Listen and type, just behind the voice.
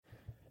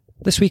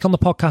This week on the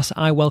podcast,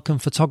 I welcome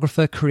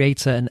photographer,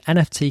 creator, and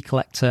NFT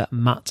collector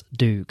Matt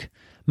Doogue.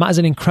 Matt is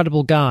an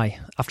incredible guy.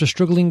 After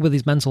struggling with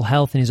his mental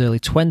health in his early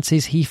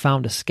 20s, he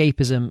found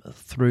escapism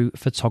through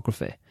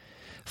photography.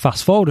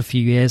 Fast forward a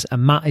few years,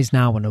 and Matt is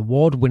now an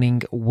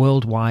award-winning,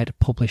 worldwide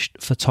published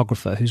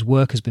photographer whose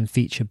work has been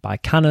featured by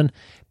Canon,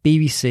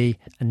 BBC,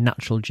 and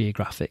Natural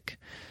Geographic.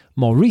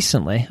 More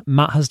recently,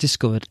 Matt has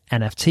discovered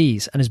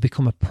NFTs and has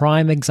become a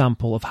prime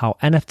example of how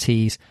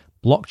NFTs,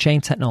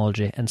 blockchain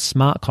technology, and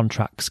smart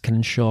contracts can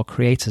ensure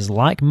creators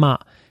like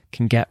Matt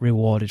can get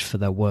rewarded for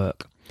their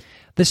work.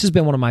 This has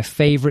been one of my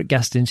favourite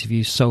guest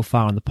interviews so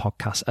far on the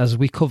podcast, as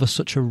we cover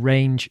such a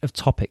range of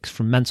topics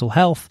from mental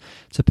health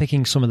to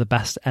picking some of the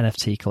best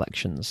NFT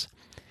collections.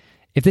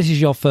 If this is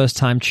your first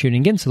time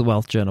tuning into the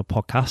Wealth Journal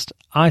podcast,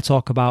 I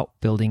talk about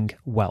building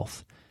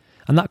wealth,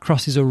 and that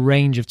crosses a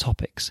range of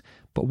topics.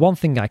 But one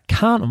thing I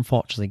can't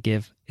unfortunately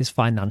give is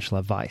financial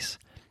advice.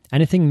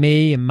 Anything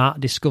me and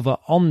Matt discover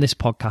on this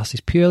podcast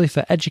is purely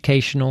for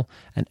educational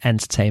and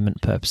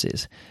entertainment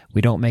purposes. We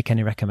don't make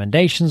any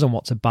recommendations on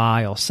what to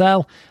buy or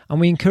sell,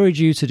 and we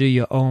encourage you to do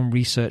your own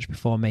research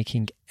before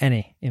making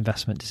any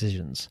investment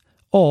decisions.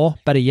 Or,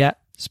 better yet,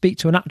 speak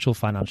to an actual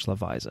financial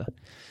advisor.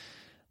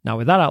 Now,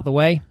 with that out of the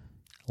way,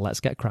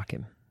 let's get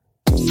cracking.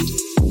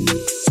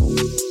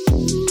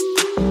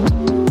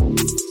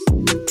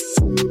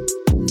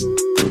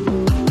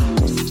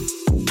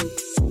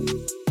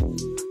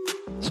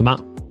 So,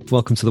 Matt,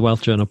 welcome to the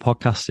Wealth Journal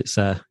podcast.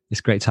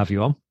 It's great to have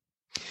you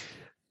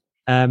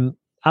on.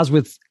 As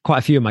with quite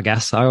a few of my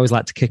guests, I always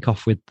like to kick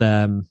off with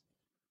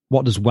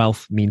what does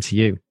wealth mean to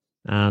you?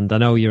 And I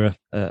know you're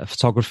a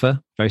photographer,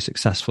 very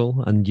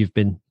successful, and you've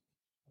been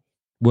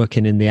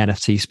working in the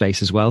NFT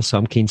space as well. So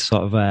I'm keen to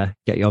sort of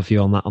get your view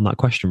on that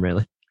question,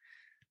 really.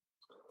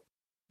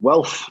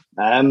 Wealth.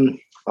 I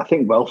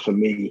think wealth for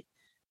me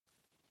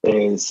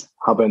is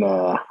having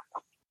a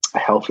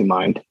healthy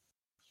mind.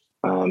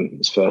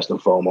 It's first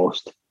and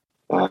foremost.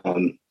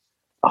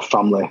 A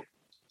family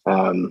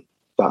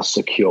that's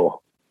secure,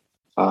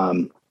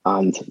 and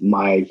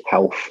my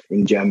health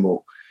in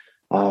general.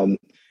 And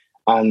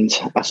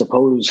I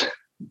suppose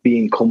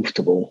being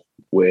comfortable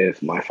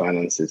with my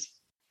finances.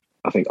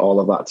 I think all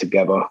of that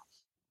together,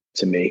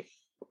 to me,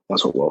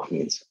 that's what wealth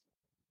means.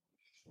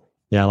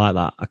 Yeah, I like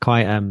that.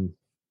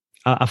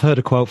 I've heard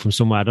a quote from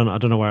somewhere. I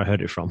don't know where I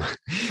heard it from,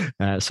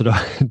 so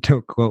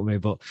don't quote me.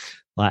 But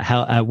like,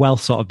 how wealth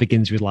sort of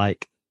begins with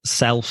like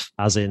self,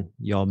 as in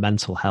your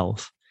mental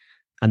health,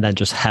 and then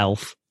just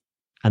health,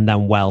 and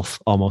then wealth,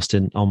 almost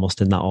in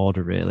that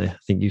order. Really, I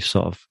think you're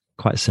sort of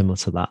quite similar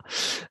to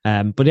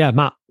that. But yeah,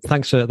 Matt,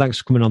 thanks for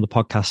coming on the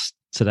podcast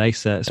today.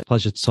 So it's a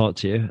pleasure to talk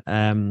to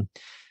you.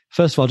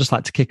 First of all, I'd just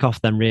like to kick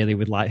off then really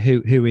with like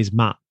who is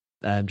Matt?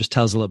 Just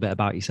tell us a little bit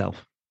about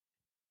yourself.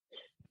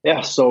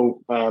 Yeah,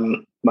 so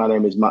my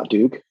name is Matt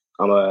Doogue.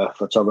 I'm a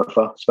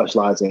photographer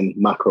specialising in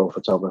macro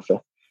photography.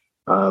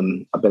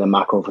 I've been a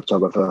macro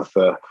photographer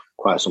for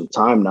quite some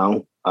time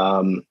now.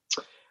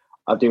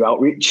 I do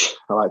outreach.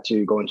 I like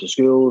to go into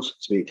schools,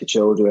 speak to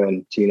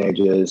children,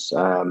 teenagers,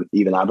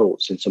 even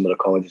adults in some of the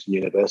colleges and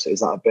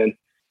universities that I've been.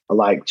 I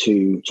like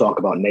to talk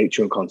about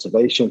nature and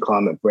conservation,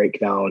 climate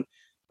breakdown,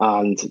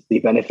 and the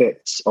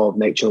benefits of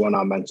nature on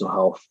our mental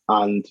health,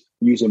 and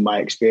using my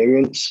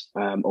experience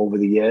over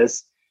the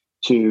years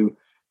to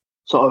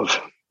sort of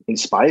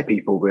inspire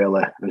people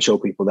really and show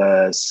people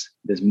there's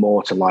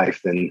more to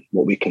life than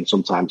what we can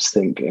sometimes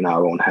think in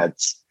our own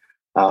heads.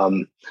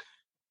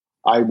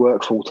 I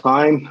work full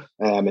time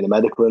in the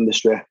medical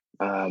industry.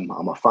 I'm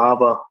a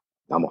father,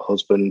 I'm a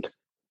husband,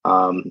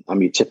 I'm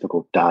your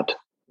typical dad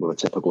with a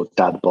typical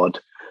dad bod.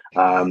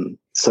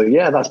 So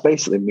yeah, that's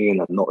basically me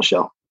in a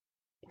nutshell.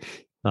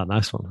 Oh,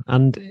 nice one.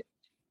 And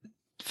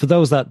for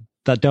those that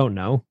don't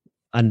know,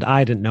 and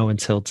I didn't know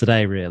until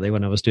today, really,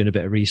 when I was doing a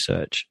bit of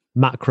research,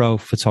 macro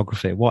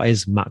photography. What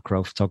is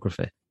macro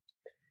photography?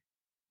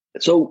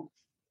 So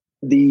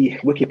the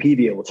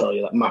Wikipedia will tell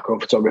you that macro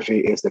photography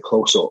is the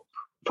close-up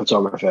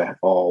photography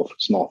of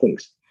small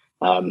things.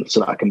 So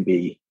that can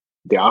be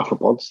the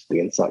arthropods, the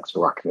insects,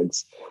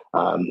 arachnids.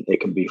 It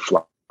can be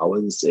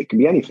flowers. It can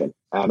be anything.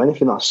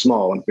 Anything that's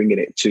small, and bringing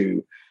it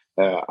to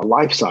a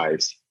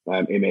life-size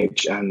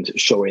image and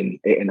showing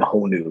it in a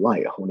whole new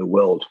light, a whole new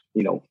world,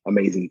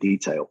 amazing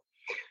detail.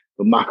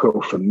 But macro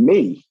for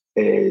me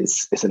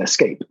it's an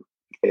escape.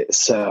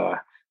 It's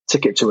a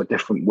ticket to a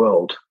different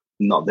world,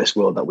 not this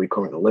world that we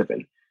currently live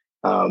in.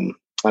 And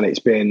it's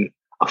been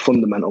a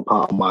fundamental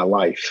part of my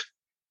life.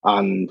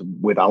 And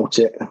without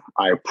it,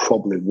 I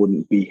probably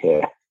wouldn't be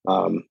here.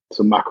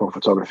 So macro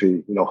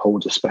photography,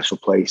 holds a special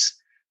place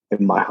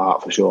in my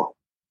heart for sure.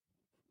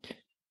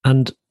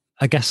 And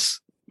I guess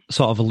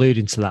sort of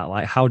alluding to that,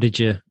 like how did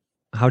you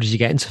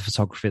get into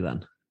photography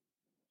then?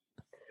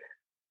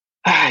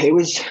 It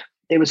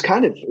was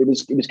kind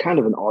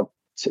of an odd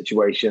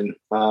situation.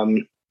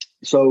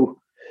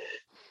 So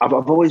I've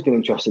always been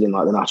interested in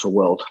like the natural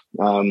world.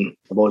 I've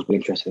always been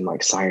interested in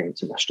like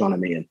science and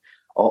astronomy and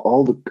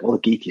all the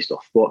geeky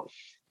stuff. But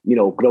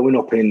growing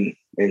up in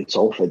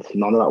Salford,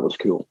 none of that was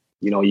cool.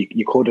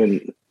 You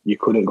couldn't You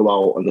couldn't go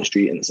out on the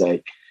street and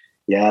say,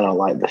 yeah, I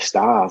like the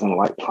stars, and I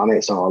like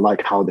planets, or I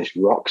like how this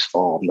rock's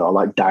formed, or I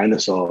like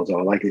dinosaurs, or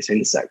I like this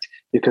insect,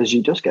 because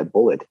you just get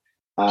bullied.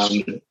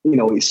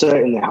 It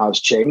certainly has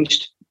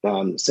changed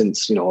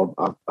since,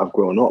 I've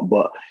grown up,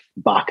 but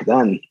back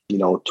then,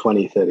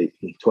 20, 30,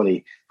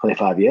 20,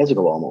 25 years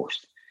ago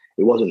almost,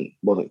 it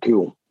wasn't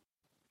cool.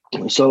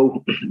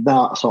 So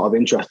that sort of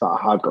interest that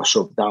I had got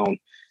shoved down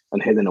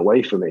and hidden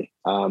away from me,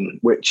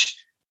 which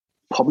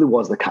probably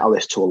was the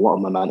catalyst to a lot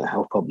of my mental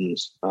health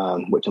problems,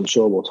 which I'm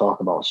sure we'll talk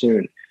about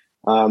soon.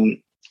 And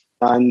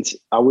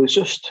I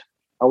was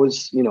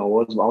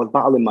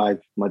battling my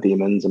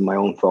demons and my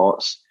own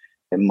thoughts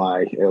in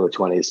my early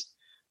 20s.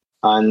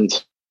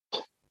 And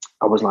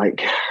I was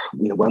like,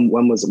 when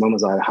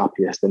was I the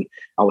happiest? And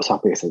I was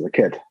happiest as a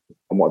kid.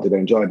 And what did I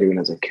enjoy doing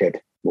as a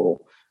kid?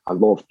 Well, I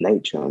loved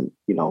nature and,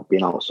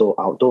 being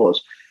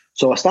outdoors.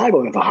 So I started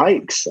going for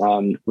hikes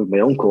with my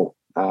uncle,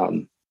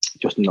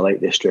 just in the Lake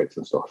District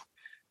and stuff.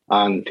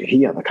 And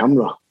he had the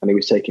camera and he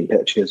was taking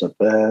pictures of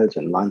birds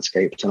and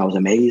landscapes. And I was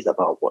amazed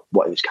about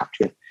what he was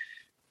capturing.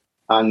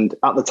 And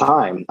at the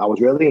time, I was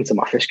really into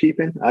my fish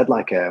keeping. I had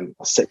like a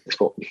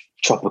 6-foot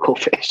tropical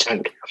fish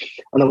tank.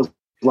 And I was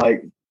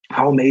like,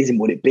 how amazing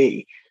would it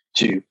be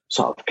to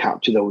sort of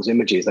capture those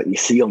images that you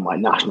see on like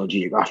National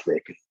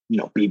Geographic,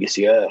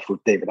 BBC Earth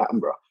with David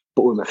Attenborough,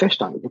 but with my fish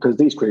tank, because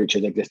these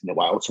creatures exist in the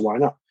wild, so why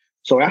not?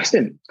 So I asked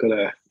him, could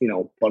I,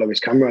 borrow his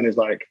camera? And he's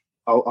like,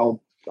 I'll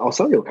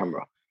sell you a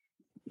camera.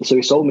 So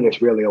he sold me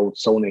this really old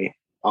Sony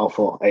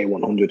Alpha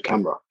A100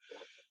 camera.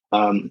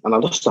 And I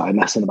just started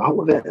messing about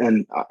with it,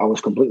 and I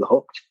was completely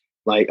hooked.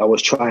 Like, I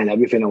was trying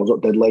everything. I was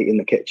up dead late in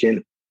the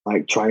kitchen,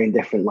 like trying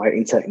different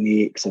lighting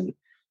techniques and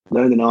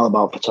learning all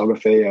about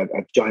photography. I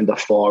joined a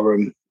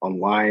forum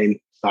online,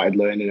 started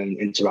learning and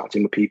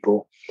interacting with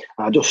people.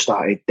 And I just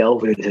started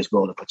delving into this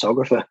world of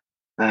photography.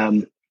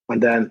 And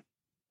then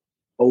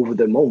over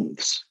the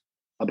months,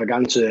 I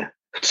began to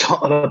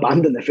sort of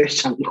abandon the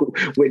fish tank,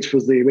 which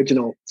was the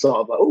original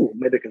sort of,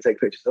 maybe I can take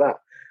pictures of that.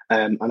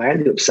 And I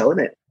ended up selling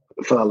it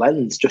for a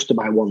lens, just to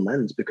buy one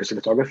lens, because the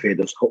photography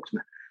just hooked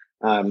me.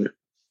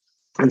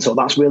 And so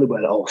that's really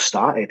where it all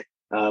started.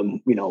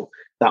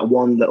 That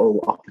one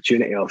little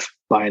opportunity of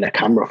buying a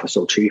camera for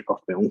so cheap off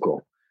my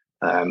uncle,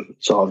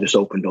 sort of just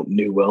opened up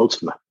new worlds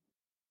for me.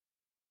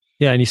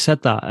 Yeah, and you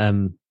said that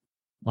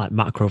like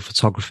macro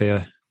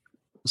photography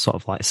sort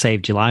of like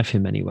saved your life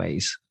in many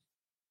ways.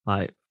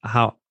 Like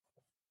how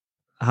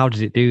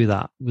did it do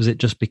that? Was it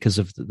just because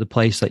of the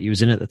place that you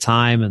was in at the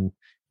time and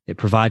it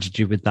provided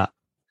you with that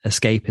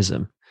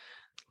escapism?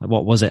 Like,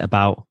 what was it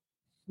about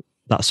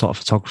that sort of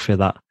photography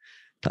that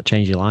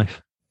changed your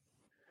life?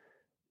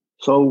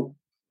 So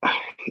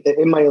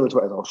in my early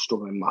 20s, I was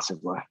struggling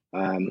massively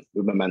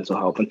with my mental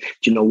health. And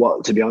do you know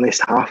what? To be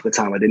honest, half the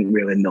time I didn't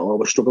really know I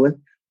was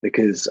struggling,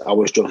 because I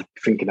was just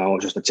thinking I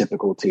was just a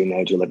typical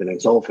teenager living in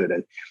Salford,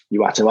 and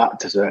you had to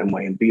act a certain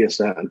way and be a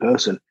certain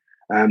person.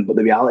 But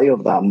the reality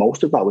of that,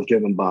 most of that was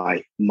driven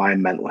by my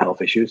mental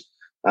health issues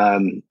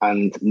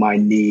and my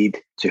need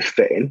to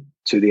fit in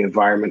to the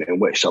environment in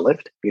which I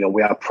lived.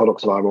 We are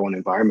products of our own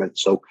environment.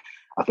 So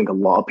I think a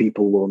lot of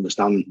people will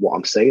understand what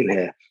I'm saying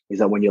here, is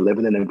that when you live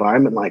in an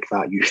environment like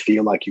that, you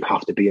feel like you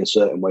have to be a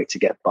certain way to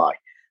get by.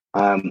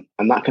 And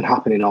that can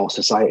happen in our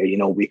society.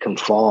 We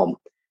conform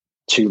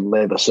to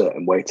live a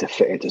certain way to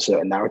fit into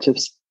certain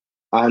narratives.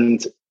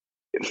 And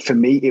for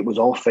me, it was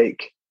all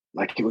fake.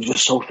 Like, it was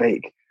just so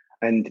fake.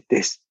 And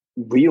this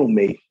real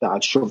me that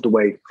I'd shoved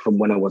away from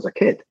when I was a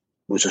kid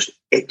was just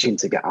itching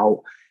to get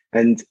out.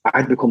 And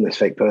I'd become this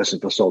fake person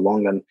for so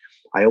long. And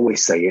I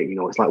always say it,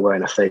 it's like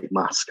wearing a fake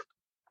mask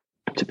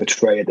to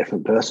portray a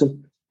different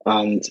person.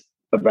 And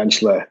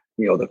eventually,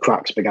 the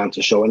cracks began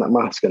to show in that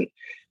mask, and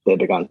they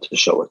began to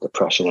show as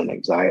depression and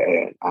anxiety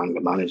and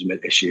anger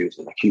management issues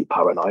and acute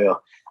paranoia.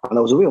 And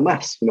it was a real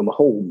mess. My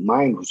whole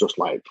mind was just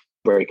like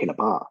breaking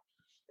apart.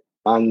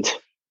 And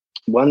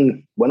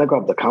when I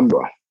grabbed the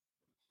camera,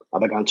 I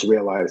began to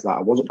realize that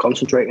I wasn't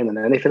concentrating on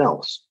anything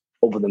else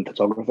other than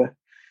photography.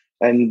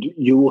 And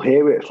you will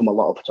hear it from a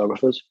lot of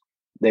photographers.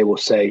 They will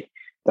say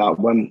that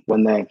when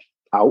they're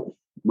out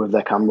with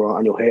their camera,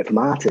 and you'll hear it from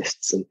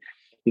artists and,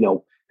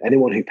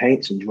 anyone who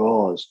paints and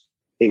draws,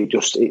 you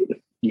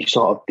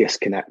sort of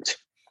disconnect.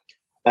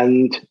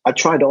 And I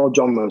tried all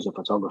genres of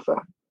photography,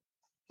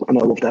 and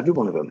I loved every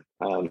one of them.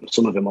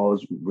 Some of them I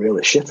was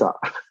really shit at,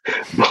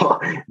 but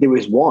there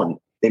was one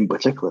in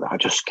particular that I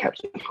just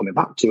kept coming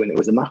back to, and it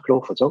was the macro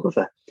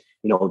photography.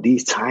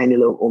 These tiny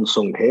little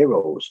unsung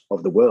heroes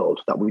of the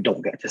world that we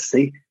don't get to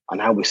see,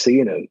 and I was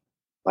seeing them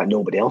like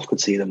nobody else could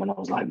see them, and I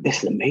was like,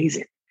 this is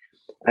amazing.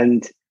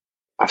 And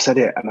I've said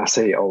it, and I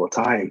say it all the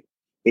time.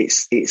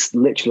 It's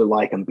literally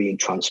like I'm being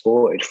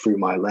transported through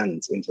my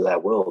lens into their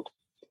world,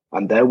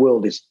 and their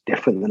world is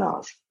different than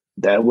ours.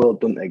 Their world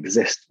doesn't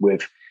exist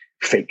with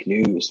fake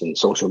news and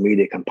social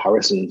media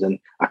comparisons and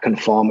a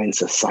conforming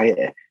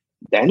society.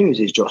 Their news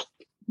is just,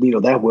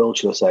 their world,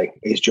 should I say,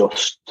 is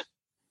just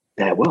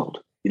their world.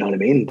 You know what I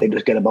mean? They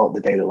just get about the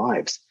daily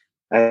lives.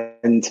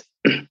 And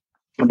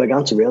I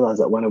began to realize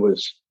that when I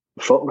was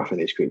photographing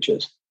these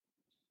creatures,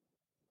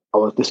 I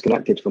was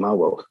disconnected from our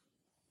world.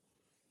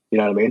 You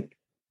know what I mean?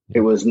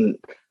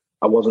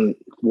 I wasn't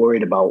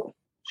worried about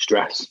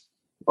stress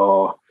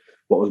or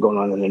what was going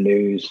on in the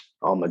news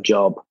or my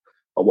job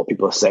or what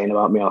people are saying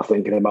about me or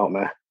thinking about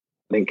me. I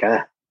didn't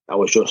care. I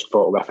was just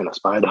photographing a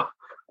spider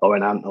or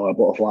an ant or a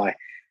butterfly.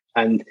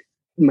 And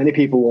many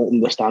people won't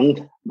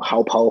understand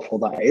how powerful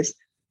that is,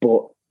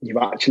 but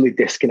you're actually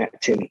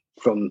disconnecting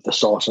from the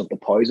source of the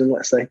poison,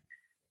 let's say,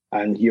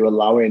 and you're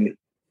allowing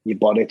your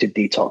body to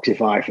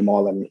detoxify from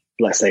all them,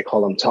 let's say,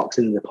 call them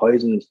toxins, the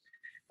poisons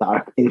that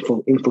are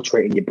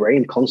infiltrating your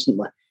brain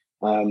constantly.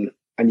 And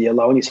you're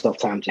allowing yourself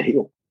time to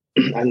heal.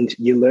 And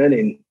you're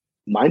learning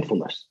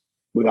mindfulness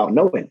without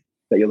knowing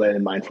that you're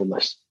learning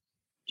mindfulness.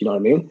 Do you know what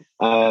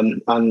I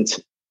mean?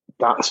 And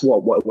that's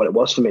what it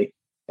was for me.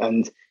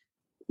 And,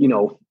 you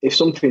know, if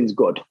something's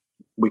good,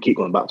 we keep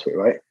going back to it,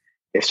 right?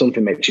 If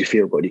something makes you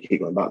feel good, you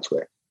keep going back to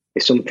it.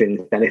 If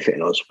something's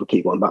benefiting us, we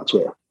keep going back to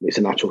it. It's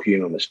a natural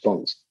human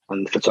response.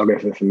 And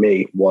photography for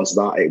me was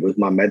that. It was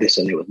my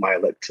medicine. It was my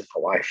elixir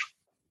for life.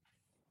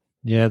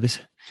 Yeah, and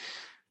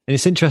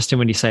it's interesting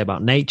when you say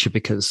about nature,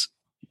 because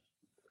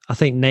I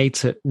think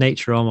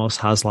nature almost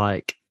has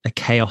like a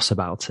chaos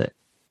about it,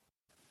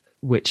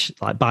 which,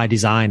 like, by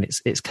design,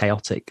 it's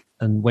chaotic.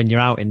 And when you're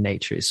out in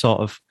nature, it's sort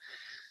of,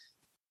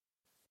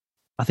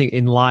 I think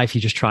in life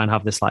you just try and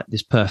have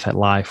this perfect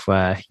life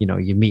where, you know,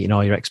 you're meeting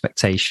all your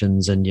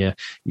expectations and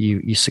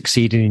you're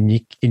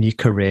succeeding in your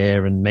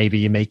career, and maybe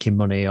you're making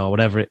money or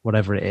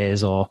whatever it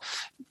is, or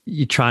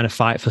you're trying to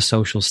fight for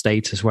social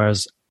status.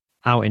 Whereas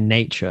out in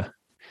nature,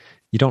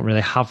 you don't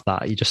really have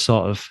that. You just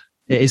sort of,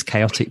 it is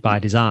chaotic by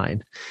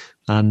design,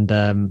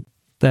 and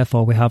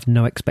therefore we have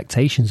no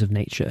expectations of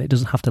nature. It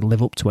doesn't have to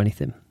live up to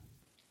anything.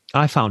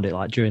 I found it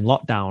like during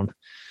lockdown,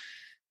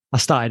 I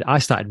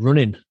started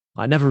running.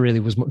 I never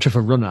really was much of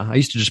a runner. I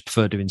used to just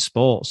prefer doing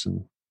sports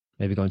and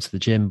maybe going to the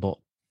gym, but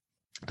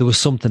there was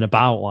something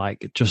about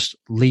like just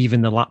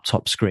leaving the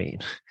laptop screen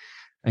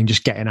and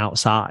just getting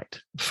outside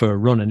for a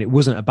run. And it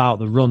wasn't about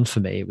the run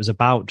for me. It was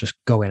about just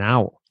going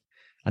out.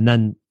 And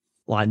then,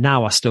 like,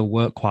 now I still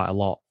work quite a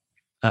lot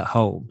at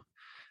home,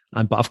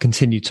 but I've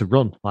continued to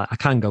run. Like, I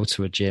can go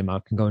to a gym, I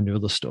can go and do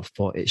other stuff,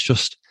 but it's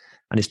just,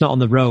 and it's not on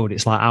the road.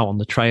 It's like out on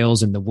the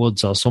trails in the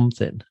woods or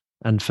something.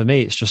 And for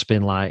me, it's just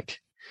been like,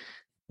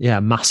 yeah,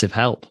 massive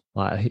help,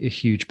 like a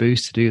huge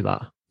boost to do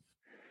that.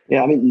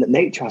 Yeah, I mean,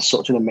 nature has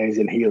such an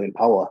amazing healing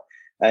power.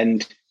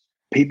 And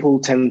people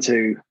tend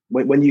to,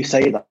 when you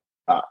say that,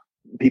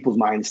 people's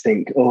minds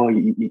think, oh,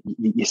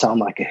 you sound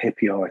like a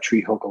hippie or a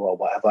tree hugger or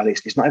whatever. And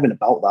it's not even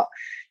about that.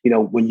 You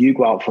know, when you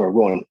go out for a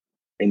run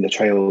in the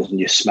trails and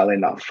you're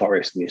smelling that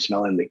forest and you're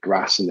smelling the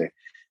grass and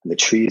the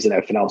trees and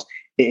everything else,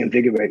 it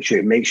invigorates you.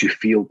 It makes you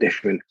feel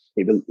different.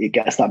 It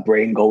gets that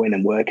brain going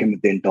and working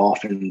with the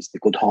endorphins, the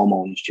good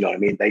hormones. Do you know what I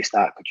mean? They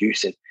start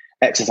producing.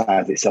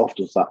 Exercise itself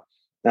does that.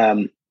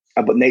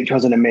 But nature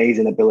has an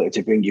amazing ability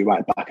to bring you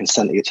right back and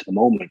center you to the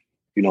moment.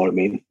 You know what I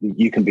mean?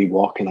 You can be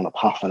walking on a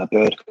path and a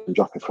bird can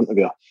drop in front of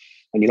you,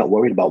 and you're not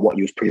worried about what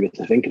you was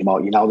previously thinking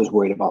about. You're now just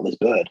worried about this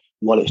bird,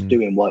 what it's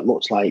doing, what it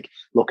looks like,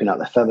 looking at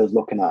the feathers,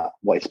 looking at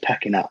what it's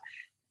pecking at.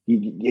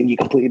 You're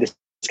completely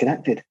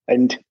disconnected.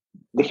 And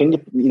the thing,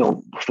 you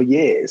know, for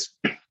years,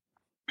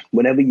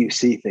 whenever you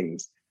see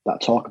things that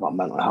talk about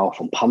mental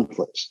health on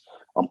pamphlets,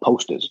 on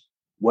posters,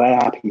 where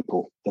are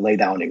people to lay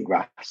down in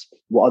grass?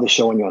 What are they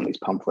showing you on these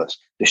pamphlets?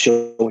 They're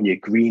showing you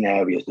green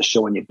areas. They're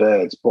showing you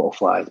birds,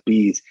 butterflies,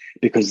 bees,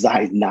 because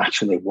that is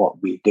naturally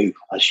what we do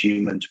as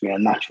humans. We are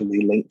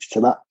naturally linked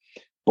to that.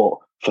 But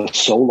for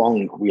so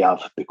long, we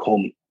have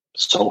become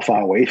so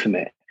far away from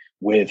it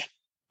with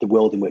the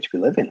world in which we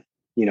live in,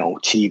 you know,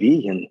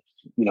 TV and,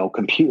 you know,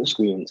 computer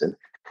screens. And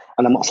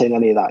I'm not saying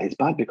any of that is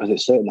bad, because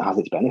it certainly has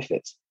its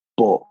benefits,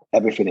 but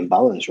everything in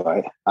balance,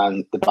 right?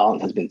 And the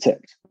balance has been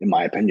tipped, in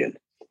my opinion,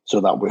 so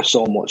that we're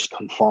so much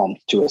conformed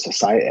to a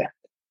society,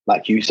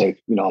 like you say,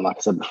 you know, like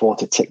I said before,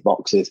 to tick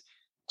boxes,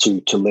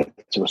 to live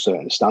to a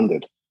certain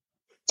standard,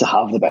 to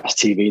have the best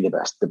TV, the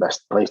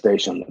best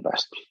PlayStation, the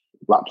best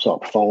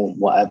laptop, phone,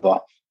 whatever,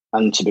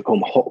 and to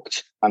become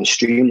hooked and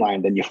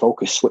streamlined, and your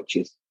focus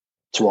switches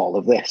to all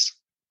of this.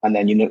 And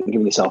then you're not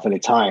giving yourself any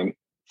time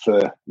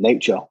for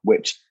nature,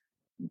 which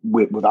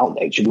without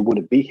nature, we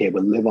wouldn't be here.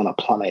 We live on a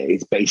planet that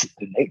is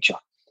basically nature.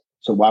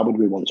 So why would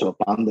we want to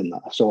abandon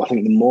that? So I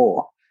think the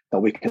more that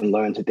we can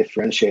learn to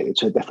differentiate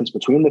the difference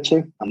between the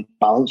two and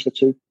balance the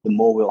two, the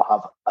more we'll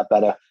have a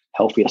better,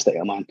 healthier state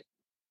of mind.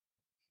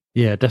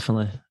 Yeah,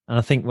 definitely. And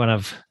I think when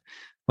I've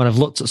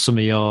looked at some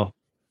of your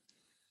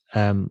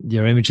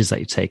images that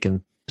you've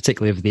taken,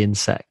 particularly of the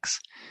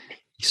insects,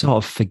 you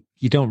sort of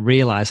you don't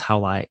realize how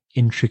like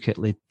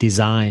intricately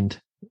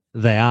designed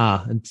they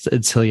are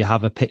until you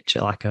have a picture,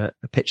 like a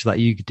picture that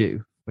you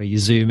do, where you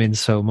zoom in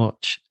so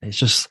much. It's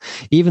just,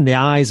 even the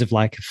eyes of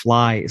like a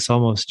fly, it's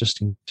almost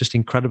just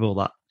incredible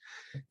that,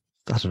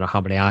 I don't know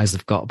how many eyes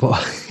they've got, but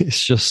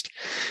it's just,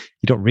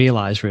 you don't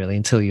realize really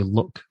until you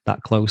look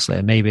that closely.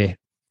 And maybe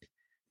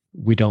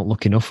we don't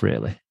look enough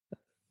really.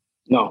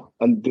 No,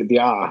 and they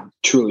are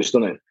truly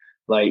stunning.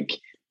 Like,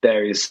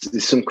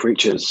 there's some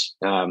creatures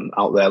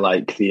out there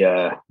like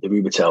the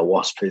ruby-tailed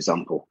wasp, for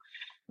example,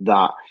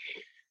 that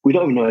we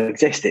don't even know it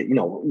existed. You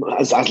know,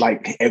 as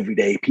like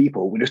everyday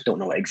people, we just don't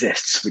know it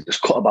exists. We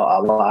just cut about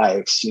our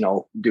lives, you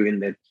know, doing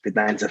the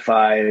 9 to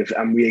 5,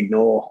 and we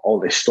ignore all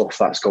this stuff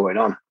that's going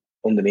on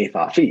underneath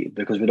our feet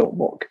because we don't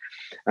look.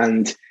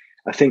 And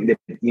I think that,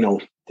 you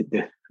know,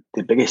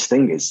 the biggest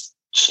thing is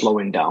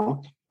slowing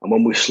down. And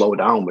when we slow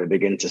down, we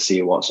begin to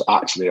see what's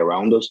actually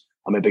around us,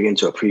 and we begin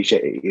to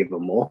appreciate it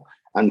even more.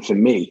 And for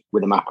me,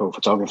 with the macro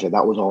photography,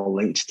 that was all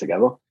linked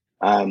together.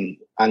 And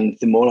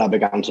the more I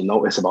began to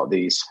notice about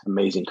these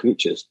amazing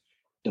creatures,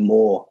 the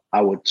more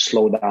I would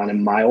slow down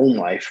in my own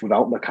life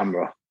without the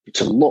camera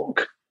to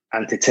look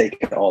and to take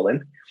it all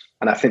in.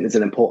 And I think there's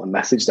an important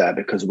message there,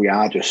 because we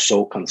are just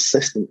so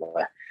consistently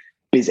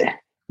busy,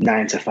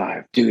 9 to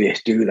 5, do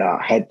this, do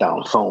that, head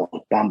down, phone,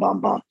 bam,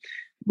 bam, bam.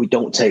 We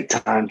don't take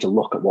time to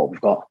look at what we've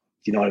got.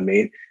 Do you know what I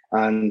mean?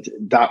 And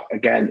that,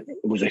 again,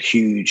 was a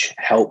huge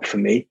help for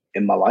me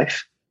in my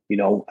life. You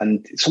know,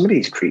 and some of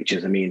these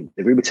creatures, I mean,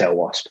 the ruby-tailed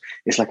wasp,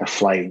 it's like a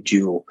flying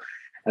jewel.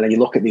 And then you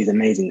look at these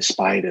amazing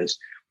spiders,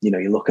 you know,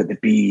 you look at the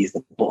bees,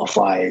 the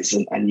butterflies,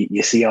 and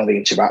you see how they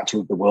interact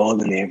with the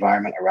world and the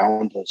environment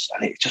around us.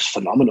 And it's just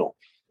phenomenal.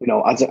 You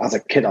know, as a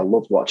kid, I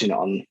loved watching it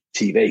on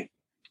TV.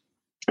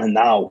 And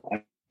now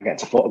I get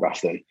to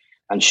photograph them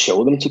and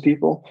show them to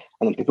people.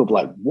 And then people be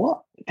like,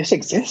 what? This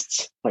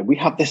exists? Like, we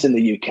have this in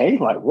the UK?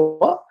 Like,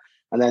 what?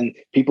 And then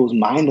people's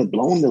mind are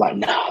blown. They're like,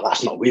 nah,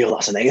 that's not real.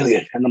 That's an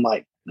alien. And I'm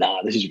like,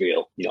 nah, this is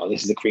real. You know,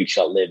 this is a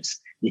creature that lives.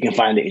 You can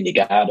find it in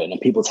your garden.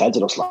 And people's heads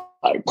are just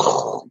like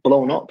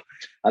blown up.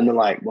 And they're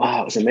like,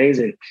 wow, it's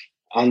amazing.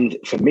 And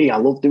for me, I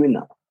love doing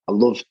that. I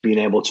love being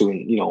able to,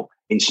 you know,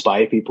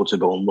 inspire people to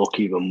go and look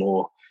even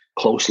more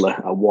closely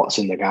at what's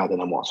in the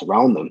garden and what's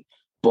around them,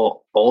 but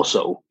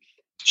also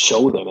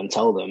show them and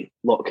tell them,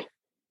 look,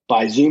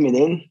 by zooming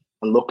in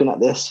and looking at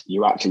this,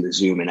 you're actually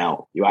zooming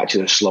out. You're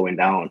actually slowing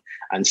down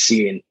and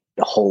seeing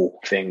the whole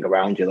thing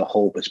around you, the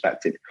whole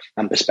perspective.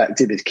 And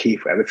perspective is key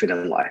for everything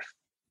in life.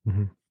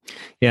 Mm-hmm.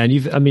 Yeah, and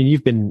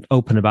you've been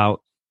open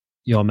about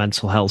your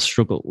mental health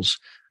struggles,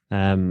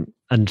 and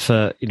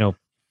for, you know,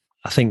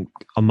 I think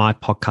on my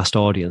podcast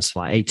audience,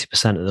 like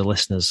 80% of the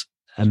listeners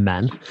are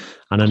men,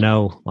 and I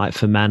know, like,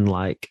 for men,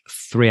 like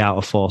 3 out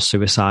of 4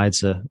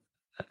 suicides are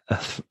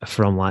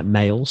from like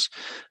males.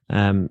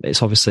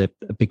 It's obviously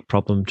a big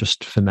problem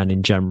just for men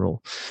in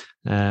general,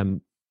 but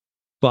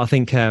I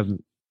think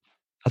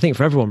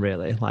for everyone,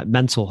 really, like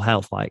mental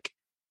health, like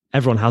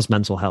everyone has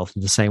mental health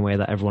in the same way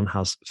that everyone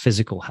has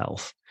physical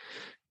health.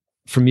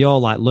 From your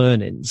like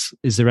learnings,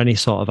 is there any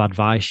sort of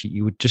advice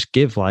you would just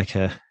give like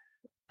a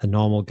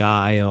normal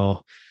guy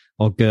or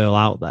girl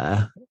out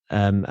there?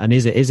 And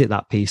is it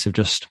that piece of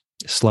just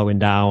slowing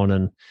down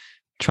and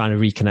trying to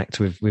reconnect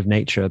with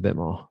nature a bit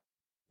more?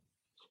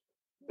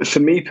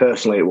 For me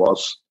personally, it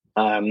was,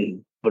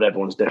 but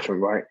everyone's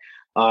different, right?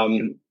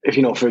 If,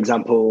 you know, for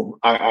example,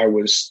 I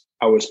was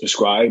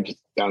prescribed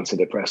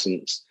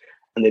antidepressants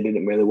and they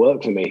didn't really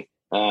work for me.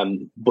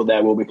 But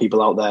there will be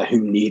people out there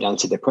who need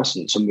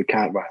antidepressants and we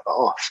can't write that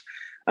off.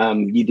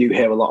 You do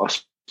hear a lot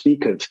of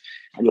speak of,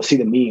 and you'll see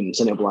the memes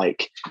and it'll be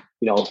like,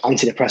 you know,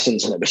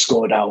 antidepressants and it'll be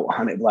scored out,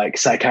 and it'll be like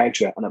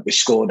psychiatry and it'll be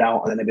scored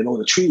out, and then there'll be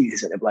loads of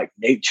trees and it'll be like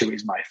nature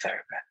is my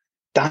therapy.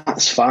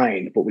 That's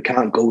fine, but we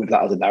can't go with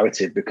that as a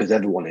narrative because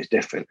everyone is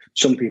different.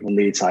 Some people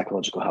need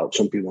psychological help.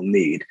 Some people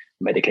need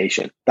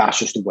medication. That's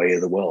just the way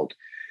of the world.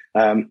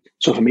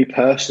 So for me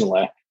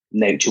personally,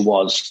 nature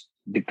was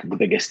the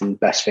biggest and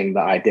best thing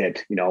that I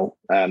did, you know,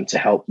 to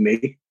help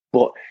me.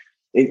 But,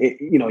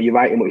 you know, you're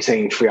right in what you're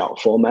saying, 3 out of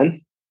 4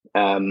 men.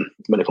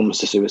 When it comes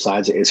to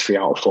suicides, it is 3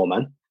 out of 4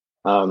 men,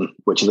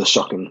 which is a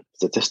shocking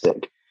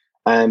statistic.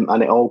 And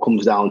it all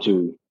comes down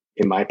to,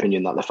 in my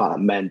opinion, that the fact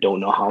that men don't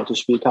know how to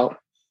speak out.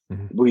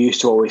 We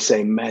used to always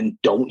say men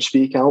don't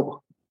speak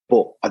out,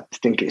 but I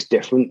think it's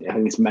different. I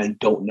think it's men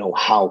don't know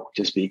how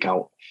to speak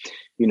out.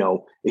 You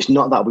know, it's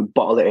not that we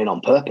bottle it in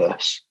on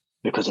purpose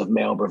because of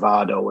male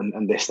bravado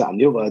and this, that, and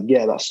the other.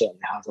 Yeah, that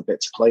certainly has a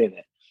bit to play in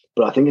it.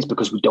 But I think it's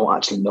because we don't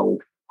actually know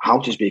how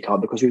to speak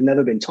out because we've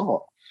never been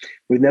taught.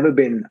 We've never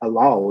been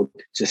allowed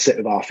to sit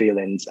with our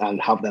feelings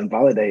and have them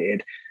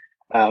validated,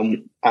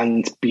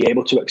 and be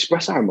able to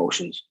express our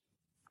emotions,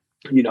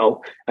 you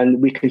know.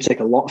 And we can take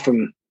a lot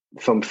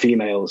from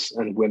females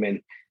and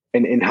women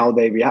in how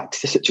they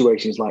react to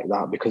situations like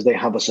that, because they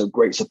have a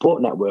great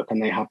support network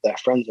and they have their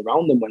friends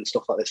around them when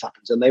stuff like this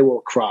happens, and they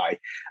will cry,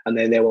 and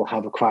then they will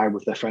have a cry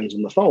with their friends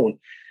on the phone,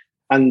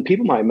 and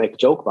people might make a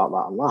joke about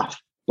that and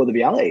laugh, but the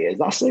reality is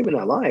that's saving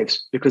their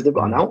lives because they've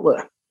got an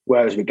outlet.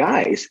 Whereas with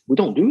guys, we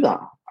don't do that.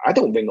 I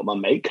don't ring up my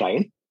mate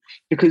crying,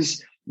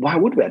 because why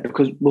would we?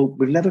 Because, well,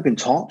 we've never been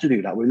taught to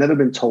do that. We've never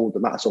been told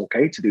that that's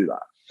okay to do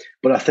that.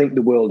 But I think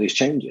the world is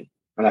changing.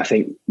 And I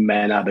think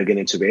men are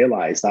beginning to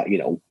realize that, you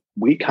know,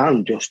 we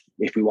can just,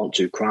 if we want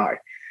to, cry.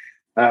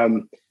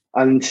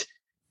 And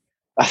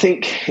I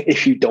think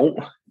if you don't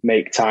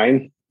make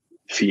time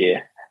for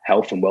your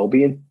health and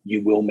well-being,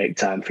 you will make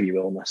time for your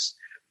illness.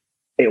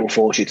 It will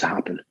force you to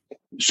happen.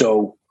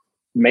 So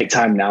make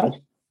time now.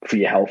 for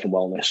your health and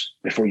wellness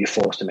before you're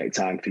forced to make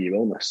time for your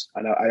illness.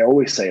 And I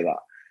always say that.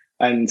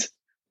 And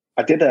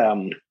I did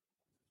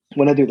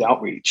when I do the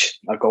outreach,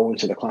 I go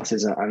into the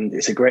classes, and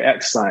it's a great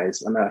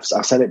exercise. And I've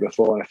said it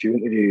before in a few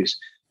interviews,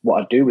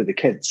 what I do with the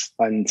kids.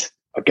 And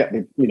I get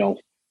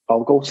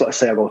I'll go to, let's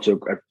say I go to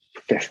a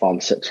fifth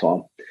form, sixth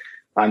form,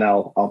 and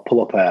I'll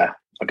pull up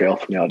a girl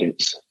from the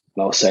audience,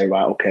 and I'll say,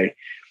 right, okay,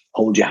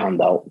 hold your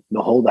hand out.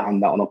 They'll hold the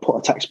hand out, and I'll put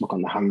a textbook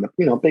on the hand,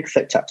 big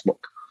thick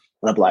textbook.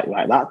 And I'll be like,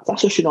 right,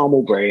 that's just your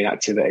normal brain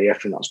activity,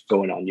 everything that's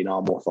going on, your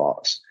normal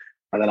thoughts.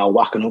 And then I'll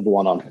whack another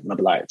one on, and I'll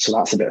be like, so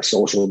that's a bit of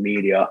social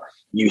media,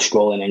 you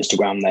scrolling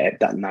Instagram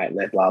that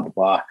nightly, blah, blah,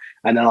 blah.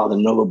 And then I'll have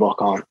another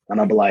book on, and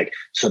I'll be like,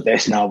 so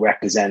this now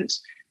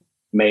represents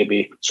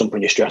maybe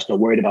something you're stressed or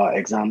worried about,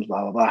 exams,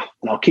 blah, blah, blah.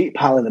 And I'll keep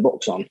piling the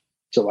books on,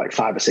 so like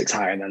 5 or 6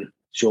 higher, and then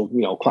she'll,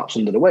 collapse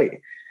under the weight.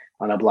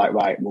 And I'll be like,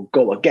 right, we'll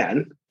go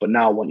again, but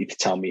now I want you to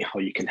tell me how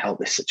you can help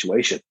this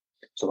situation.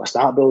 So I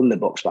start building the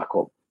books back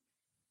up,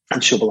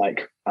 and she'll be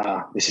like,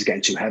 this is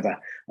getting too heavy. And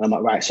I'm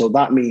like, right, so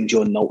that means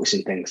you're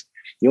noticing things.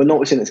 You're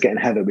noticing it's getting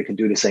heavy. We can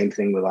do the same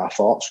thing with our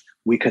thoughts.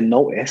 We can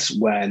notice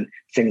when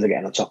things are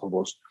getting on top of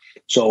us.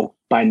 So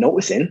by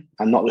noticing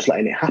and not just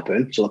letting it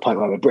happen to the point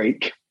where we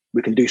break,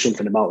 we can do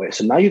something about it.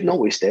 So now you've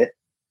noticed it,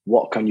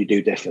 what can you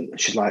do different? And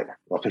she's like,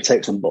 well, I can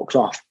take some books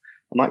off.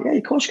 I'm like, yeah,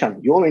 of course you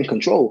can. You're in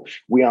control.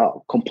 We are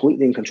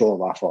completely in control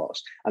of our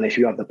thoughts. And if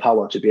you have the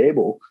power to be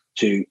able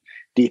to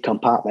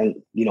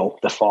decompartment,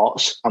 the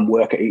thoughts and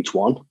work at each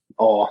one,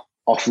 or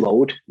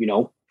offload,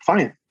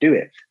 fine, do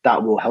it.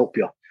 That will help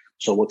you.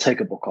 So we'll take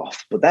a book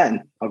off. But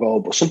then I go,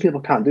 but some people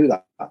can't do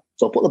that.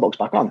 So I'll put the books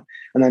back on.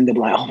 And then they'll be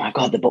like, oh my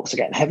God, the books are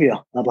getting heavier.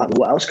 And I'm like,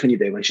 well, what else can you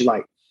do? And she's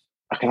like,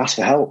 I can ask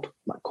for help. I'm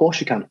like, of course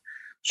you can.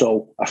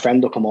 So a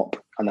friend will come up,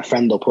 and a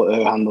friend will put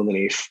her hand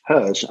underneath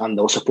hers, and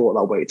they'll support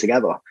that weight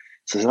together.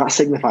 So that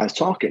signifies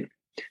talking.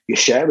 You're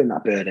sharing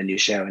that burden, you're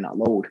sharing that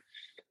load.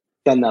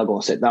 Then they'll go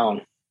and sit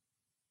down.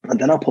 And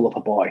then I'll pull up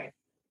a boy.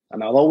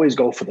 And I'll always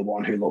go for the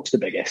one who looks the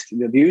biggest.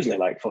 They're usually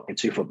like fucking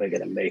 2 foot bigger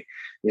than me.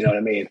 You know what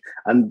I mean?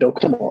 And they'll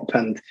come up,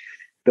 and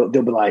they'll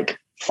be like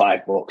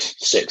 5 books,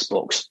 6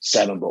 books,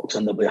 7 books,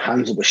 and their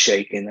hands will be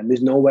shaking. And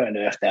there's nowhere on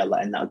earth they're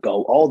letting that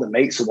go. All the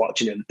mates are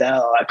watching them. They're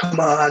like, come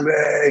on,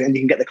 Ray. And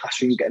you can get the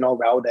classroom getting all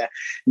rowdy.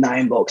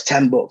 9 books,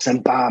 10 books,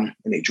 and bam,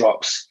 and it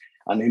drops.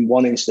 And in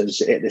one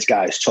instance, it hit this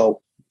guy's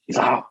toe. He's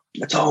like, oh,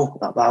 my toe,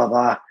 blah, blah,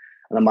 blah.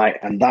 And I'm like,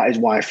 and that is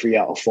why 3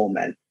 out of 4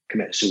 men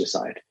commit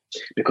suicide,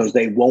 because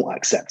they won't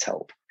accept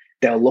help.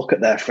 They'll look at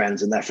their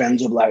friends, and their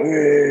friends will be like,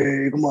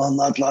 hey, come on,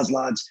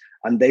 lads.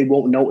 And they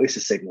won't notice the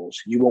signals.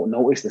 You won't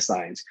notice the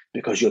signs,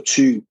 because you're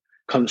too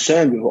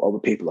concerned with what other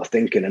people are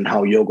thinking and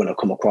how you're going to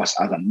come across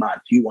as a man.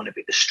 You want to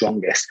be the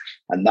strongest.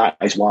 And that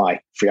is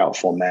why 3 out of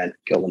 4 men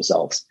kill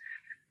themselves.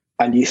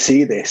 And you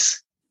see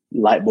this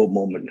light bulb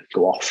moment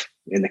go off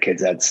in the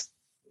kids' heads.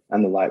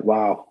 And they're like,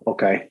 wow,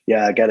 okay,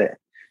 yeah, I get it.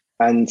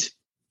 And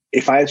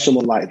if I had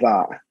someone like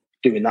that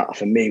doing that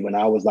for me when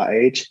I was that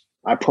age,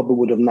 I probably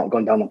would have not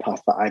gone down the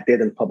path that I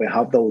did, and probably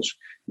have those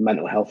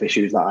mental health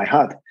issues that I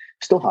had,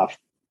 still have,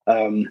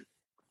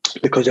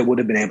 because I would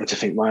have been able to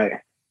think, right,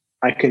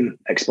 I can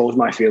expose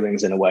my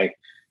feelings in a way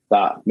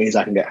that means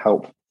I can get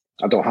help.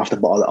 I don't have to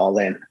bottle it all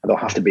in. I don't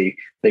have to be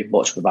big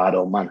butch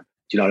bravado man. Do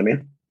you know what I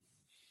mean?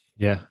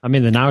 Yeah. I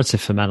mean, the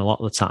narrative for men a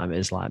lot of the time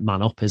is like,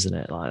 man up, isn't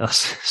it? Like,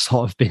 that's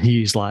sort of been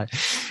used like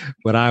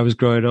when I was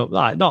growing up.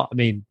 Like,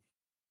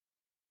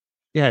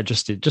 yeah,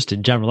 just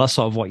in general, that's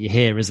sort of what you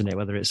hear, isn't it?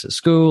 Whether it's at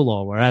school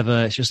or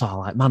wherever, it's just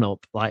like man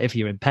up. Like if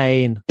you're in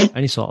pain,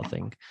 any sort of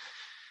thing.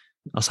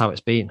 That's how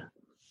it's been.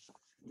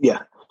 Yeah,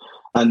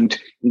 and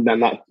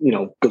then that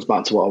goes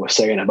back to what I was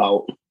saying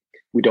about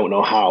we don't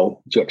know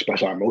how to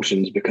express our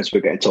emotions because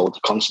we're getting told to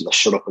constantly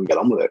shut up and get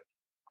on with it.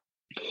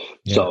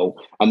 Yeah. So,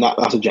 and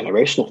that's a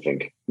generational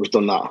thing. We've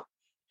done that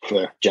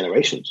for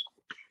generations.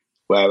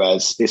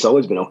 Whereas it's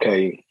always been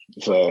okay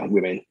for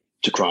women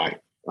to cry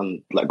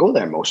and let go of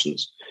their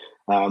emotions.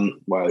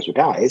 Whereas with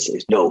guys,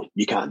 it's no,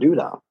 you can't do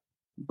that.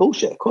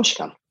 Bullshit, of course you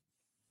can.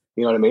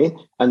 You know what I mean?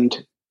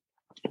 And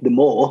the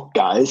more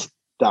guys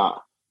that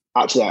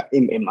actually,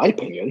 in my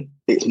opinion,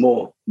 it's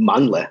more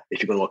manly,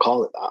 if you're going to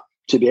call it that,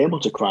 to be able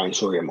to cry and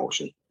show your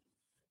emotion.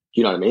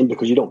 You know what I mean?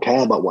 Because you don't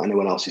care about what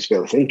anyone else is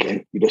feeling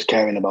thinking. You're just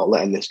caring about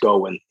letting this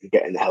go and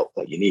getting the help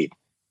that you need.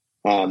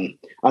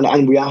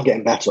 And we are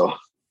getting better.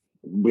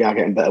 We are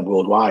getting better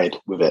worldwide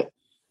with it.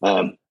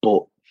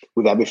 But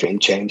with everything,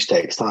 change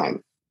takes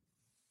time.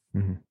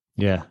 Mm-hmm.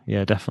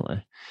 Yeah,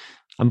 definitely.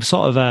 I'm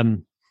sort of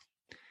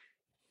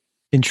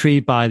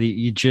intrigued by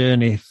your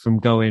journey from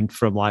going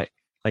from like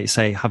you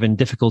say, having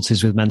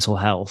difficulties with mental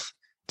health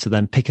to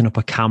then picking up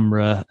a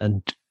camera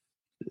and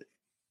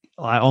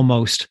like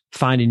almost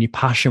finding your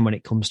passion when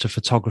it comes to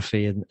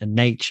photography and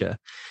nature,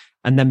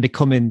 and then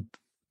becoming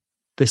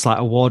this like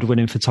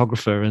award-winning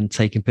photographer and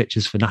taking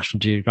pictures for National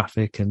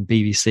Geographic and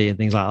BBC and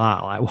things like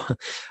that. Like,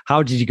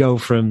 how did you go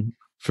from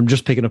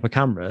just picking up a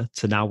camera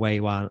to now where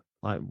you are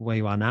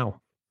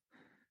now?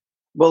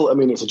 Well, I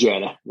mean, it's a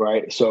journey,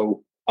 right?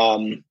 So a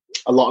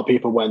lot of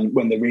people,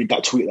 when they read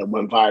that tweet that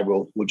went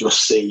viral, will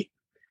just see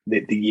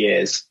the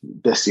years,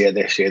 this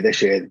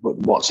year, but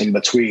what's in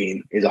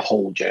between is a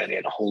whole journey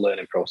and a whole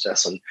learning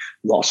process and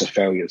lots of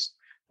failures.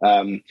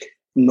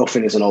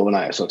 Nothing is an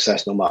overnight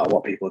success, no matter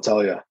what people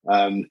tell you.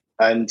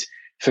 And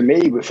for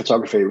me, with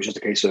photography, it was just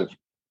a case of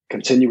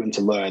continuing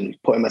to learn,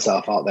 putting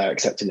myself out there,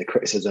 accepting the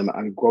criticism,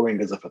 and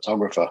growing as a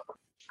photographer.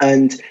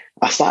 And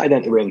I started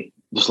entering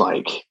just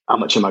like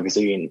amateur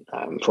magazine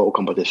photo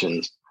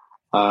competitions.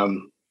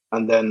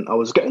 And then I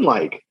was getting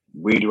like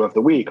reader of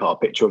the week or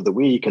picture of the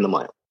week. And I'm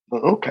like,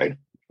 okay,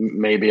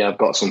 maybe I've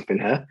got something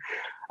here.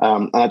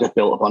 And I just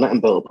built upon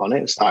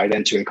it, started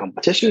entering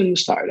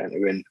competitions, started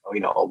entering,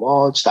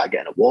 awards, started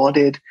getting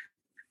awarded.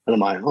 And I'm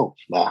like, oh,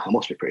 well, I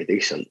must be pretty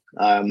decent.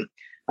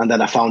 And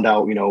then I found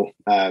out,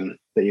 that,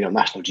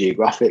 National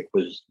Geographic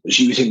was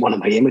using one of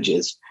my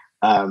images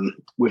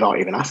without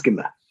even asking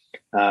me.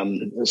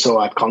 So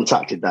I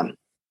contacted them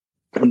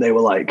and they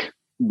were like,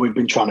 we've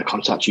been trying to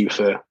contact you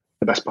for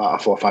the best part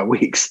of 4 or 5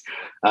 weeks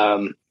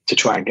to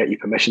try and get you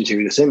permission to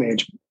use this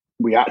image.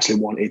 We actually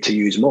wanted to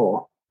use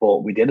more,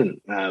 but we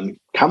didn't.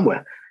 Can we?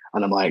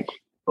 And I'm like,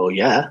 well,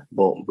 yeah,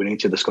 but we need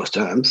to discuss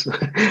terms.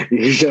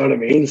 You know what I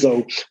mean?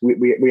 So we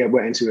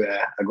went into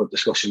a good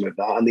discussion with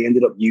that, and they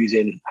ended up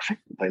using, I think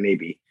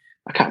maybe,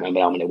 I can't remember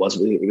how many it was,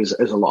 but it was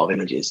a lot of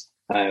images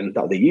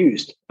that they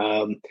used.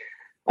 And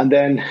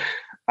then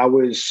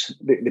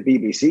the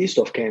BBC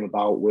stuff came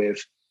about with,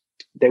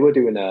 they were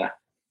doing a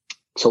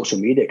social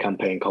media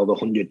campaign called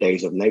 100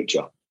 Days of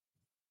Nature.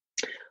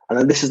 And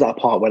then this is that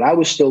part when I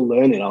was still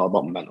learning all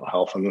about mental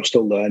health, and I was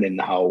still learning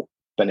how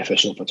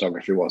beneficial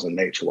photography was and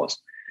nature was.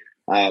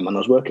 And I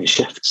was working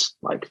shifts,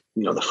 like,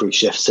 the free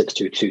shift, 6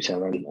 to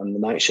 210 and the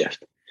night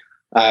shift.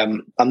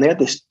 And they had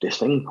this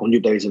thing,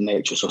 100 Days of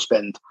Nature. So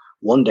spend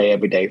one day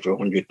every day for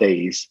 100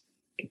 days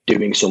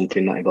doing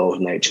something that involves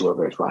nature,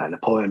 whether it's writing a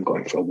poem,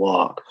 going for a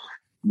walk,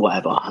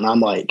 whatever. And I'm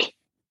like,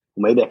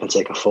 maybe I can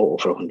take a photo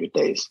for 100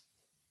 days,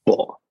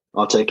 but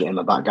I'll take it in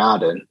my back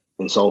garden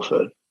in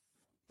Salford,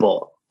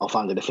 but I'll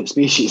find a different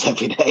species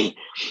every day,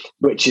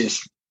 which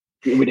is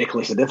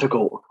ridiculously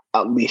difficult,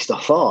 at least I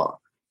thought.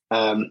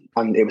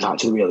 And it was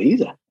actually really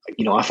easy.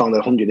 I found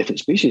 100 different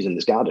species in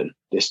this garden,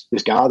 this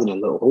garden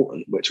in Little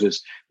Hulton, which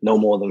was no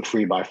more than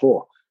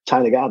 3x4,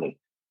 tiny garden.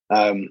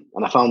 And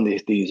I found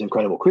these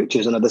incredible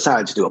creatures, and I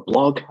decided to do a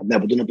blog. I'd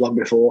never done a blog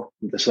before.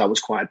 So that was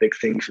quite a big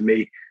thing for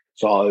me,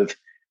 sort of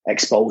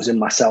exposing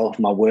myself,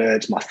 my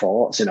words, my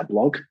thoughts in a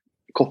blog,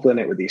 coupling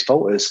it with these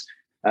photos.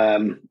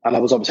 And I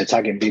was obviously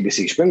tagging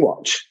BBC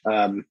Springwatch,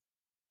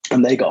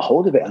 and they got a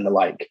hold of it, and they're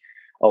like,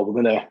 oh,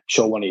 we're going to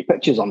show one of your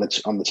pictures on the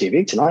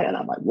TV tonight. And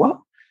I'm like, what?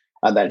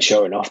 And then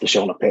sure enough, they're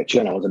showing a picture,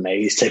 and I was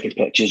amazed, taking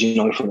pictures, in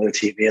front of the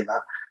TV and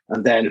that.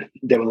 And then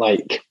they were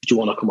like, do you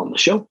want to come on the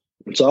show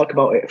and talk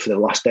about it for the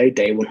last day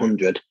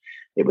 100?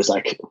 It was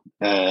like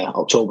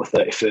October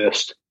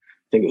 31st,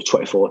 I think it was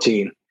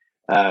 2014.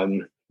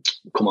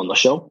 Come on the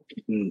show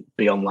and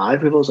be on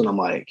live with us. And I'm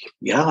like,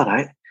 yeah, all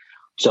right.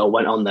 So I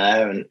went on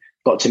there and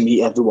got to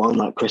meet everyone,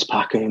 like Chris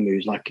Packham,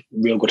 who's like a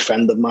real good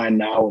friend of mine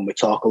now, and we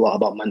talk a lot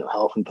about mental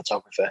health and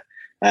photography.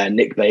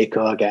 Nick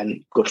Baker,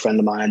 again, good friend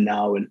of mine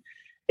now. And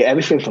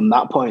everything from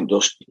that point,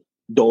 just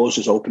doors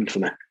just opened for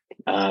me.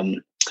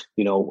 And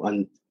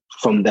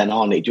from then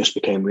on, it just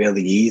became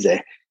really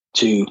easy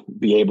to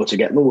be able to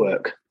get the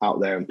work out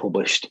there and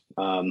published.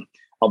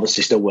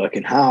 Obviously still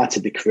working hard to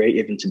be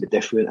creative and to be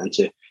different and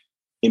to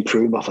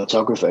improve my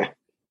photography.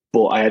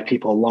 But I had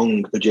people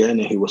along the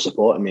journey who were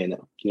supporting me in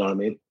it. You know what I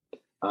mean?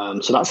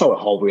 So that's how it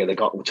all really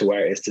got to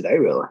where it is today,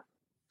 really.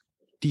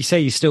 Do you say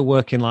you're still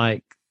working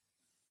like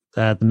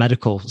the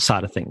medical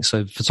side of things?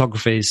 So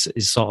photography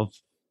is sort of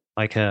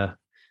like I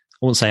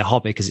won't say a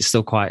hobby because it's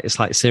still it's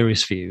like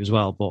serious for you as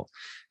well, but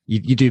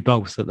you do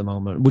both at the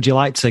moment. Would you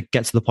like to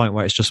get to the point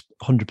where it's just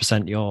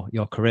 100%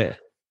 your career?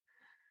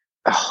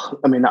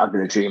 I mean, that would be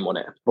the dream,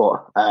 wouldn't it?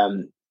 But,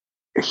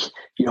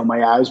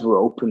 my eyes were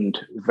opened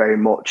very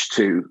much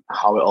to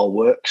how it all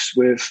works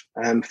with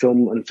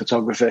film and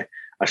photography,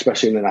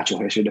 especially in the natural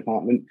history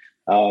department.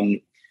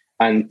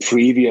 And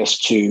previous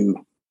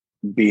to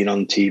being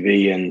on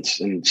TV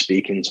and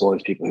speaking to all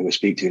these people who I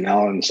speak to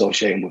now and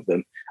associating with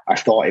them, I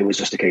thought it was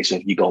just a case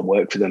of you go and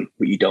work for them,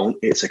 but you don't.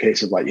 It's a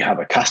case of like you have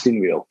a casting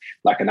reel,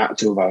 like an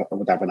actor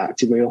would have an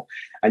acting reel,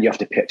 and you have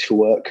to pitch for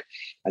work.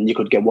 And you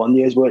could get 1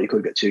 year's work, you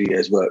could get 2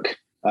 years' work.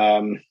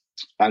 And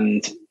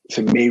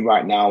for me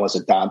right now as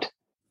a dad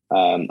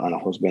and a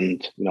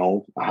husband,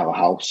 I have a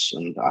house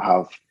and I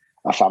have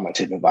a family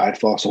to provide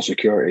for, so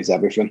security is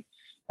everything.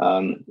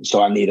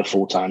 So I need a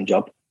full-time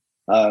job.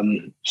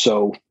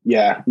 So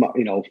yeah,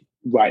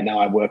 right now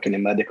I work in the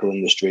medical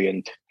industry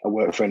and I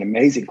work for an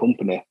amazing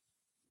company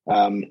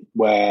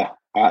where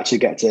I actually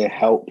get to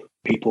help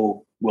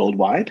people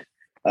worldwide.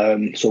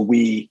 So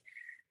we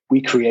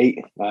create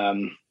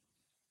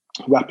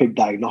rapid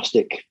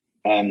diagnostic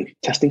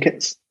testing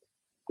kits.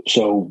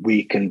 So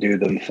we can do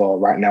them for,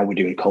 right now we're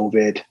doing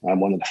COVID,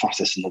 one of the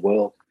fastest in the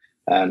world,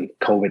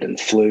 COVID and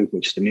flu,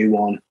 which is the new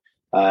one.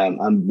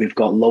 And we've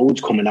got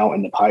loads coming out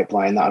in the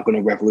pipeline that are going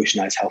to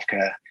revolutionize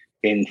healthcare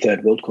in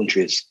third world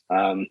countries,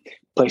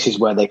 places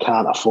where they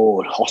can't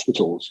afford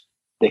hospitals.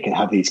 they can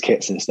have these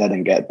kits instead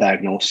and get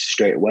diagnosed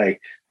straight away,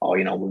 or,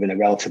 within a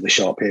relatively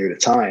short period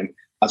of time,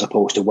 as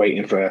opposed to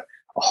waiting for a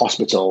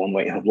hospital and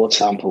waiting for blood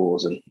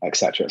samples and et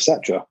cetera, et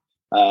cetera.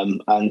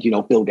 And,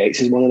 Bill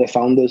Gates is one of the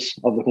founders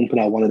of the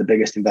company, one of the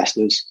biggest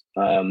investors.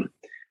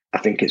 I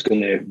think it's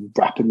going to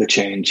rapidly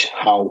change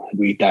how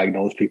we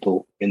diagnose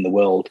people in the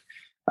world.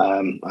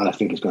 And I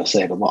think it's going to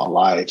save a lot of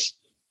lives.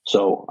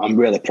 So I'm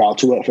really proud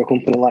to work for a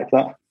company like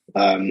that.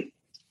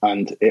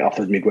 And it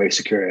offers me great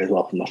security as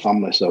well for my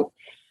family. So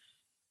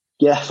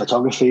yeah,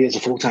 photography as a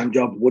full-time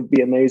job would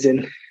be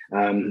amazing.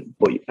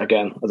 But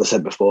again, as I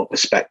said before,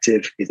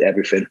 perspective is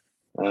everything.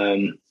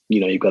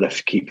 You've got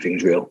to keep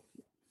things real.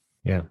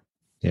 Yeah.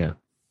 Yeah.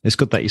 It's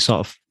good that you're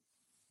sort of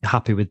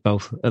happy with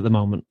both at the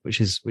moment, which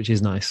is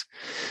nice.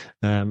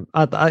 In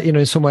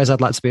some ways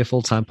I'd like to be a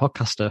full-time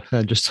podcaster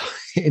and just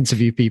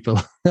interview people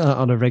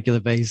on a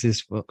regular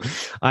basis, but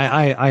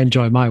I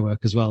enjoy my work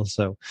as well.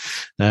 So,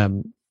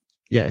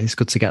 it's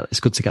good to get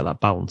that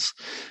balance.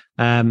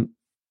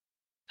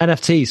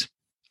 NFTs.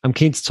 I'm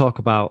keen to talk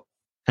about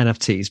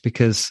NFTs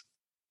because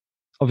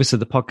obviously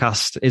the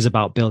podcast is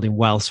about building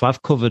wealth. So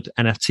I've covered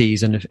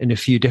NFTs in a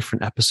few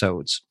different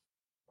episodes.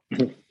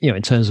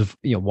 In terms of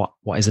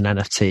what is an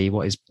NFT,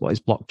 what is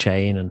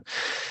blockchain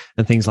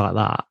and things like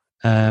that.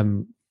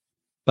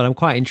 But I'm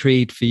quite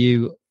intrigued for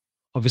you.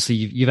 Obviously,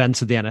 you've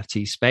entered the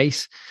NFT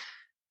space.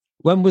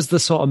 When was the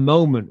sort of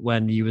moment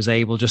when you was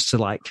able just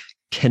to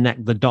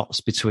connect the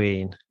dots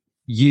between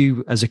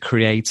you as a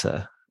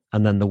creator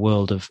and then the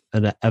world of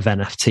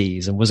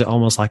NFTs? And was it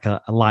almost like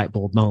a light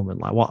bulb moment?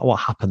 Like what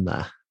happened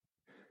there?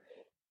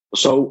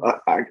 So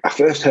I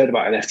first heard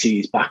about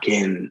NFTs back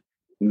in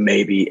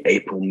maybe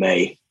April,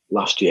 May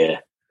last year.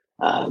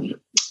 And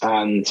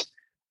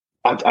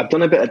I've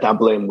done a bit of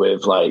dabbling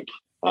with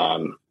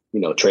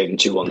trading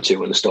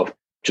 212 and stuff,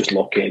 just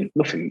looking,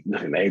 nothing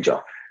major.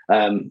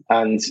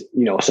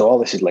 So all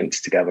this is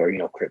linked together,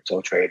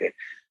 crypto trading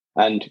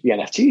and the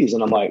NFTs.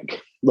 And I'm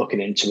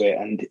looking into it,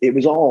 and it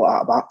was all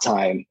at that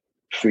time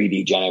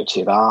 3D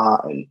generative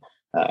art and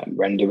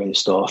rendering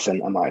stuff.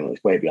 And I'm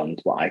it's way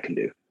beyond what I can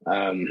do.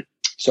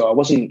 So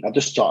I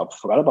just sort of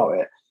forgot about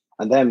it.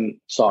 And then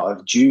sort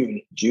of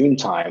June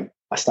time,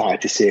 I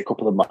started to see a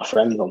couple of my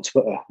friends on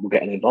Twitter were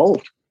getting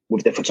involved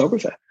with the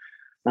photography.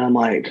 And I'm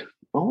like,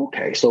 oh,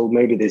 okay, so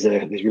maybe there's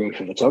room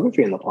for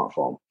photography in the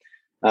platform.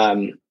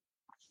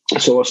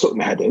 So I stuck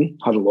my head in,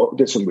 had a look,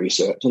 did some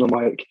research, and I'm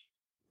like,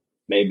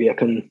 maybe I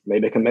can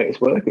make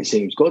this work. It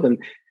seems good.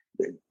 And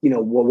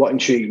what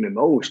intrigued me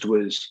most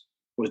was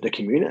the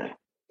community.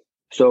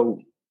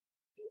 So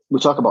we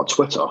talk about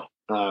Twitter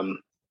and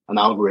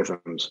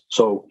algorithms.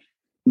 So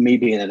me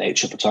being a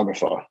nature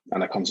photographer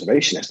and a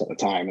conservationist at the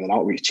time and an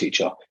outreach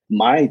teacher,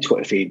 my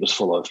Twitter feed was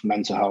full of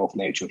mental health,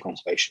 nature, and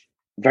conservation.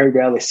 Very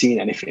rarely seen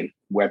anything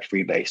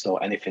Web3 based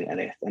or anything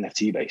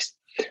NFT based.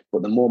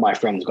 But the more my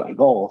friends got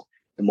involved,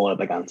 the more I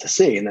began to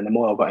see. And then the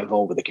more I got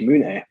involved with the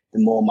community, the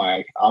more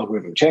my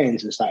algorithm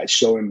changed and started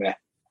showing me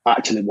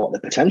actually what the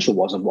potential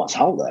was and what's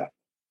out there.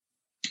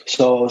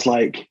 So I was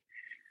like,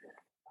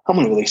 I'm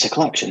going to release a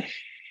collection.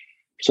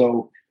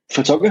 So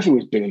photography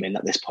was booming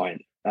at this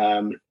point.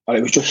 Or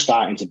it was just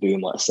starting to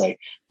boom, let's say,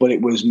 but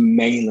it was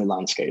mainly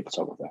landscape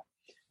photography.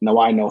 Now,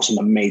 I know some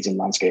amazing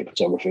landscape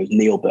photographers,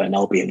 Neil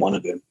Burnell being one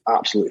of them,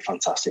 absolutely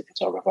fantastic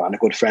photographer and a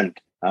good friend.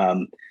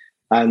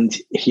 And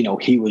he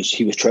was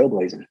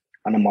trailblazing.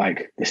 And I'm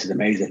like, this is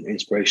amazing,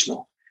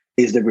 inspirational.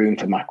 Is there room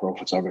for macro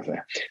photography?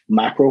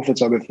 Macro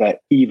photography,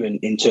 even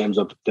in terms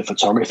of the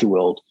photography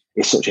world,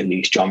 is such a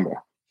niche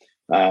genre.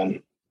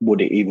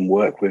 Would it even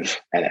work with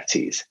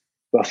NFTs?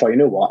 But I thought, you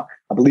know what?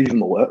 I believe in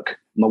my work.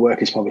 My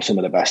work is probably some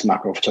of the best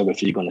macro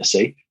photography you're going to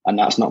see. And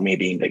that's not me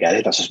being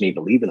big-headed. That's just me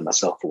believing in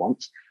myself for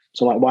once.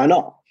 So I'm like, why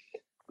not?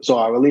 So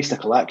I released a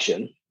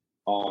collection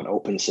on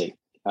OpenSea.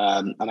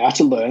 And I had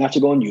to learn, I had to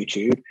go on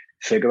YouTube,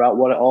 figure out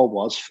what it all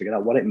was, figure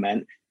out what it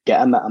meant,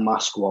 get a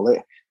MetaMask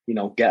wallet,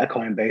 get a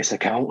Coinbase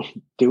account,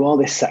 do all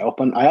this setup.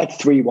 And I had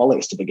 3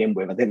 wallets to begin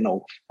with. I didn't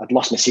know. I'd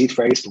lost my seed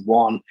phrase to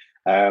one.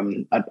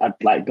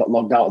 I'd got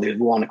logged out of the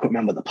other one. I couldn't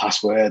remember the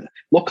password.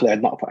 Luckily,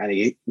 I'd not put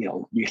any,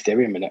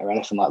 Ethereum in it or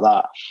anything like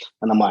that.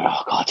 And I'm like,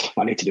 oh God,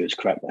 I need to do this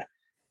correctly.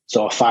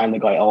 So I finally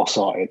got it all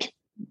sorted,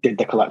 did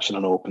the collection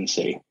on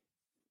OpenSea,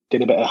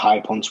 did a bit of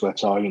hype on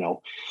Twitter,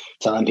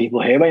 telling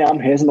people, here I am,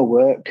 here's my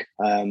work.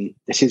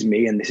 This is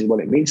me and this is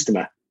what it means to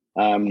me.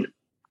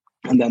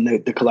 And then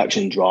the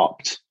collection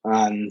dropped,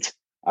 and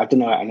I've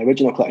done an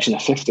original collection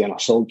of 50 and I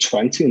sold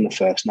 20 in the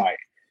first night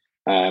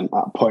at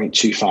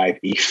 0.25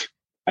 ETH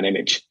an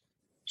image.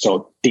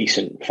 So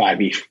decent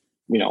 5 ETH,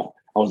 I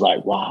was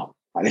like, wow,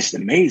 this is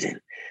amazing.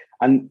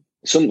 And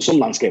some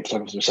landscape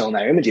photographers were selling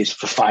their images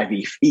for 5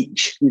 ETH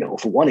each,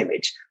 for one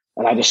image.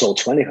 And I just sold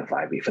 20 for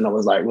 5 ETH. And I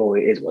was like, well,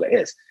 it is what it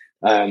is.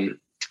 And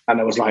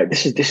I was like,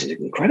 this is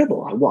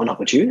incredible. What an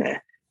opportunity.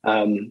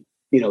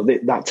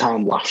 That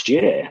time last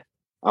year,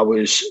 I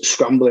was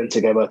scrambling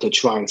together to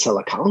try and sell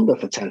a calendar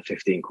for 10,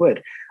 15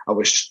 quid. I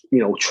was,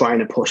 trying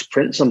to push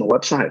prints on my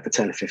website for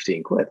 10,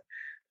 15 quid.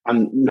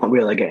 I'm not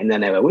really getting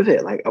anywhere with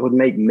it. Like I would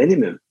make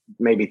minimum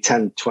maybe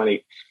 10,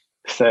 20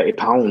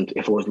 £30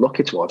 if I was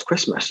lucky towards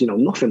Christmas.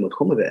 Nothing would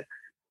come of it.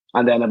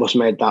 And then I just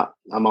made that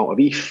amount of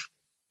ETH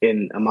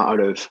in a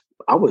matter of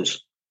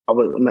hours. I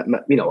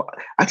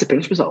had to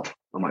pinch myself.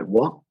 I'm like,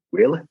 what?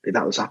 Really? Did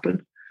that just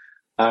happen?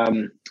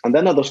 And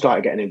then I just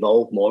started getting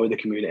involved more with the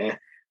community,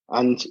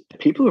 and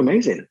people are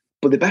amazing.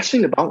 But the best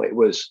thing about it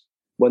was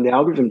when the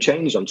algorithm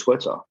changed on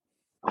Twitter,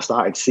 I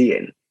started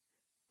seeing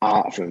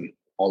art from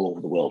all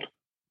over the world.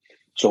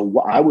 So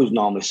what I was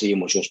normally seeing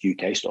was just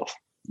UK stuff.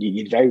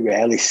 You'd very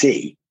rarely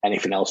see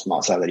anything else from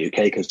outside the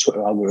UK because Twitter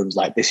algorithms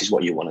like, this is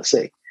what you want to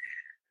see.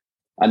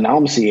 And now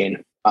I'm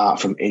seeing art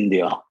from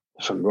India,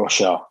 from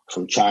Russia,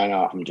 from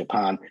China, from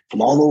Japan,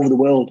 from all over the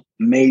world.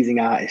 Amazing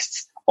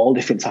artists, all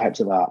different types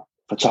of art,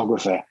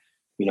 photography,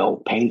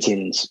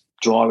 paintings,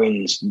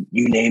 drawings,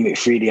 you name it,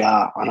 3D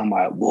art. And I'm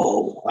like,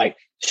 whoa, like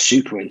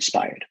super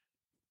inspired.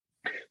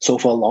 So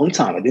for a long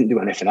time, I didn't do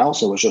anything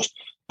else. I was just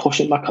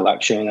pushing my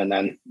collection and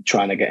then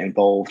trying to get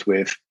involved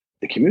with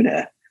the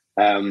community.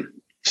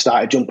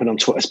 Started jumping on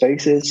Twitter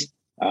Spaces,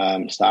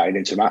 started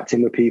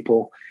interacting with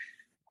people.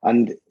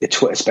 And the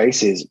Twitter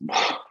Spaces,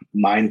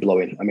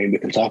 mind-blowing. I mean, we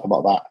can talk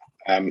about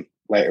that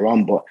later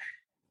on. But,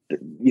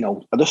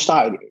 I just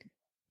started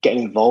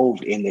getting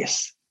involved in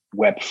this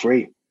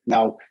Web3.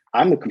 Now,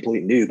 I'm a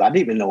complete noob. I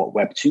didn't even know what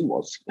Web 2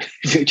 was.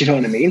 Do you know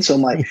what I mean? So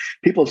I'm like,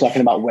 people are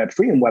talking about Web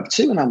 3 and Web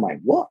 2, and I'm like,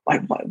 what? Why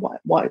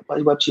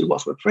is Web 2?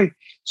 What's Web 3?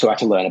 So I had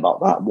to learn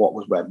about that. What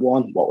was Web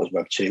 1? What was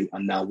Web 2?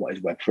 And now what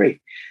is Web 3?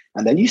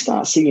 And then you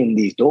start seeing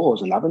these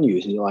doors and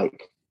avenues, and you're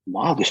like,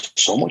 wow, there's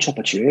so much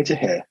opportunity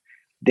here.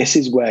 This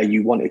is where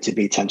you wanted to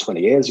be 10, 20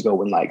 years ago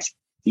when like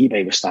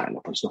eBay was starting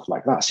up and stuff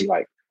like that. So you're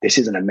like, this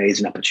is an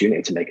amazing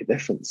opportunity to make a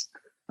difference.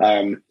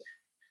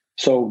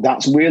 So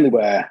that's really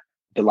where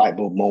the light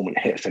bulb moment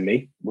hit for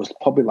me, was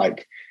probably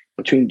like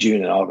between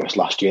June and August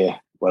last year,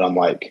 where I'm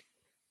like,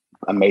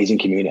 amazing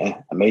community,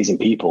 amazing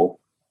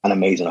people, and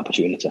amazing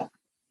opportunity.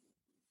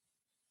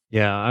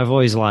 Yeah, I've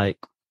always when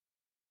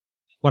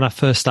I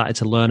first started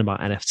to learn about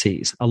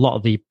NFTs, a lot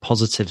of the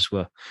positives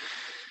were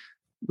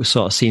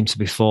sort of seemed to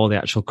be for the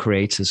actual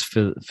creators,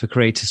 for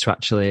creators to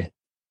actually,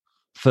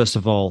 first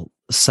of all,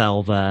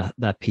 sell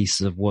their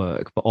pieces of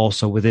work, but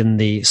also within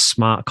the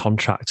smart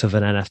contract of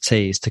an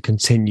NFT is to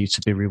continue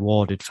to be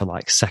rewarded for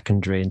like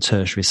secondary and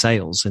tertiary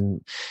sales.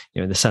 And,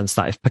 in the sense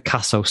that if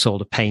Picasso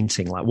sold a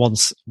painting, like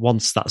once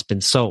that's been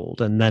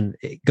sold and then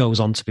it goes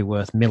on to be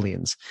worth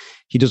millions,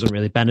 he doesn't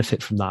really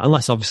benefit from that,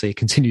 unless obviously he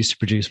continues to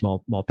produce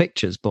more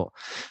pictures. But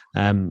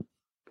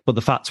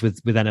the fact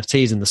with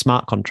NFTs and the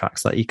smart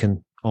contracts that you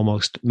can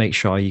almost make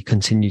sure you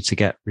continue to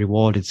get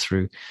rewarded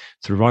through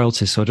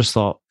royalties. So I just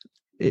thought,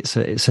 it's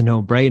a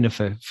no-brainer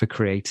for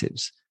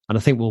creatives. And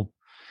I think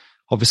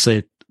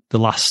obviously the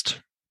last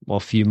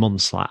few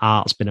months, like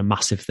art's been a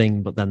massive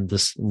thing, but then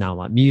there's now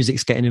like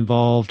music's getting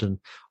involved and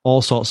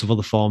all sorts of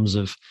other forms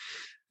of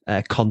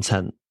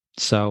content.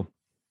 So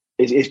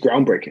it's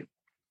groundbreaking.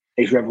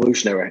 It's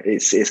revolutionary.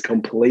 It's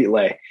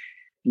completely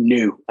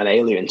new and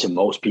alien to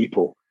most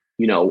people.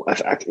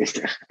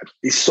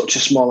 It's such a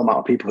small amount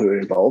of people who are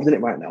involved in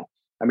it right now.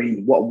 I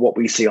mean, what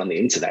we see on the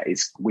internet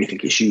we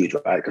think it's huge,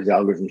 right? Because the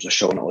algorithms are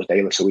showing us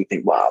daily. So we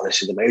think, wow,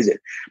 this is amazing.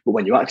 But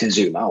when you actually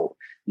zoom out,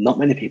 not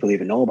many people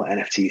even know about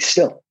NFTs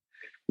still.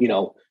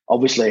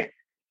 Obviously,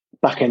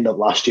 back end of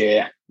last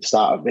year,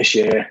 start of this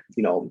year,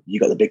 you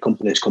got the big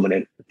companies coming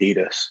in,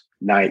 Adidas,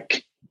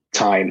 Nike,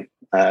 Time,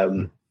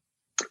 and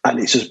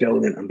it's just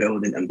building and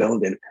building and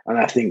building. And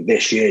I think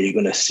this year you're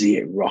going to see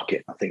it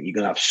rocket. I think you're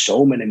going to have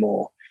so many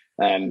more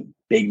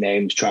big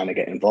names trying to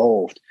get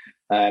involved.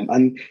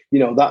 And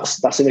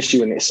that's an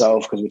issue in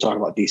itself, because we're talking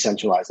about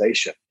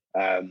decentralization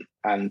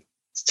and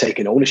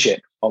taking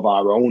ownership of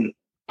our own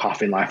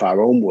path in life,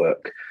 our own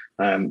work.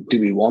 Do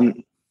we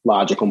want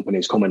larger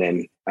companies coming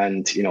in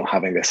and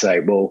having a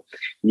say? Well,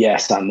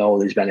 yes, I know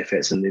there's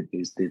benefits and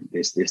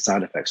there's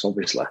side effects,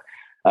 obviously.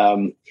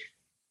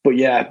 But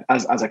yeah,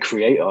 as a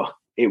creator,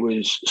 it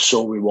was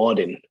so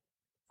rewarding.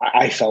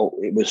 I felt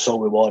it was so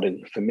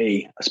rewarding for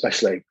me,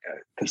 especially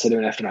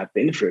considering everything I've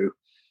been through,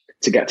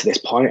 to get to this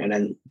point and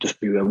then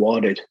just be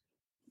rewarded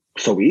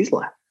so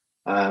easily.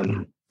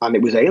 And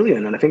it was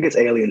alien. And I think it's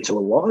alien to a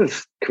lot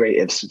of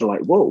creatives. They're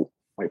like, whoa,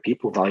 like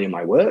people value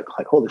my work.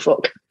 Like, holy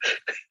fuck.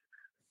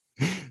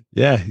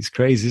 Yeah, it's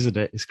crazy, isn't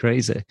it? It's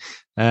crazy.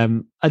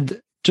 And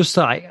just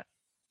like,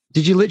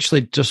 did you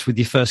literally just with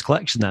your first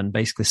collection then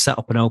basically set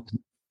up an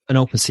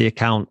OpenSea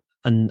account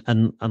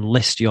and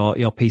list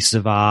your pieces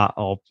of art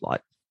or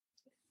like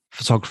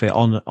photography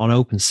on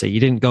OpenSea? You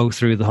didn't go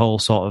through the whole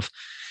sort of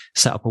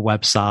set up a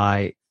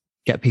website,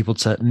 get people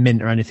to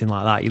mint or anything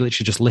like that. You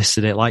literally just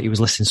listed it like you was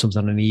listing something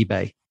on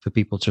eBay for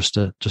people just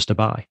to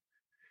buy.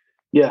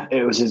 Yeah,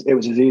 it was as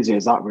easy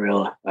as that,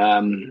 really.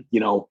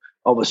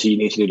 Obviously you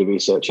need to do the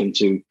research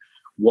into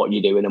what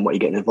you're doing and what you're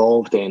getting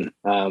involved in.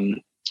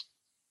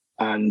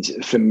 And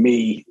for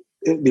me,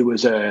 there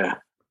was a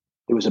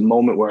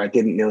moment where I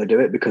didn't nearly do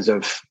it because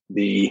of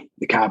the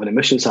carbon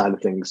emission side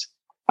of things.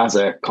 As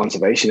a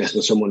conservationist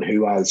and someone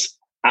who has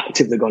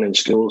actively gone in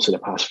schools for the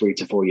past 3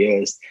 to 4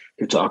 years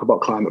to talk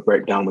about climate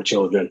breakdown with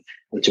children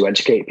and to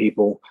educate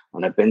people.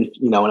 And I've been,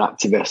 an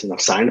activist, and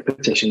I've signed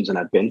petitions, and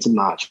I've been to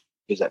marches,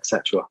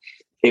 etc.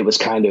 It was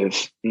kind of,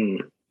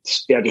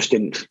 I just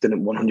didn't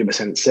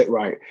 100% sit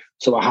right.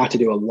 So I had to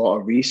do a lot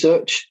of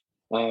research.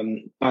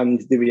 And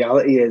the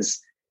reality is,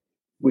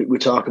 we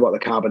talk about the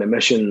carbon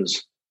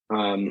emissions,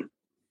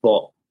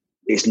 but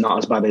it's not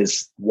as bad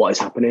as what is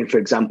happening. For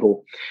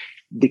example,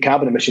 the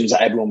carbon emissions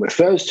that everyone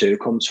refers to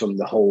comes from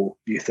the whole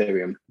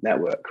Ethereum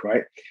network,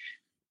 right?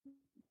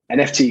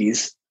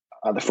 NFTs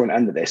are the front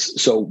end of this.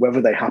 So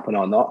whether they happen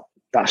or not,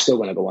 that's still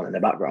going to go on in the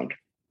background.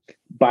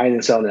 Buying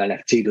and selling an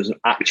NFT doesn't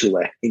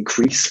actually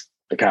increase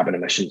the carbon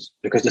emissions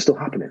because they're still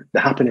happening.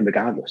 They're happening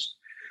regardless.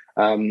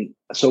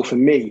 So for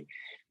me,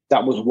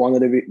 that was one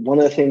of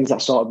the things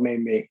that sort of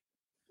made me,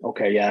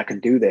 okay, yeah, I can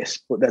do this.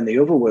 But then the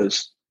other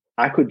was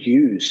I could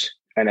use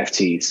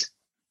NFTs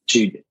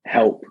to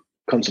help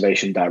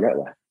conservation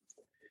directly.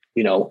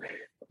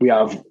 We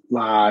have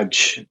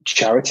large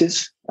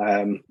charities.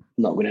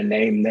 Not going to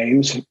name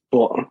names,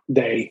 but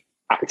they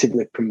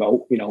actively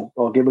promote,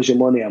 or give us your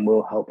money and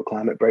we'll help the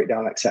climate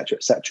breakdown, etc.,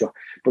 etc.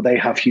 But they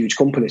have huge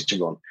companies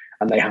to run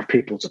and they have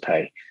people to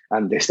pay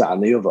and this, that,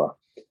 and the other.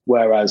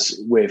 Whereas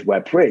with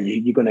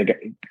Web3, you're going to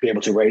be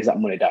able to raise that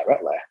money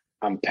directly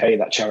and pay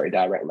that charity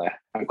directly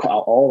and cut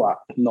out all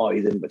that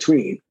noise in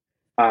between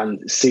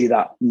and see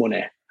that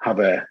money have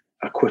a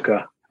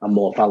quicker and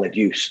more valid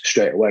use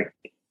straight away.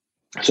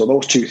 So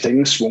those two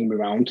things swung me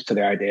around to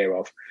the idea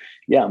of,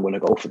 yeah, I'm going to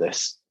go for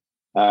this.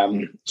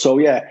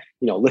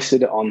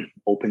 Listed it on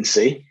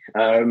OpenSea.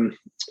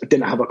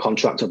 Didn't have a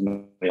contract of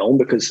my own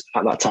because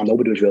at that time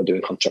nobody was really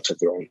doing contracts of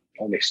their own.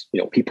 Only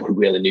people who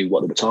really knew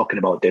what they were talking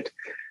about did.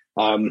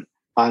 It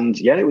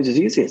was as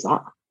easy as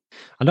that.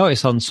 I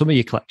noticed on some of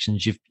your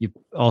collections, you've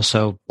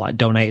also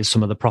donated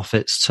some of the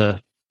profits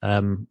to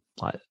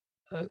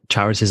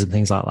charities and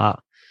things like that.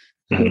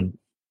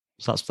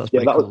 So that's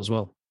pretty cool as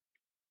well.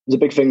 It's a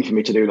big thing for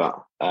me to do that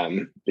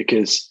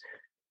because,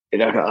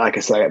 like I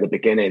say at the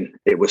beginning,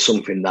 it was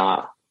something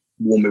that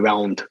won me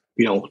round,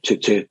 to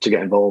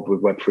get involved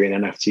with Web3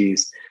 and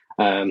NFTs.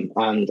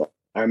 And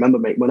I remember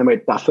when I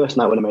made that first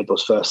night, when I made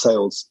those first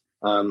sales,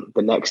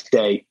 the next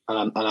day,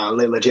 and I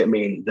legit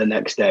mean the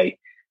next day,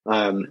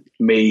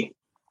 me,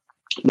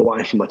 my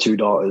wife, and my 2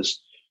 daughters,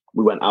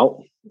 we went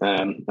out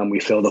and we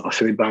filled up a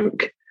food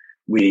bank.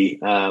 We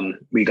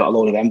got a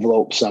load of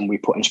envelopes and we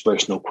put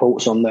inspirational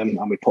quotes on them,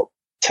 and we put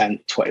 10,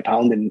 20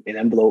 pound in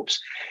envelopes,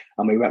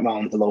 and we went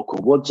around the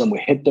local woods and we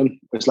hid them.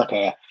 It was like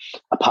a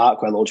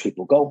park where loads of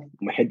people go,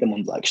 and we hid them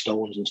under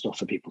stones and stuff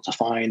for people to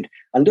find,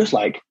 and just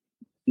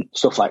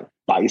stuff like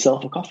buy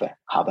yourself a coffee,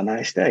 have a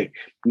nice day,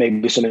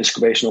 maybe some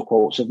inspirational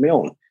quotes of my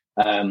own,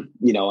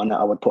 and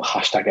I would put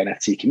hashtag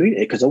NFT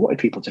community because I wanted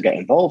people to get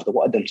involved. I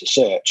wanted them to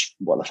search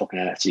what the fucking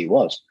NFT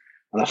was.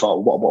 And I thought,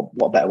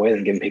 what better way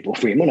than giving people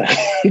free money?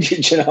 Do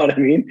you know what I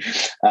mean?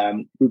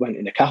 We went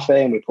in a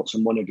cafe and we put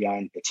some money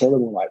behind the till,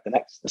 and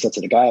I said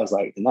to the guy, I was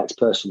like, the next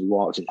person who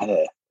walks in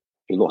here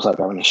who looks like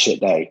they're having a shit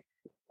day,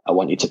 I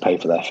want you to pay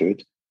for their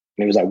food.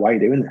 And he was like, why are you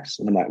doing this?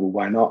 And I'm like, well,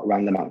 why not?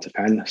 Random act of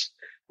kindness.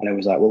 And he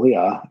was like, well,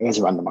 yeah, here's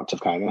a random act of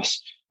kindness.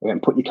 I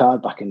went, put your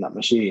card back in that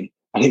machine,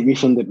 and he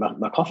refunded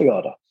my coffee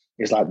order.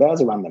 He's like,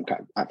 there's a random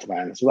act of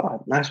kindness.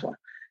 Well, nice one.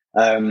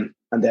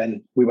 And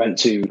then we went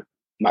to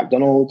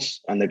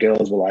McDonald's, and the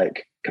girls were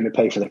like, can we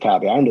pay for the car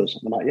behind us?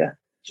 And I'm like, yeah.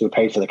 So we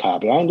paid for the car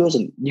behind us,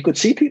 and you could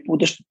see people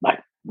just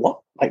what?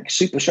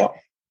 Super shocked.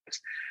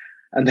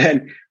 And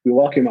then we were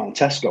walking around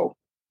Tesco,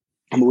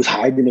 and we was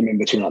hiding them in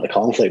between the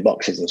cornflake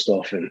boxes and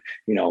stuff, and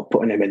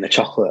putting them in the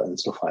chocolate and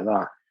stuff like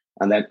that.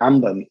 And then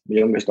Amber, my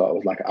youngest daughter,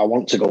 was like, I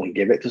want to go and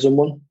give it to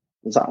someone. I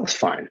was like, that's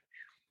fine.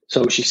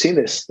 So she's seen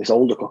this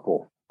older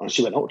couple, and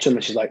she went up to him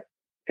and she's like,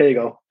 here you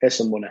go, here's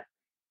some money.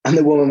 And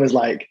the woman was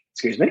like,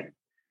 excuse me?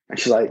 And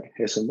she's like,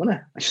 here's some money.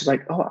 And she's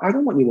like, oh, I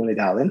don't want your money,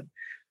 darling.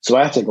 So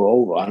I had to go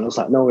over, and I was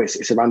like, no,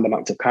 it's a random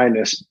act of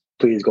kindness.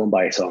 Please go and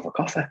buy yourself a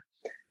coffee.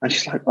 And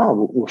she's like,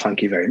 oh, well,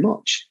 thank you very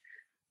much.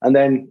 And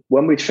then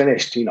when we'd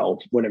finished,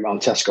 running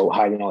around Tesco,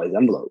 hiding all these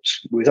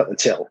envelopes, we was at the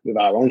till with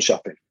our own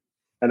shopping.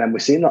 And then we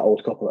seen that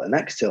old couple at the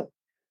next till.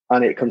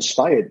 And it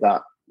conspired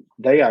that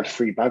they had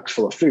 3 bags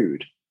full of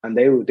food, and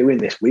they were doing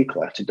this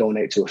weekly to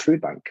donate to a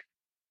food bank.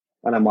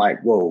 And I'm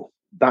like, whoa,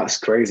 that's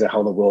crazy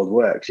how the world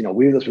works.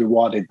 We just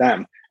rewarded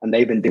them, and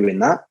they've been doing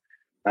that.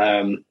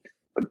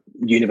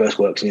 Universe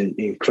works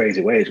in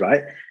crazy ways,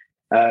 right?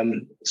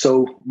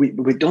 So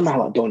we've done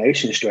all that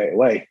donation straight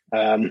away.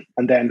 And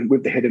then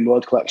with the Hidden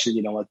World collection,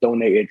 I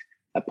donated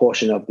a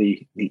portion of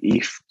the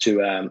ETH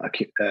to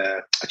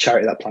a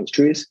charity that plants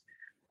trees.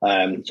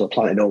 So I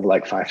planted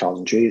over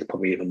 5,000 trees,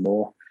 probably even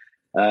more.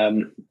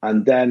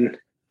 And then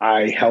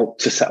I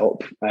helped to set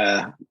up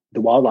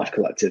the Wildlife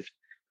Collective.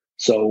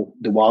 So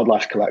the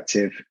Wildlife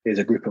Collective is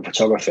a group of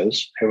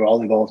photographers who are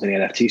all involved in the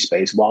NFT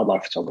space,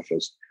 wildlife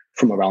photographers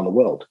from around the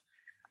world.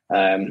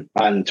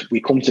 And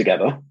we come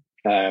together,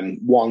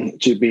 one,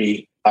 to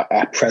be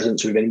a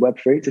presence within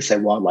Web3, to say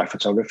wildlife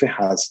photography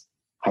has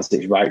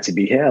its right to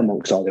be here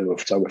amongst all the other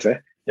photography.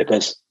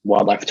 because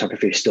wildlife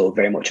photography is still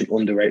very much an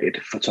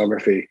underrated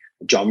photography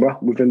genre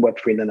within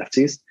Web3 and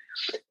NFTs,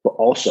 but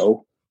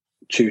also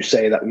to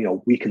say that,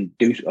 we can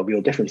do a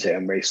real difference here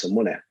and raise some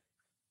money.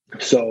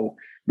 So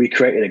we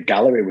created a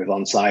gallery with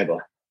On Cyber,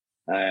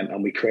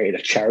 and we created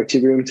a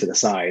charity room to the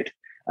side.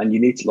 And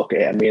you need to look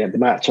at it. I mean, they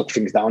might have took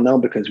things down now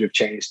because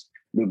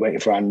we're waiting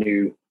for our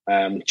new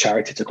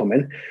charity to come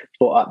in.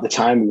 But at the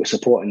time, we were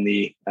supporting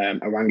the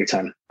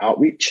orangutan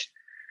outreach.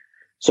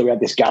 So we had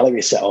this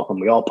gallery set up and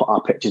we all put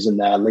our pictures in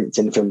there,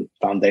 LinkedIn from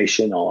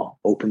Foundation or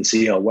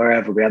OpenSea or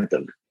wherever we had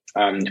them.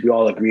 And we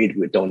all agreed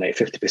we'd donate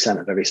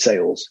 50% of every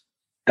sales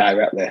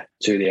directly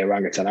to the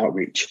orangutan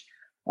outreach.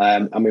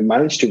 And we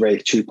managed to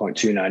raise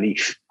 2.29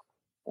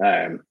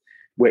 ETH,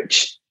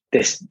 which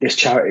this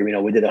charity,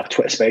 we did our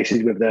Twitter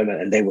spaces with them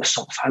and they were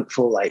so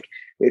thankful. Like,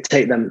 it'd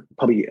take them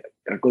probably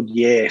a good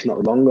year, if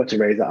not longer, to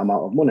raise that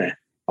amount of money.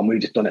 And we've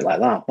just done it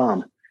like that,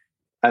 bam.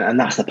 And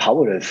that's the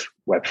power of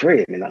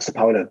Web3. I mean, that's the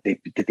power of the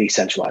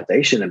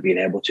decentralization and being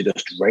able to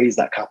just raise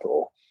that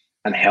capital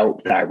and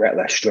help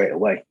directly straight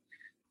away.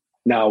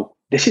 Now,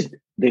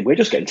 we're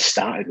just getting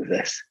started with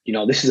this.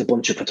 This is a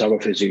bunch of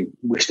photographers who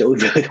we still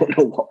really don't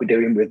know what we're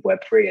doing with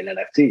Web3 and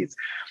NFTs,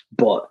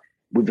 but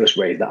we've just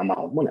raised that amount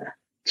of money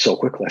so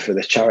quickly for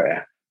this charity.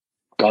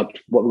 God,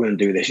 what we're going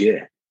to do this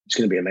year, it's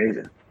going to be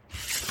amazing.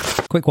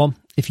 Quick one.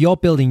 If you're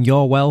building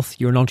your wealth,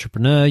 you're an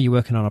entrepreneur, you're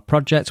working on a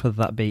project, whether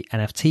that be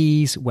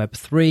NFTs,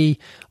 Web3,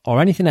 or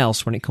anything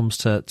else when it comes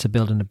to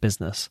building a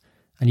business,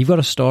 and you've got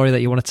a story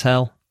that you want to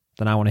tell,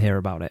 then I want to hear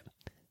about it.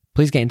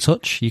 Please get in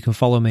touch. You can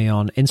follow me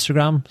on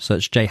Instagram,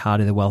 search J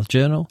Hardy The Wealth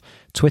Journal,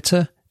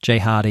 Twitter, J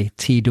Hardy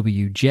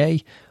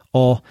TWJ,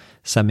 or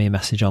send me a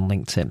message on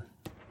LinkedIn.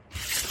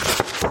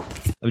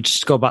 I would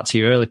just go back to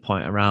your early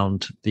point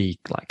around the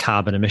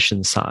carbon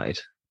emission side.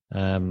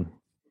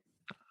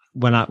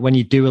 When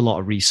you do a lot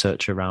of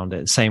research around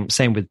it, same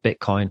with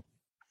Bitcoin,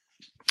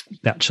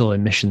 the actual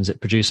emissions it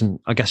produces, and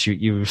I guess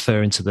you're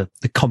referring to the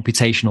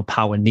computational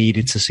power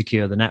needed to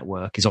secure the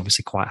network is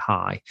obviously quite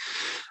high,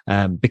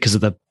 because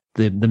of the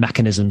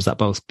mechanisms that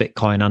both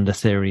Bitcoin and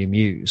Ethereum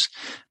use.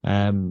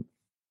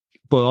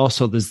 But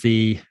also there's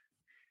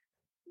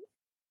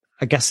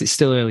I guess it's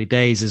still early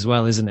days as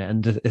well, isn't it?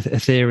 And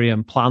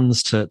Ethereum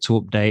plans to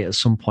update at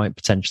some point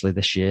potentially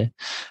this year.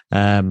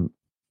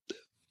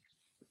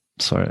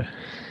 Sorry.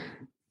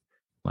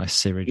 My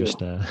Siri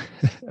just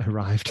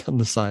arrived on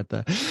the side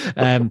there.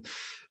 But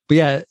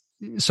yeah,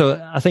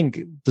 so I think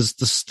there's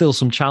still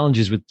some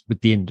challenges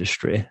with the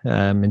industry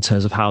in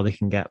terms of how they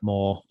can get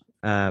more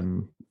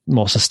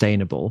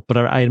sustainable. But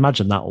I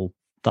imagine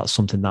that's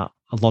something that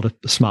a lot of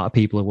smarter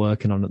people are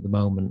working on at the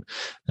moment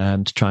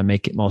to try and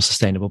make it more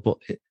sustainable. But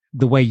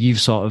the way you've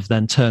sort of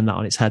then turned that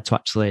on its head to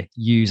actually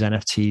use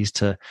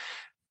NFTs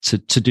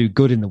to do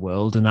good in the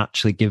world and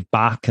actually give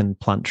back and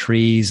plant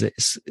trees,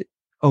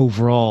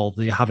 overall,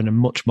 you're having a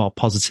much more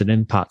positive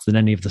impact than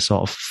any of the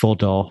sort of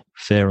FUD or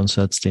fear,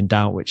 uncertainty, and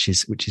doubt, which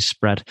is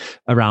spread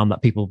around,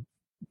 that people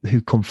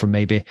who come from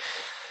maybe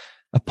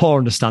a poor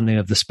understanding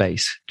of the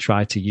space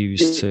try to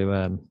use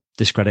to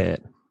discredit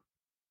it.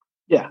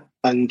 Yeah,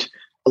 and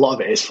a lot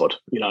of it is FUD,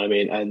 you know what I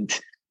mean? And,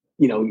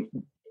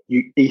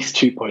 ETH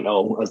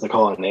 2.0, as they're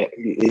calling it,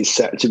 is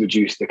set to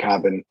reduce the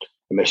carbon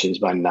emissions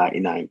by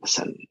 99%,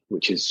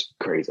 which is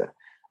crazy.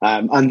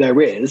 And there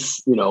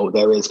is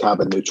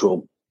carbon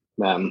neutral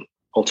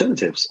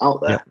alternatives out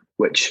there,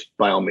 which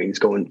by all means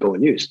go and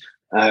use.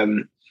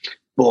 But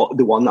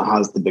the one that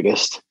has the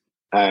biggest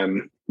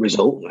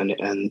result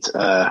and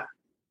the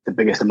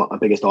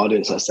biggest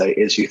audience, let's say,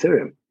 is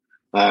Ethereum.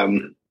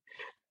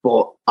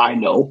 But I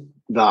know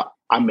that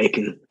I'm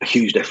making a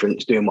huge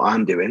difference doing what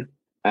I'm doing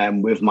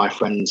with my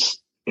friends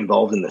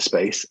involved in the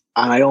space,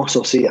 and I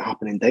also see it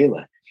happening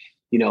daily.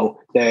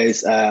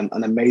 There's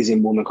an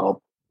amazing woman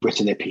called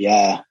Brittany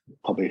Pierre.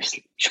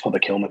 She'll probably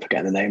kill me for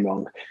getting the name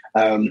wrong.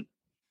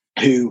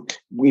 Who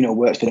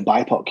works for the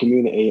BIPOC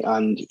community,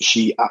 and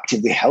she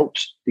actively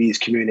helps these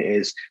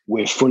communities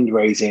with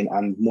fundraising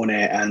and money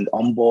and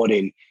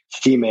onboarding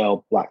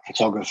female Black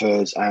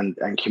photographers and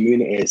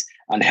communities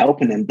and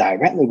helping them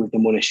directly with the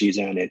money she's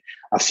earning.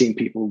 I've seen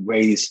people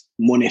raise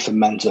money for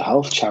mental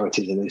health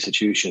charities and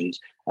institutions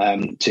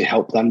to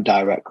help them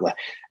directly.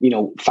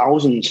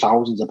 Thousands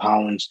of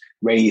pounds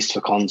raised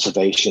for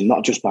conservation,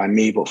 not just by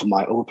me, but for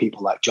my other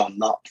people like John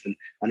Knopf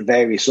and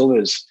various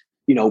others.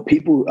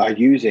 People are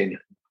using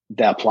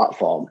their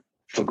platform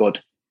for good.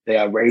 They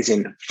are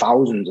raising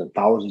thousands and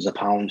thousands of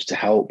pounds to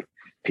help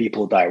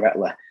people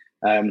directly,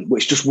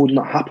 which just would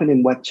not happen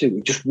in Web2.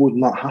 It just would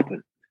not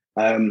happen.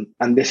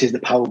 And this is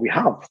the power we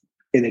have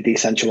in a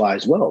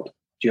decentralized world.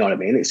 Do you know what I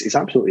mean? It's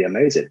absolutely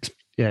amazing.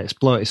 Yeah, it's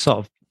sort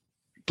of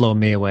blown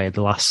me away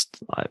the last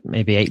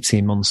maybe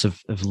 18 months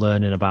of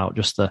learning about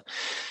just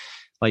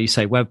like you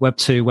say, Web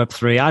 2, Web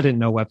 3. I didn't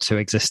know Web 2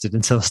 existed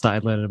until I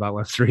started learning about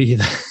Web 3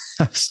 either.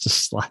 I was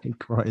just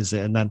like, what is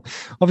it? And then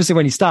obviously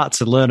when you start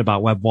to learn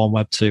about Web 1,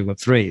 Web 2, Web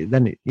 3,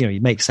 then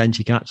it makes sense.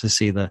 You can actually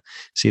see the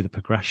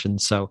progression.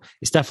 So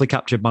it's definitely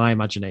captured my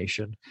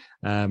imagination.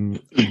 And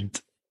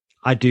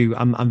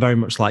I'm very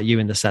much like you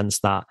in the sense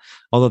that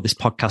although this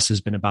podcast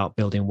has been about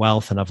building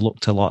wealth and I've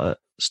looked a lot at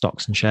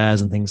stocks and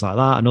shares and things like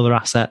that and other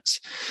assets,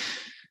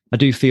 I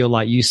do feel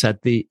like you said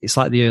it's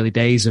like the early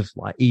days of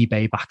like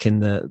eBay back in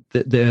the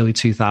early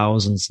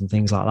 2000s and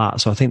things like that.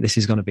 So I think this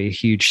is going to be a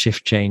huge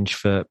shift change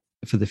for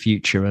the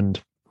future,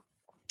 and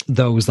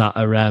those that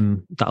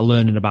are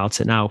learning about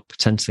it now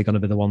potentially going to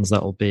be the ones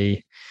that will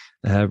be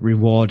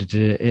rewarded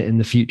in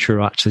the future,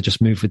 or actually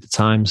just move with the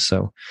times.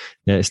 So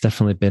yeah, it's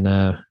definitely been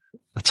a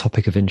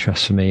topic of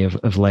interest for me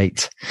of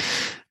late.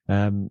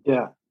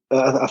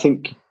 I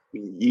think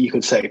you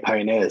could say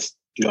pioneers.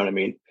 Do you know what I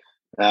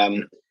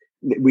mean?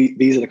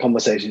 These are the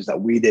conversations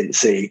that we didn't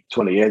see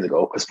 20 years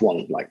ago, because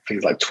one, like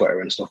things like Twitter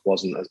and stuff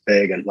wasn't as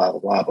big and blah blah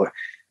blah.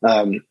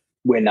 But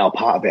we're now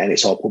part of it, and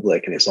it's all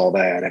public and it's all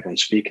there, and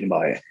everyone's speaking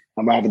about it.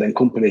 And rather than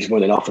companies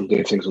running off and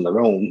doing things on their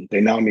own,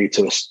 they now need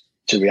to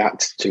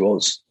react to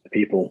us, the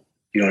people.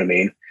 You know what I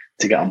mean?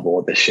 To get on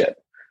board this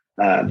ship,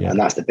 and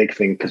that's the big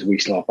thing, because we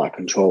still have that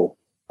control,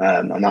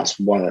 and that's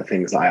one of the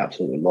things that I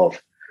absolutely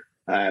love.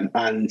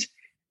 And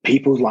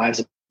people's lives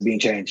are being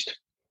changed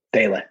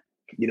daily.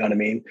 You know what I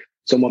mean?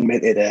 Someone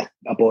minted a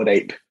Bored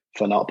Ape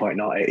for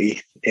 0.08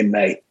 ETH in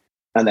May,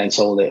 and then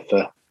sold it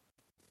for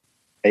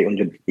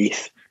 800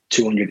 ETH,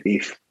 200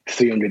 ETH,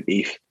 300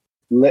 ETH.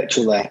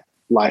 Literally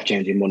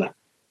life-changing money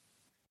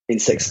in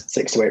six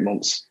to 8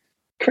 months.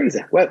 Crazy.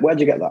 Where'd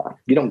you get that?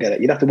 You don't get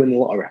it. You'd have to win the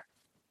lottery.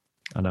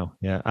 I know,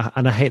 yeah.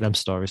 And I hate them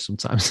stories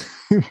sometimes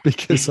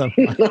because I'm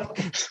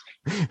like,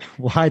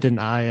 why didn't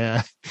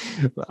I?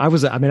 I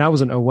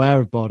wasn't aware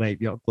of Bored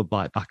Ape Yacht Club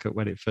like back at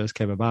when it first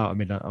came about. I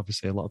mean,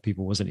 obviously a lot of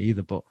people wasn't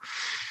either, but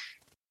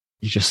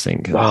you just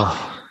think,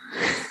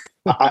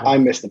 I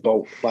missed the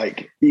boat.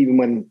 Like even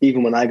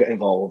when I got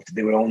involved,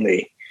 there were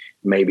only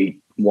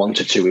maybe 1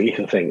 to 2 ETH,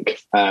 I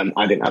think.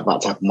 I didn't have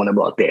that type of money,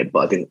 but I did. But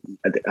I didn't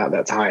at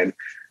that time.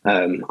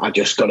 I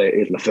just got it. It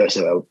was my first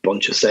ever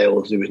bunch of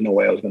sales. There was no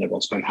way I was going to go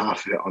and spend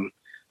half of it on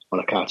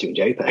a cartoon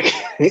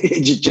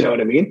JPEG. Do you know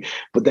what I mean?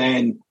 But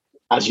then,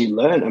 as you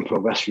learn and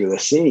progress through the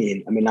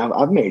scene, I mean,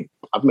 I've made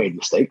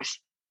mistakes.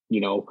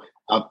 You know,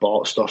 I've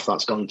bought stuff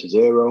that's gone to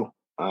zero,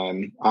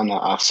 and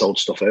I've sold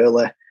stuff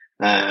early,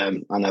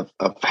 and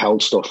I've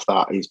held stuff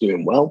that is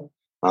doing well.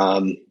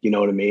 You know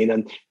what I mean?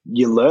 And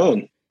you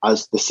learn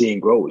as the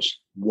scene grows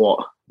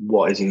what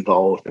is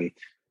involved and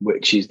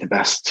which is the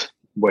best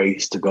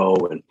ways to go,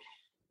 and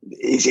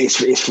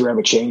it's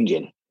forever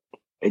changing,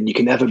 and you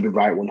can never be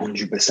right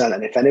 100%.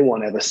 And if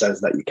anyone ever says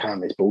that you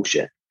can, it's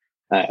bullshit.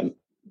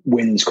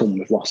 Wins come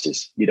with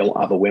losses. You don't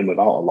have a win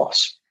without a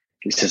loss.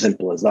 It's as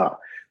simple as that.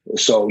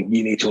 So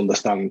you need to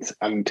understand,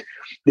 and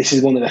this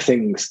is one of the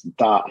things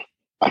that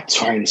I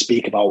try and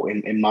speak about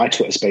in my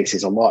Twitter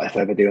spaces a lot if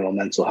I ever do on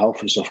mental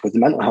health and stuff, because the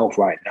mental health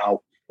right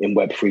now in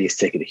Web3 is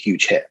taking a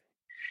huge hit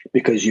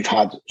because you've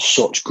had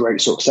such great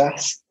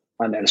success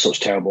and then such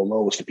terrible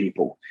lows for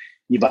people.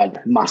 You've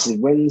had massive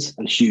wins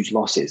and huge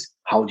losses.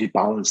 How do you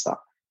balance that?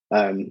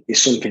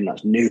 It's something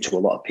that's new to a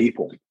lot of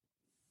people.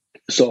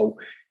 So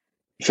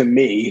for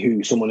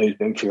me, someone who's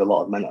been through a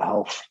lot of mental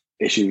health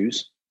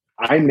issues,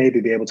 I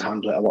maybe be able to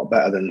handle it a lot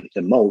better than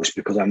most,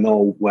 because I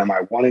know where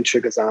my warning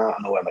triggers are,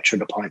 I know where my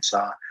trigger points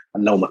are, I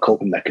know my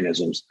coping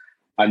mechanisms.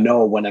 I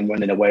know when I'm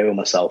running away with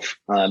myself,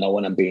 and I know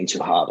when I'm being too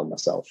hard on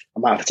myself.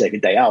 I might have to take a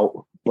day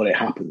out, but it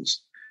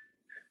happens.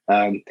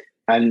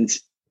 And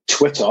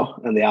Twitter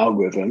and the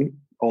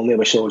algorithm only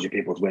ever shows you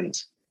people's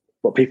wins,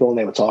 but people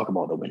only ever talk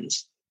about the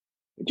wins.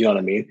 Do you know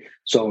what I mean?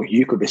 So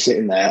you could be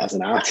sitting there as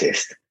an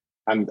artist,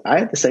 and I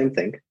had the same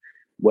thing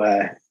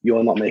where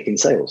you're not making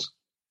sales,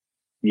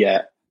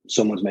 yet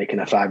someone's making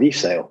a 5 ETH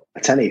sale,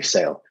 a 10 ETH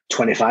sale,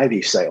 25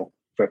 ETH sale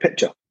for a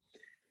picture.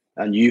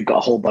 And you've got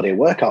a whole body of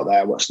work out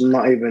there what's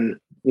not even,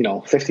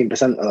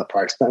 15% of that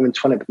price, not even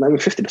 20, not even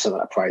 50% of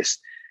that price,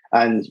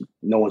 and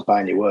no one's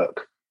buying your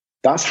work.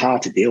 That's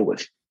hard to deal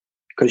with,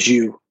 because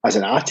you, as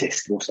an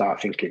artist, will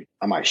start thinking,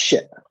 am I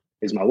shit?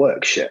 Is my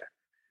work shit?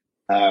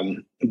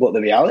 But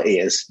the reality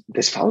is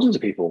there's thousands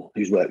of people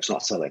whose work's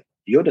not selling.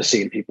 You're just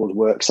seeing people's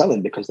work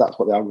selling because that's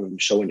what the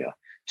algorithm's showing you.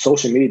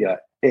 Social media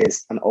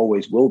is and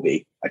always will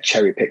be a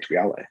cherry-picked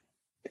reality.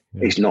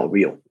 Yeah. It's not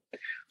real.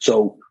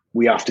 So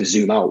we have to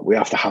zoom out. We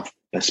have to have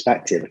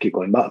perspective. I keep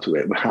going back to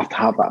it. We have to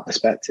have that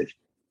perspective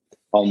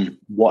on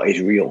what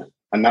is real.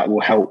 And that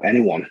will help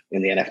anyone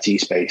in the NFT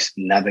space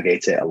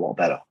navigate it a lot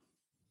better.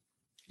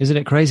 Isn't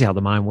it crazy how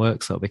the mind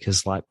works though?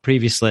 Because like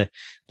previously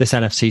this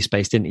NFT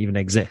space didn't even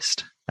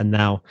exist. And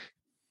now,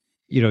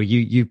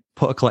 you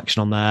put a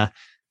collection on there,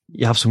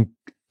 you have some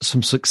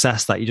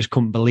success that you just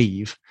couldn't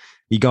believe.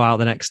 You go out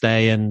the next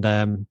day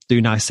and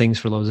do nice things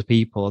for loads of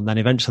people. And then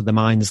eventually the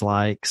mind's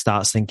like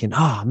starts thinking,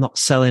 I'm not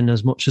selling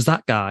as much as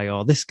that guy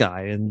or this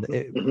guy. And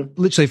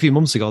literally a few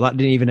months ago, that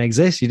didn't even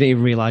exist. You didn't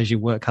even realize your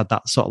work had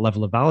that sort of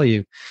level of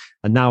value.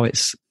 And now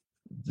it's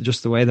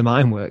just the way the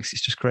mind works.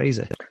 It's just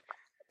crazy.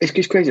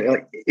 It's crazy.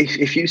 Like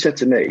if you said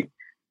to me,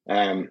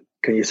 can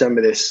you send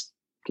me this?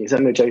 Can you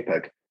send me a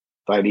JPEG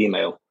via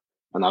email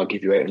and I'll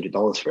give you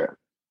 $800 for it?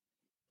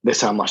 This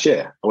time last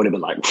year, I would have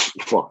been like,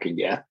 fucking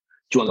yeah.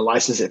 Do you want to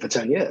license it for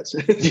 10 years?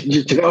 Do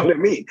you know what I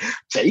mean?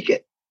 Take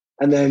it.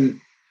 And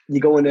then you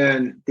go and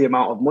earn the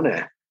amount of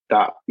money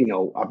that,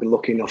 I've been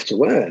lucky enough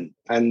to earn.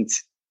 And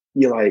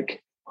you're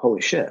like,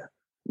 holy shit.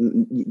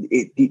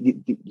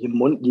 Your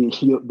money,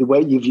 the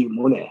way you view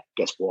money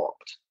gets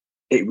warped.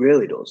 It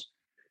really does.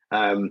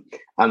 And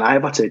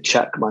I've had to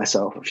check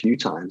myself a few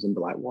times and be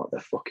like, what the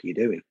fuck are you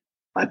doing?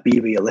 Like, be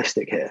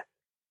realistic here.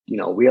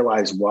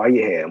 Realize why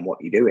you're here and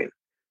what you're doing.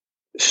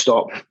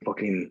 Stop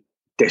fucking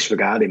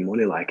disregarding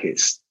money like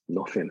it's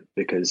nothing,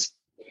 because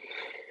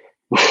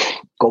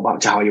go back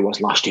to how you was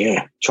last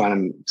year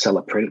trying to sell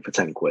a print for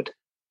 10 quid.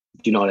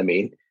 Do you know what I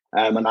mean?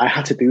 And I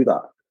had to do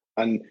that.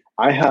 And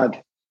I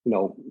had,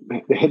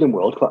 the Hidden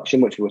World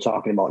collection, which we were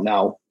talking about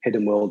now,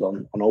 Hidden World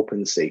on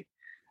OpenSea.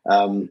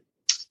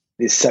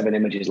 There's 7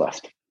 images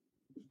left.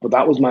 But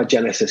that was my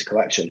Genesis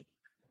collection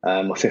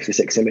of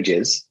 56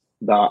 images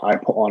that I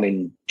put on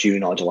in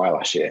June or July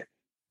last year.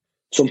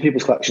 Some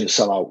people's collections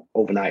sell out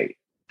overnight.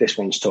 This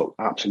one's took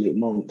absolute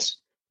months.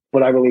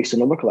 But I released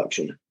another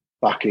collection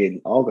back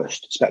in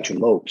August, Spectrum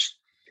Lopes,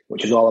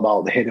 which is all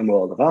about the hidden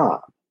world of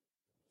art.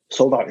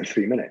 Sold out in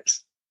 3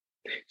 minutes.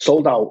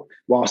 Sold out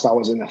whilst I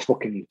was in the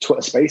fucking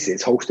Twitter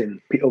Spaces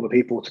hosting other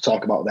people to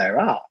talk about their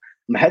art.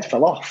 My head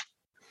fell off.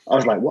 I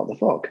was like, what the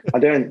fuck?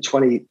 I earned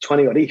 20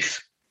 odd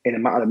ETH in a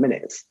matter of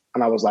minutes.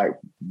 And I was like,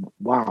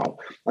 wow.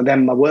 And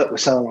then my work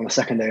was selling on the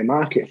secondary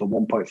market for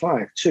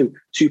 1.5,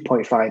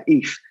 2.5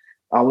 ETH.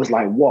 I was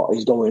like, what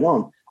is going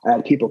on? I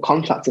had people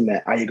contacting me,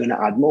 are you going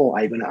to add more?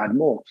 Are you going to add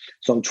more?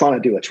 So I'm trying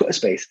to do a Twitter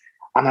space.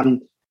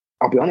 And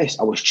I'll be honest,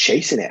 I was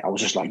chasing it. I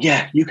was just like,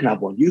 yeah, you can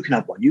have one, you can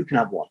have one, you can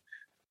have one.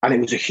 And it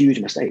was a huge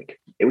mistake.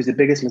 It was the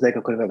biggest mistake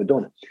I could have ever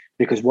done,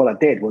 because what I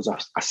did was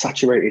I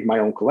saturated my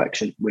own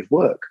collection with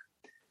work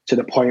to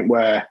the point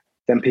where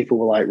then people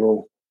were like,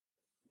 well,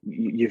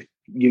 you're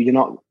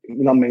not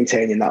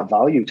maintaining that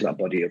value to that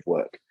body of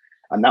work.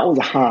 And that was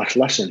a harsh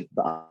lesson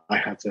that I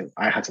had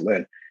to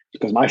learn,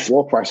 because my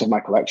floor price of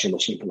my collection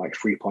was something like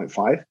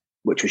 3.5,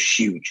 which was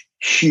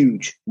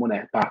huge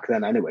money back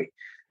then anyway.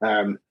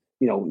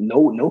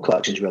 No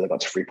collections really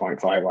got to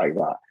 3.5 like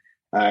that.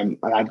 And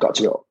I'd got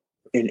to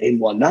it in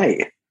one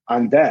night.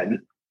 And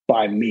then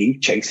by me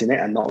chasing it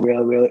and not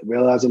really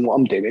realizing what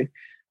I'm doing,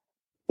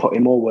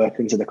 putting more work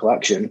into the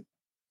collection,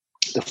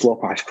 the floor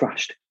price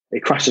crashed.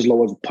 It crashed as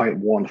low as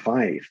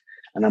 0.15.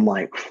 And I'm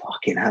like,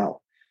 fucking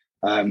hell.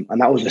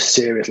 And that was a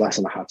serious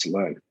lesson I had to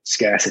learn.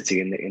 Scarcity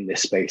in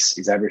this space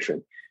is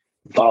everything.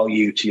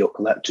 Value to your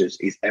collectors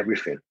is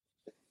everything.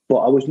 But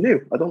I was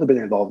new. I'd only been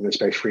involved in this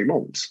space 3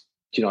 months.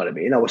 Do you know what I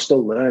mean? I was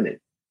still learning.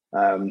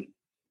 And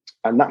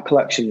that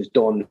collection is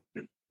done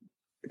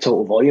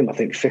total volume, I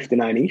think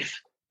 59 ETH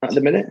at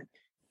the minute.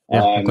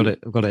 Yeah, I've got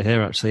it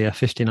here actually. Yeah,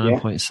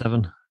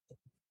 59.7.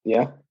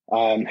 Yeah.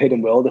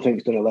 Hidden World, I think,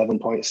 it's done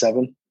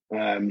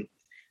 11.7.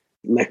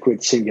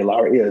 Liquid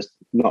Singularity has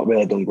not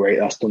really done great.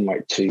 That's done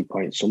like 2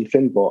 point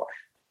something, but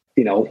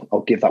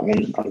I'll give that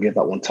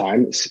one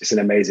time. It's an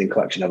amazing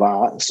collection of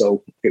art,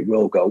 so it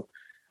will go.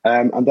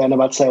 And then I've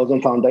had sales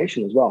on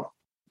Foundation as well.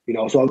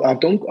 So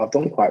I've done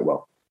quite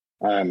well.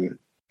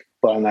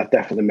 But I've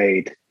definitely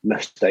made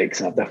mistakes,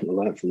 and I've definitely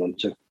learned from them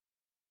too.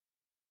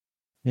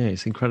 Yeah,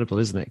 it's incredible,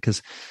 isn't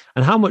it?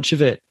 And how much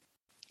of it,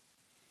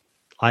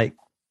 like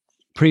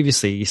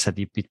previously you said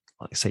you'd be,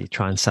 like say, you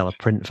try and sell a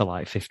print for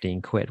like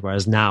 15 quid,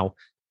 whereas now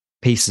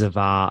pieces of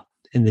art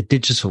in the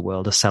digital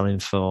world are selling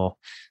for,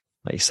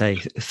 like you say,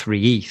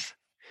 3 ETH.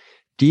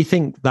 Do you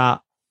think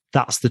that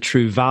that's the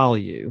true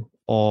value,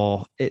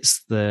 or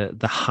it's the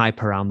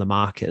hype around the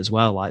market as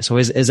well? Like, so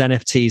is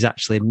NFTs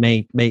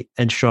actually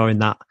ensuring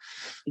that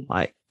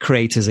like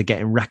creators are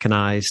getting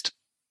recognized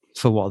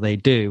for what they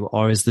do,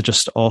 or is there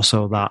just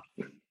also that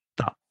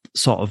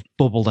sort of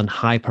bubble and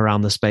hype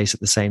around the space at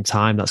the same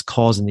time that's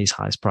causing these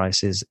high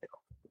prices?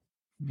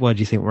 Where do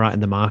you think we're at in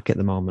the market at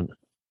the moment?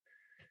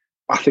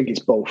 I think it's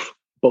both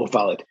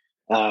valid.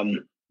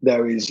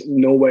 There is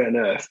no way on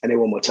earth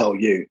anyone will tell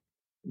you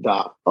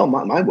that, oh,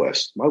 my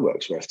work's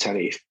worth 10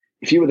 ETH.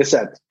 If you would have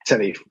said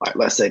 10 ETH, like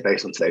let's say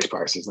based on today's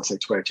prices, let's say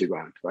 22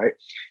 grand, right?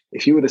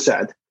 If you would have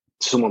said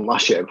to someone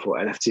last year before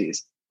NFTs,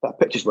 that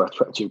picture's worth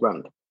 22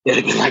 grand, they'd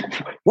have been like,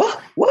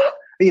 what?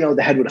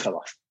 The head would have fell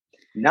off.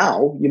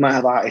 Now you might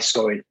have artists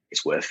going,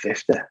 it's worth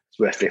 50, it's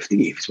worth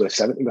 50 ETH, it's worth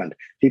 70 grand.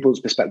 People's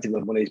perspective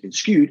of money has been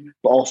skewed,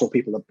 but also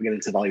people are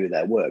beginning to value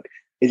their work.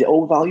 Is it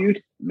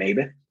overvalued?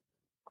 Maybe.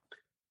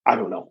 I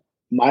don't know.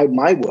 My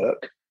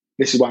work,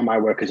 this is why my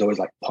work is always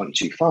like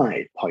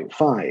 0.25,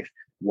 0.5,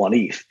 1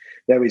 ETH.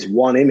 There is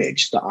one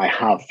image that I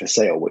have for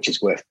sale, which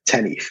is worth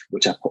 10 ETH,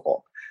 which I put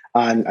up.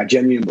 And I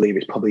genuinely believe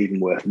it's probably even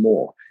worth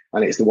more.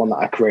 And it's the one that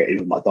I created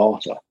with my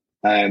daughter.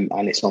 And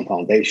it's on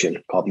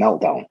Foundation called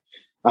Meltdown.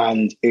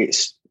 And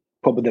it's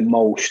probably the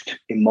most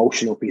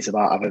emotional piece of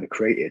art I've ever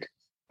created.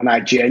 And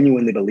I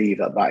genuinely believe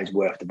that is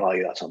worth the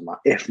value that's on that,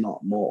 if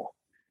not more.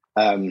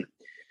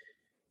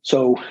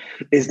 So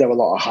is there a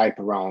lot of hype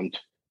around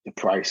the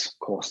price? Of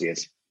course there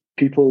is.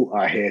 People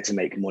are here to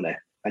make money,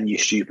 and you're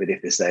stupid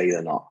if they say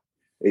they're not.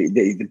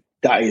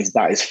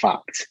 That is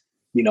fact.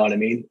 You know what I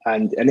mean?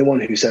 And anyone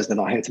who says they're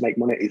not here to make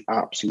money is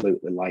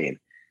absolutely lying.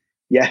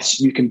 Yes,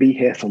 you can be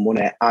here for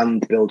money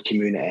and build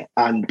community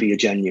and be a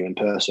genuine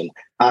person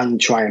and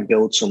try and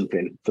build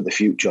something for the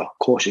future. Of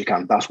course you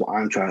can. That's what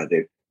I'm trying to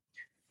do.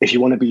 If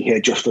you want to be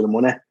here just for the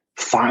money,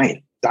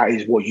 fine. That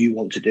is what you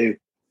want to do.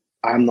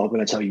 I'm not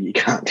going to tell you you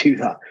can't do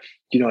that.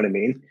 Do you know what I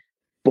mean?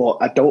 But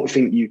I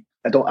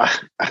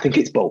think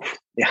it's both.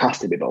 It has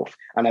to be both.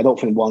 And I don't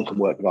think one can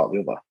work without the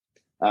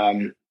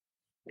other.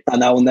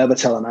 And I will never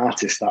tell an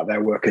artist that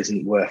their work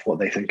isn't worth what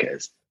they think it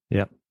is.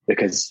 Yeah.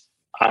 Because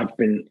I've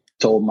been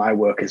told my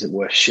work isn't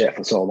worth shit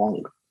for so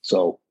long.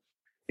 So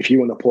if you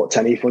want to put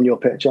 10 ETH on your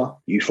picture,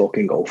 you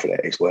fucking go for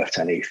it. It's worth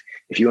 10 ETH.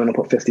 If you want to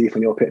put 50 ETH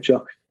on your picture,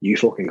 you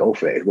fucking go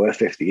for it. It's worth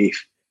 50 ETH.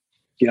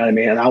 You know what I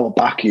mean? And I will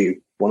back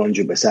you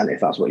 100%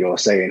 if that's what you're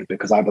saying,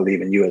 because I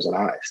believe in you as an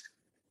artist.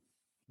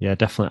 Yeah,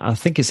 definitely. I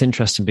think it's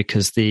interesting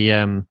because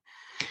the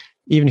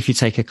even if you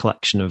take a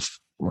collection of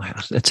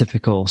a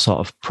typical sort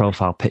of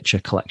profile picture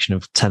collection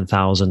of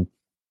 10,000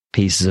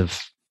 pieces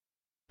of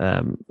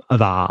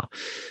art,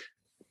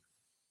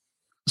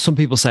 some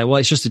people say, well,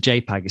 it's just a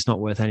JPEG, it's not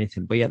worth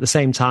anything. But yet at the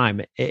same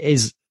time, it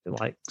is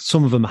like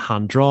some of them are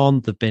hand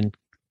drawn, they've been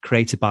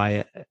created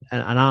by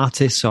an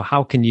artist. So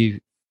how can you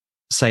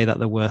say that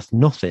they're worth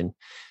nothing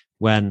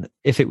when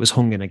if it was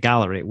hung in a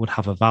gallery, it would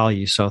have a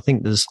value? So I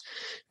think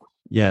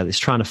it's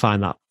trying to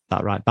find that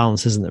right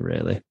balance, isn't it,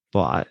 really?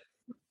 But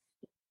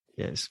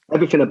yes,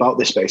 everything about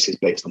this space is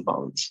based on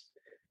balance.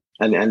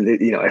 And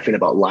you know, everything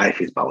about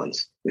life is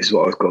balance. This is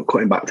what I was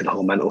cutting back to the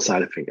whole mental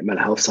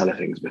health side of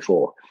things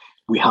before.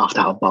 We have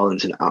to have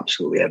balance in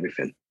absolutely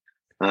everything.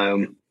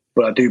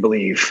 But I do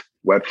believe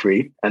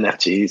Web3,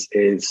 NFTs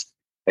is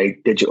a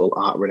digital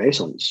art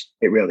renaissance.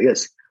 It really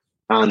is.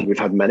 And we've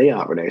had many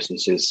art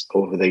renaissances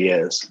over the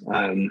years.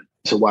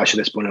 So why should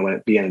this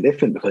one be any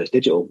different? Because it's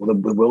digital. Well,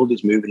 the world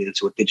is moving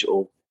into a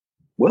digital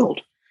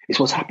world. It's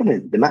what's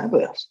happening, the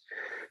metaverse.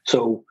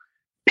 So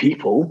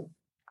people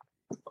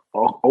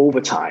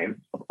over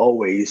time have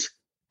always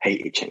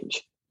hated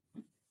change.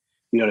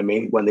 You know what I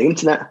mean? When the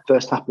internet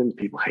first happened,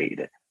 people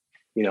hated it.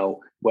 You know,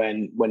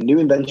 when new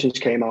inventions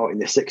came out in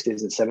the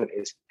 60s and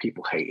 70s,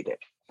 people hated it.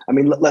 I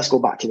mean, let's go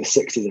back to the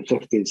 60s and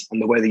 50s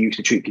and the way they used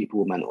to treat people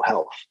with mental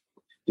health.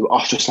 They were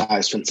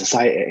ostracized from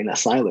society in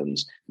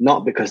asylums,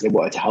 not because they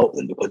wanted to help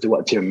them, because they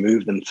wanted to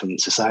remove them from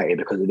society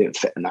because they didn't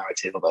fit the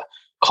narrative of a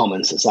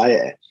common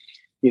society.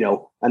 You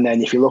know, and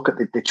then if you look at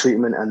the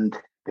treatment and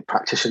the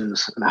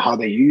practitioners and how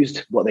they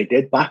used what they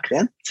did back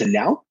then to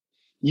now,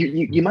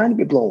 you mind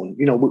be blown.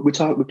 You know, we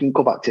can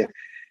go back to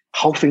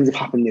how things have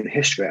happened in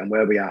history and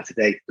where we are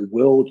today. The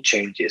world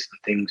changes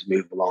and things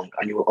move along,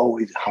 and you will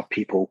always have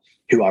people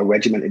who are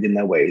regimented in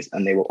their ways,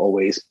 and they will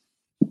always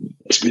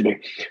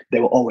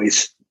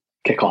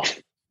kick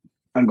off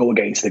and go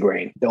against the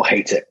grain. They'll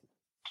hate it.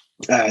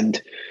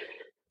 And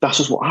that's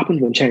just what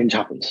happens when change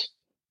happens.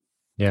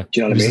 Yeah.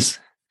 Do you know what I mean? It's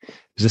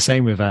the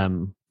same with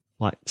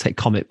like take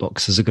comic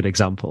books as a good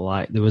example.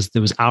 Like there was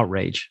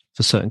outrage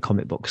for certain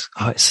comic books.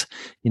 Oh, it's,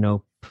 you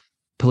know,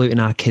 polluting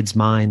our kids'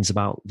 minds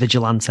about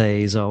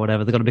vigilantes or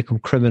whatever. They've got to become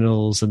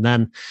criminals. And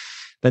then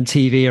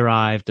TV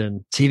arrived,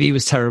 and TV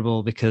was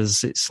terrible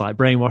because it's like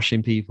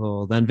brainwashing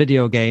people. Then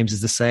video games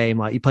is the same.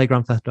 Like you play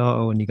Grand Theft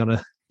Auto and you're going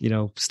to, you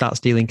know, start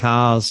stealing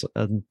cars.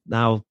 And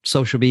now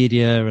social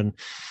media and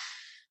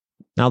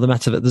now the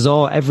metaverse. There's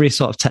every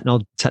sort of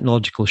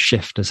technological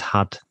shift has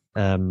had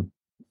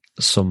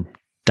some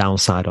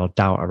downside or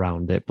doubt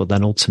around it. But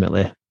then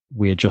ultimately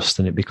we adjust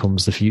and it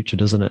becomes the future,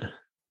 doesn't it?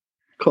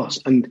 Of course.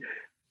 And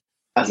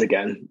as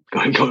again,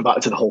 going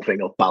back to the whole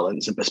thing of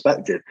balance and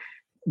perspective,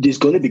 there's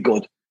going to be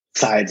good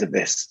sides of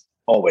this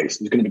always.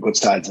 There's going to be good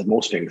sides of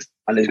most things,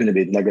 and there's going to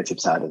be the negative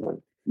side of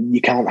them.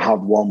 You can't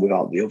have one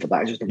without the other.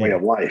 That is just the way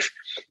of life.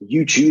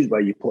 You choose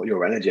where you put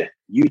your energy.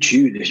 You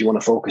choose if you want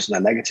to focus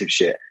on the negative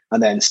shit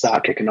and then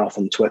start kicking off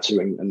on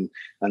Twitter and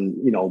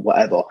you know,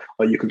 whatever.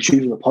 Or you can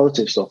choose the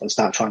positive stuff and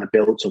start trying to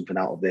build something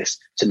out of this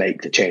to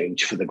make the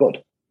change for the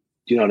good.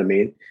 Do you know what I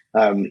mean?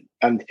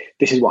 And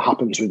this is what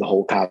happens with the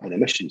whole carbon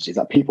emissions, is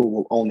that people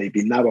will only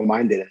be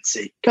narrow-minded and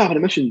see carbon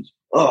emissions.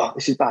 Oh,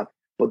 this is bad.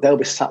 But they'll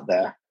be sat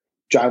there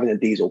driving a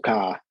diesel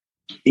car,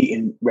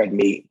 eating red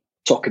meat,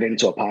 tucking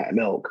into a pint of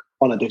milk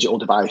on a digital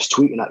device,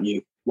 tweeting at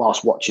you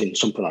whilst watching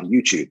something on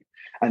YouTube.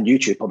 And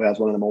YouTube probably has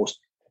one of the most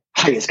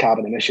highest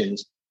carbon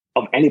emissions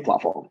of any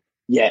platform.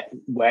 Yet,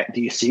 where do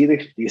you see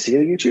the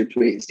YouTube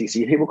tweets? Do you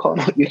see people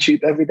calling out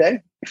YouTube every day?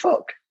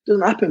 Fuck, it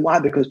doesn't happen. Why?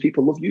 Because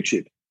people love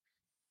YouTube.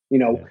 You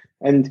know,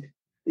 and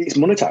it's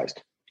monetized.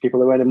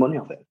 People are earning money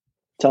off it.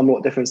 Tell me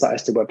what difference that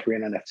is to Web3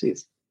 and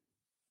NFTs.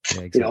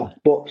 Yeah, exactly. You know,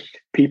 but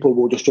people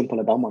will just jump on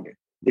a bandwagon.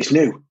 It's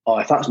new. Oh,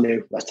 if that's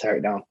new, let's tear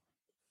it down.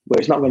 But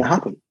it's not going to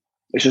happen.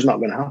 It's just not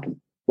going to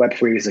happen.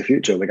 Web3 is the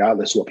future,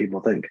 regardless of what people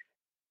think.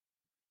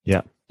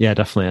 Yeah. Yeah,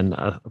 definitely.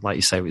 And like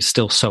you say, it's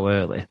still so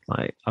early.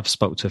 Like I've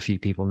spoke to a few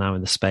people now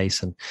in the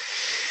space and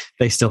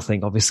they still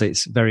think obviously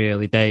it's very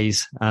early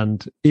days.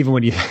 And even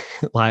when you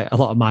like a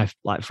lot of my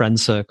like friend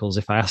circles,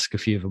 if I ask a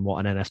few of them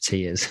what an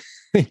NFT is,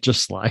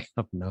 just like,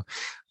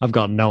 I've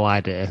got no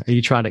idea. Are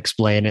you trying to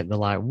explain it? And they're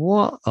like,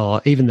 what?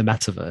 Or even the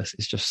metaverse,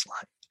 it's just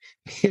like,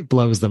 it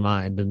blows the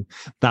mind. And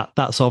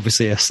that's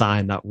obviously a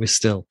sign that we're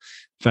still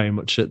very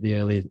much at the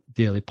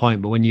early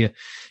point. But when you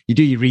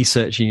do your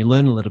research and you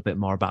learn a little bit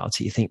more about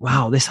it, you think,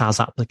 wow, this has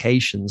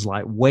applications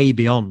like way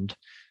beyond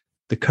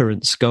the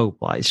current scope.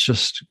 Like it's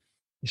just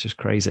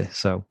crazy.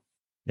 So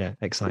yeah,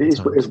 exciting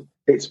times.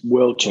 It's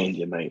world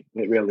changing, mate.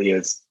 It really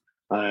is.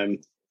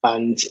 And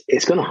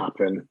it's going to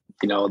happen.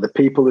 You know, the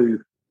people who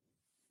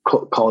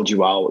called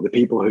you out, the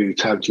people who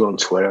tagged you on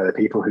Twitter, the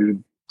people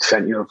who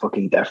sent you a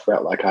fucking death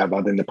threat like I've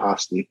had in the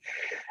past, and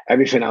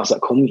everything else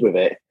that comes with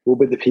it will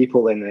be the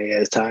people in a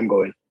year's time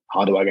going,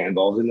 how do I get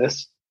involved in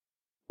this?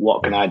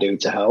 What can I do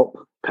to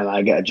help? Can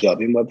I get a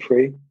job in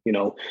Web3? You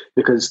know,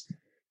 because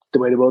the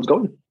way the world's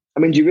going.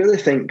 I mean, do you really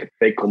think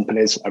big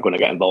companies are going to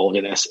get involved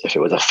in this if it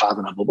was a fad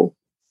in a bubble?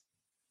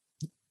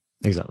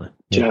 Exactly.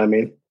 Do you know what I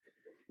mean?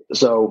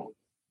 So,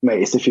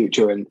 mate, it's the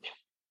future. And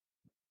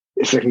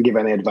if I can give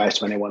any advice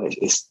to anyone,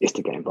 it's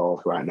to get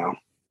involved right now.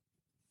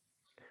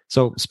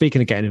 So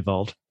speaking of getting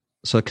involved,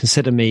 so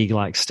consider me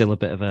like still a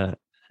bit of an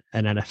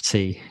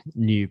NFT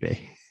newbie.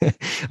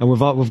 And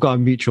we've got a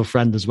mutual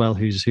friend as well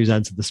who's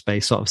entered the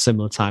space sort of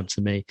similar time to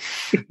me.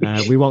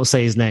 We won't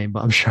say his name,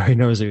 but I'm sure he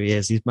knows who he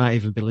is. He might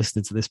even be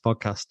listening to this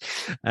podcast.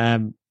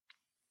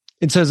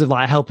 In terms of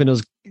like helping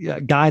us,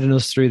 guiding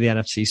us through the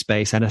NFT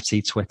space,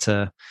 NFT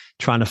Twitter,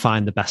 trying to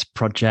find the best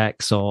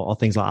projects or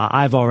things like that.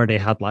 I've already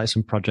had like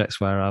some projects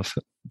where I've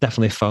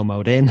definitely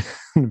FOMO'd in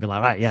and be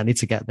like, right, yeah, I need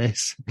to get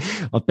this.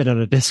 I've been on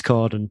a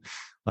Discord and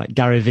like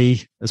Gary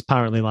V has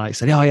apparently like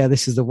said, oh yeah,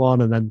 this is the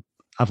one. And then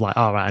I've like,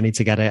 all right, I need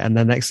to get it. And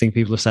then next thing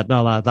people have said,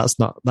 no, that's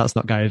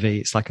not Gary V.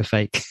 It's like a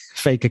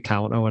fake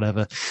account or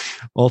whatever,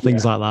 all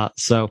things like that.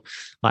 So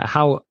like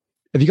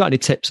have you got any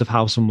tips of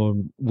how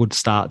someone would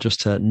start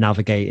just to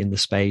navigate in the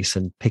space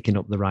and picking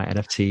up the right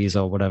NFTs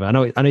or whatever? I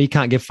know you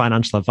can't give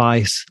financial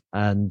advice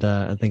and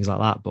things like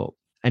that, but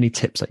any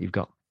tips that you've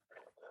got?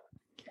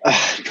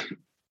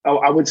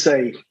 I would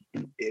say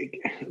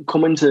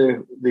come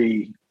into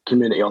the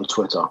community on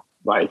Twitter,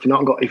 right? If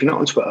you're not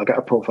on Twitter, get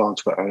a profile on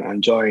Twitter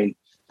and join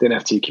the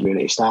NFT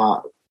community.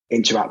 Start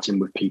interacting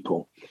with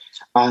people,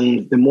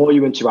 and the more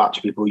you interact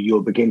with people,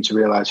 you'll begin to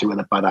realize who are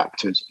the bad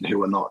actors and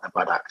who are not the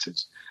bad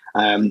actors.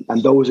 And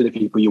those are the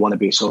people you want to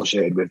be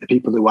associated with. The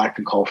people who I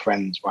can call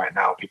friends right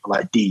now, people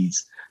like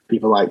Deez,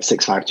 people like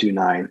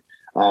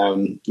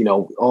 6529, you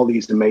know, all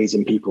these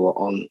amazing people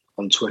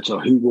on Twitter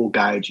who will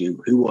guide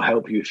you, who will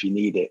help you if you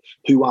need it,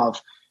 who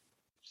have,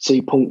 say,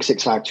 Punk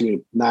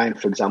 6529,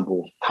 for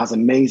example, has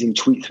amazing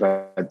tweet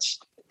threads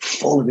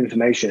full of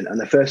information. And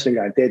the first thing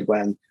I did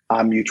when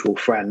our mutual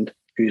friend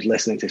who's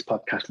listening to this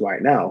podcast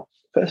right now,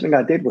 first thing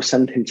I did was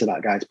send him to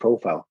that guy's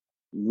profile.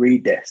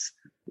 Read this.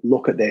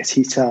 Look at this.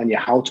 He's telling you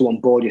how to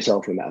onboard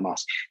yourself with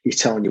MetaMask. He's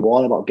telling you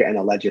all about getting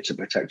a ledger to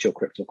protect your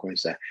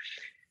cryptocurrency.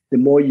 The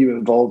more you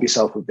involve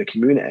yourself with the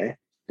community,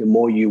 the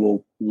more you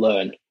will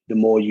learn, the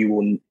more you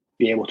will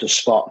be able to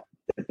spot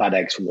the bad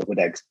eggs from the good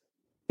eggs.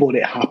 But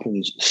it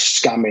happens.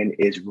 Scamming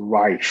is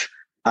rife.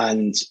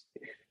 And,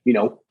 you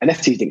know,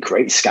 NFTs didn't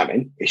create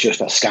scamming. It's just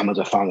that scammers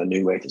have found a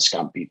new way to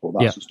scam people.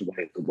 That's just the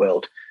way of the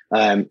world.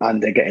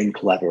 And they're getting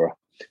cleverer.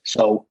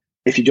 So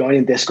if you join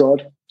in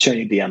Discord, turn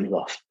your DMs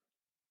off.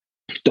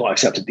 Don't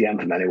accept a DM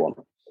from anyone,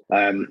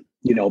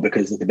 you know,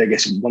 because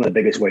one of the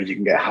biggest ways you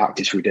can get hacked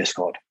is through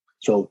Discord.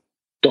 So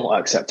don't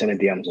accept any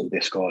DMs on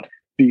Discord.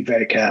 Be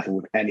very careful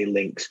with any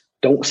links.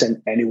 Don't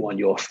send anyone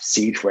your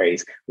seed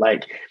phrase.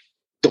 Like,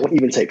 don't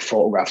even take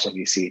photographs of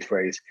your seed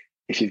phrase.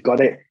 If you've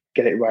got it,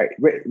 get it right.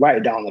 Write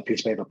it down on a piece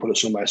of paper. Put it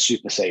somewhere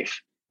super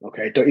safe.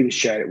 Okay, don't even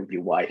share it with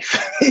your wife.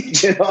 Do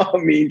you know what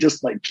I mean?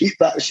 Just like keep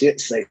that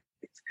shit safe.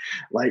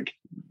 Like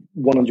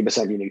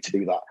 100%, you need to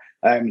do that.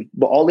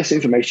 But all this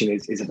information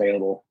is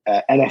available.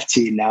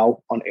 NFT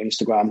now on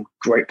Instagram,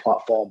 great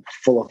platform,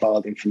 full of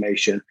valid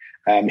information.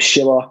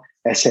 Schiller,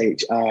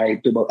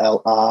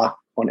 SHILLR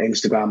on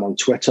Instagram, on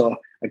Twitter.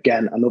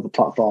 Again, another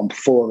platform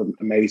full of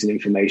amazing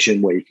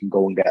information where you can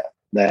go and get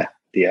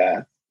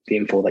the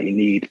info that you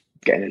need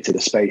getting into the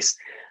space.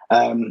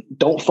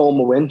 Don't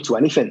FOMO into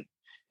anything.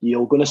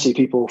 You're going to see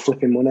people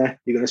flipping money.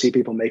 You're going to see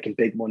people making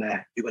big money.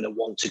 You're going to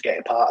want to get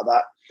a part of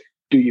that.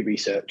 Do your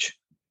research.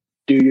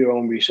 Do your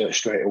own research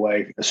straight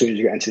away. As soon as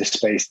you get into this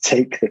space,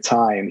 take the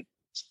time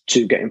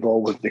to get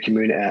involved with the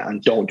community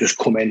and don't just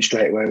come in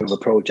straight away with a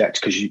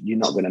project because you're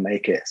not going to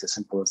make it. It's as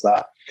simple as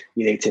that.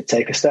 You need to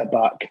take a step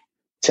back,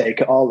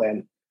 take it all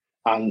in,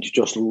 and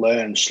just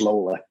learn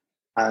slowly.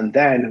 And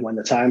then when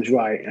the time's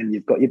right and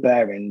you've got your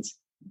bearings,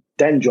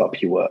 then drop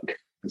your work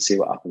and see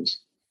what happens.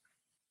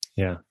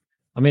 Yeah.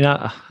 I mean,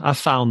 I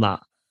found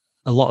that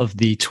a lot of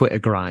the Twitter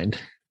grind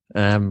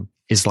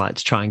is like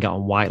to try and get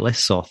on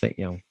whitelists or think,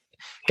 you know,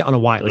 get on a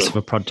whitelist of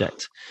a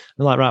project.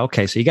 And like, right,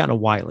 okay, so you get on a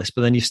whitelist,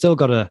 but then you've still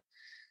got to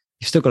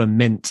you've still got to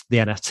mint the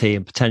NFT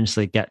and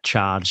potentially get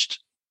charged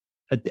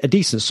a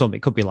decent sum.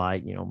 It could be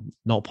like, 0.07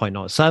 or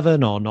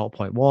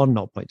 0.1,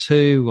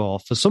 0.2, or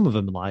for some of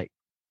them, like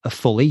a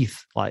full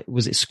ETH. Like,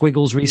 was it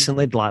Squiggles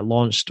recently, like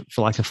launched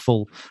for like a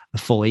full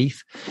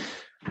ETH?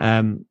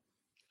 And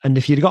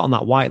if you'd got on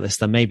that whitelist,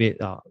 then maybe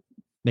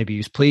you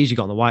was pleased, you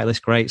got on the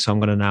whitelist, great. So I'm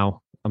going to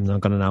now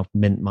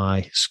mint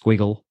my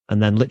Squiggle.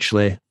 And then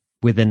literally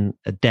within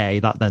a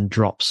day, that then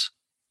drops,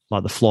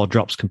 like the floor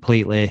drops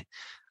completely.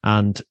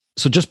 And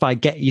so just by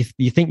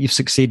you think you've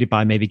succeeded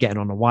by maybe getting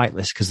on a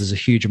whitelist because there's a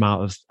huge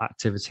amount of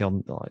activity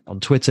on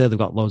Twitter. They've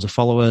got loads of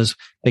followers,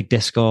 big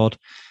Discord,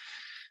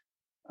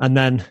 and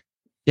then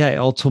it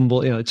all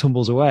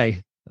tumbles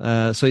away.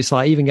 So it's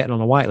like even getting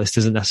on a whitelist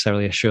isn't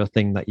necessarily a sure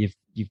thing that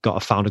you've got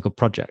to found a good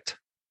project.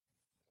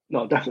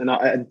 No, definitely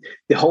not.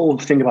 The whole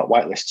thing about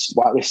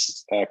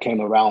whitelists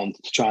came around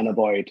to try and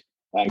avoid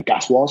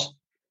gas wars.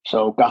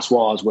 So gas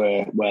wars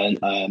were when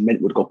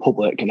mint would go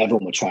public and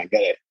everyone would try and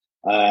get it.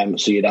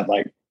 So you'd have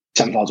like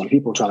 10,000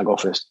 people trying to go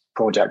for this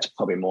project,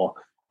 probably more.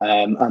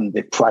 And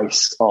the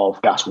price of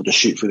gas would just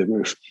shoot through the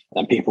roof.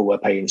 And people were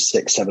paying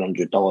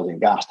 $600-700 in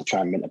gas to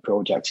try and mint a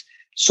project.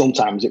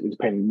 Sometimes it was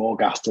paying more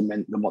gas to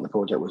mint than what the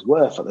project was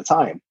worth at the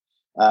time.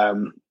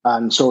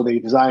 And so they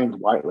designed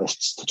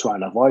whitelists to try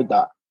and avoid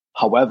that.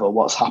 However,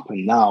 what's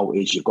happened now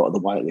is you've got the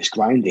whitelist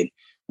grinding,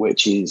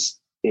 which is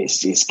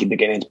it's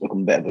beginning to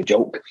become a bit of a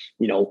joke.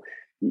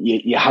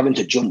 You're having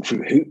to jump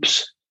through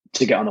hoops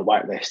to get on a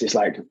whitelist. It's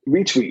like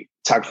retweet,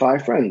 tag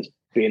 5 friends,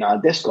 be in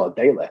our Discord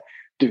daily,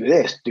 do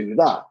this, do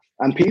that.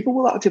 And people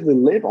will actively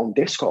live on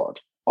Discord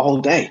all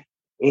day,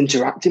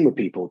 interacting with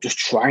people, just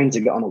trying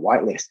to get on a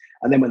whitelist.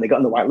 And then when they get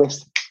on the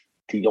whitelist,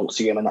 you don't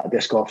see them in that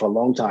Discord for a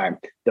long time.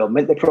 They'll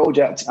mint the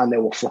project and they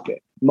will flip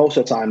it. Most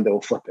of the time, they'll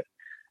flip it.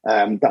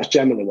 That's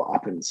generally what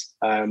happens.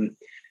 And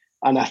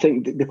I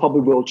think they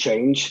probably will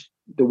change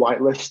the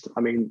whitelist.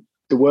 I mean,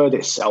 the word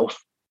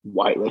itself,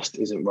 whitelist,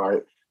 isn't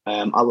right.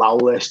 Allow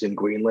list and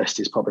green list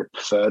is probably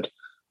preferred.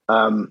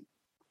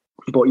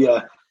 But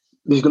yeah,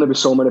 there's going to be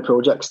so many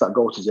projects that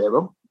go to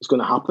zero. It's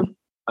going to happen.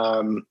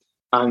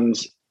 And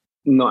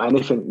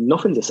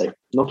nothing's a safe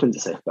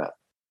bet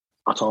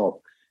at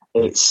all.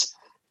 It's,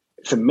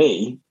 for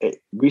me,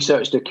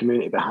 research the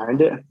community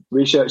behind it,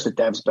 research the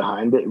devs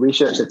behind it,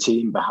 research the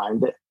team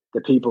behind it,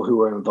 the people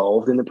who are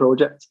involved in the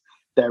project.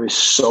 There is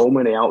so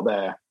many out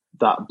there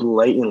that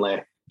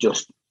blatantly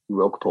just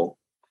rug pull.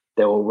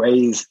 They will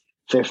raise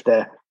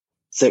 50,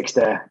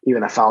 60,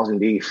 even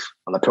 1,000 ETH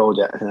on the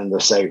project, and then they'll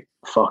say,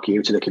 fuck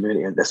you to the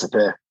community and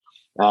disappear.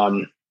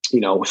 So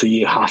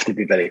you have to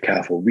be very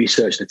careful.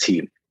 Research the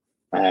team,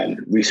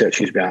 research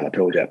who's behind the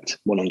project,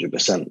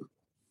 100%.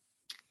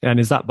 And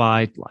is that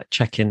by like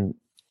checking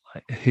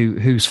like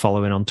who's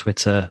following on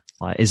Twitter?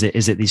 Like, is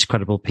it these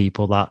credible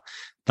people that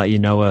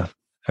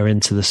are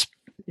into this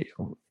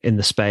in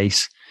the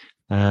space?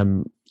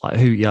 Like like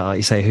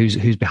you say,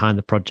 who's behind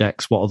the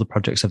projects? What other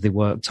projects have they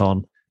worked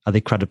on? Are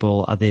they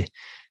credible?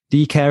 Do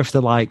you care if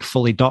they're like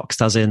fully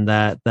doxed, as in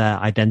their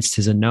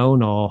identities are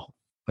known, or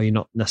are you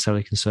not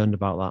necessarily concerned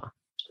about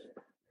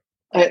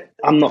that?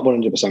 I'm not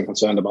 100%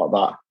 concerned about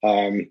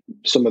that.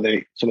 Some of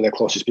the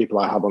closest people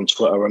I have on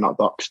Twitter are not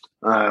doxed,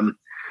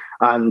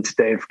 and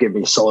they've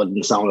given me solid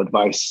and sound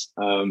advice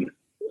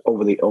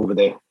over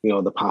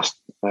the past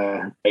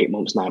 8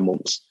 months, 9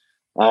 months.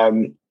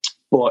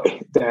 But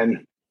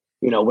then,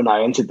 when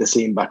I entered the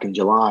scene back in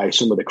July,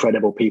 some of the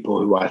credible people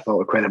who I thought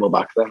were credible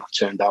back then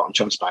turned out and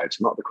transpired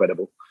to not be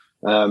credible.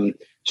 So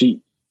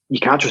you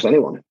can't trust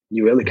anyone.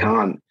 You really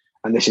can't.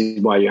 And this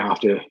is why you have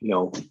to,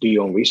 do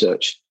your own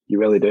research. You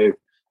really do.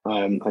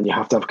 And you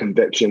have to have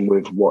conviction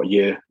with what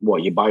you're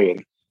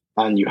buying.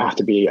 And you have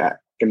to be,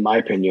 in my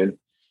opinion,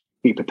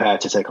 be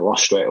prepared to take a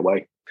loss straight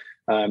away.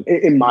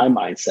 In my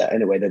mindset,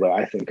 anyway, the way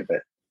I think of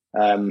it.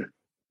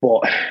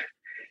 But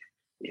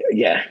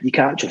yeah, you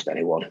can't trust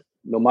anyone,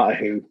 no matter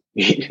who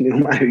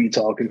you're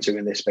talking to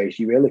in this space.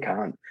 You really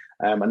can't.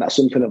 And that's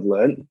something I've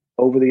learned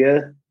over the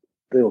year,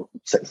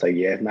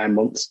 9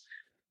 months,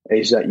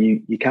 is that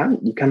you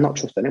cannot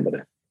trust anybody.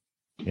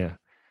 Yeah.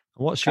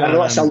 What's your? I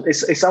know it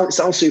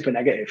sounds super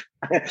negative.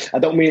 I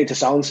don't mean it to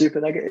sound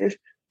super negative,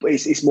 but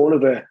it's more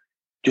of a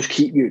just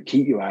keep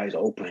your eyes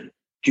open.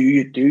 Do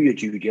your due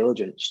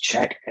diligence.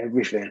 Check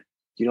everything. Do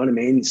you know what I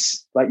mean?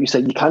 It's, like you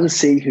said, you can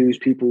see who's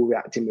people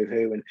reacting with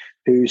who and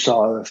who's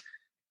sort of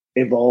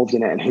involved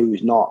in it and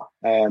who's not.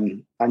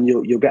 And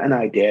you'll get an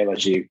idea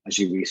as you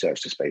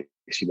research the space.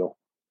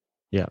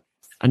 Yeah.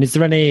 And is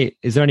there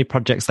any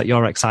projects that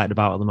you're excited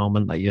about at the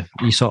moment that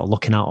you're sort of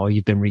looking at or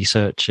you've been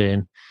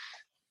researching?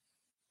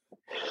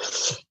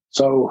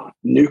 So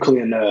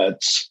nuclear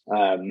nerds,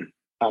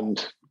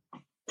 and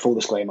full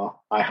disclaimer,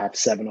 I have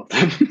 7 of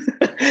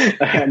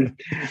them.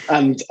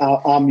 And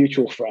our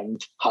mutual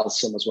friend has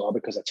some as well,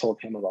 because I told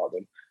him about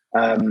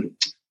them.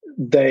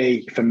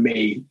 They, for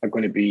me, are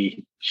going to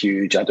be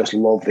huge. I just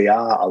love the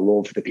art. I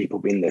love the people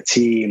being the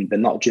team. They're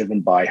not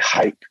driven by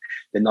hype.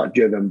 They're not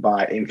driven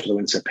by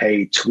influencer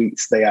paid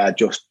tweets. They are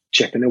just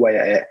chipping away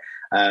at it.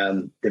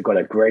 They've got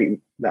a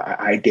great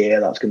idea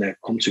that's going to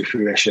come to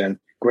fruition.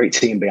 great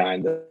team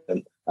behind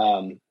them.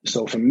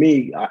 So for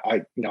me,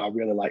 I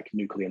really like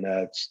Nuclear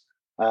Nerds.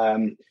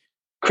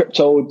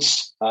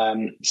 Cryptodes,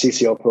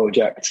 CCO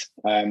project.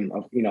 I've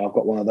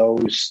got one of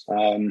those.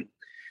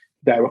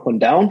 They're up and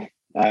down.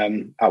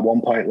 At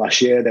one point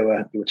last year, they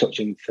were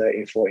touching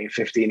 13, 14,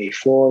 15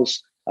 E4s.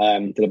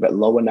 They're a bit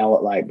lower now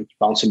at like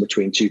bouncing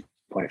between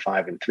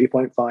 2.5 and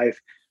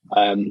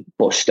 3.5.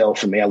 But still,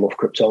 for me, I love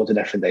Cryptodes and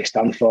everything they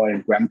stand for,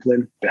 and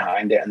Gremplin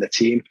behind it and the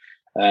team,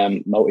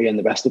 Moti and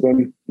the rest of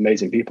them,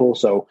 amazing people.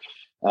 So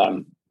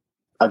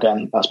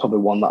again, that's probably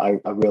one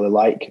that I really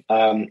like.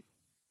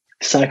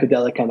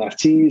 Psychedelic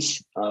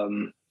NFTs.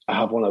 I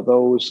have one of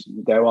those.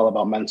 They're all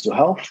about mental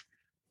health.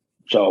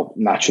 So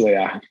naturally,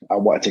 I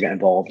wanted to get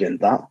involved in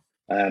that.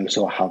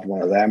 So I have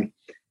one of them.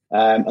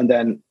 And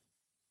then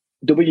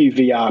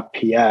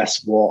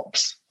WVRPS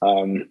Warps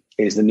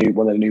is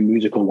one of the new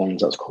musical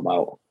ones that's come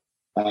out.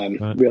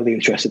 Right. Really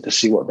interested to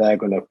see what they're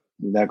gonna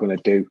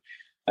do.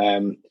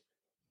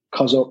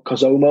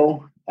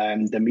 Kozomo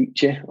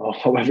Dimitri, or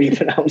however you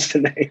pronounce the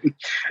name,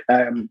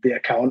 the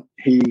account,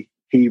 he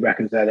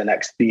reckons they're the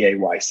next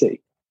BAYC.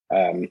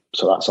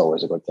 So that's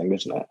always a good thing,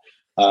 isn't it?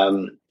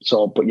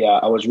 But yeah,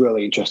 I was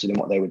really interested in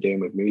what they were doing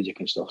with music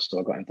and stuff, so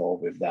I got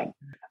involved with them.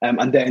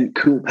 And then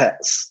Cool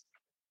Pets.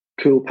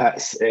 Cool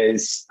Pets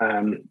is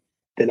the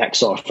next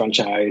sort of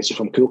franchise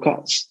from Cool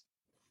Cats.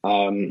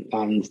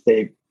 And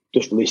they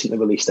just recently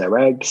released their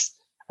eggs.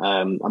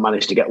 I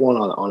managed to get one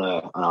on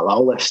a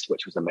allow list,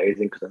 which was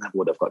amazing because I never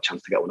would have got a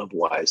chance to get one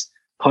otherwise.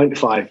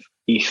 0.5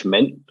 ETH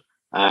mint.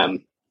 A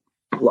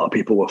lot of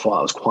people thought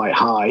it was quite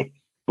high,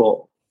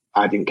 but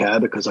I didn't care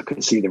because I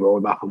can see the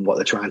roadmap and what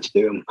they're trying to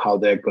do and how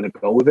they're going to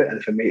go with it.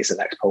 And for me, it's the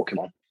next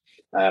Pokemon.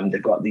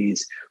 They've got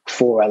these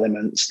 4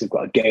 elements. They've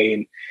got a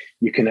game.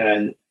 You can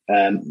earn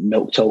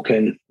milk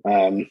token,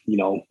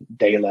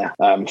 daily.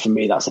 For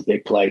me, that's a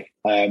big play.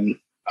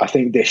 I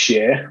think this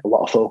year, a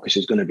lot of focus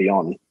is going to be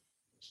on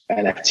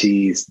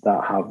NFTs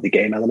that have the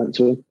game element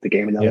to them, the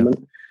gaming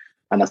element.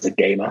 And as a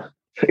gamer,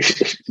 it's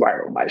just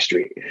right on my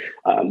street.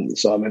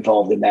 So I'm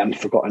involved in them.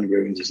 Forgotten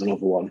Runes is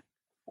another one.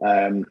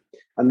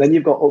 And then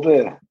you've got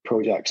other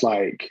projects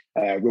like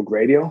Rug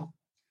Radio.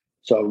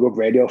 So Rug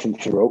Radio from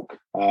Farouk,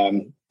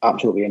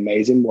 absolutely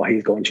amazing what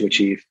he's going to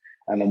achieve,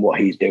 and then what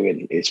he's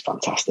doing is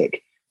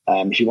fantastic.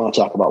 If you want to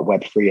talk about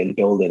Web3 and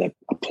building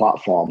a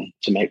platform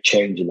to make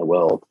change in the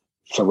world,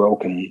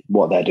 Farouk and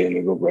what they're doing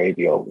with Rug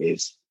Radio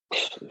is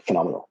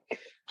phenomenal.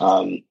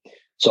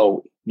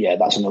 So yeah,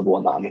 that's another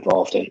one that I'm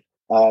involved in.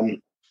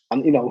 And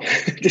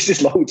this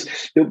is loads,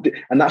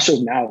 and that's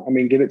just now. I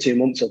mean, give it 2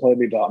 months, it'll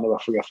probably be about another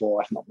 3 or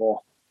 4, if not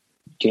more.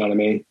 Do you know what I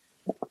mean?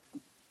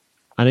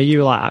 And are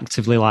you like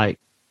actively like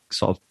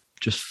sort of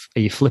just,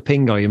 are you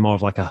flipping, or are you more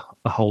of like a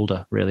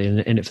holder really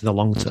in it for the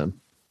long term?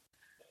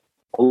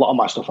 A lot of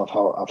my stuff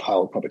I've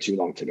held probably too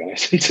long, to be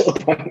honest, until the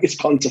point it's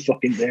gone to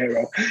fucking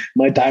zero.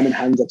 My diamond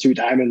hands are 2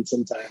 diamonds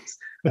sometimes.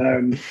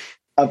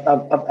 I've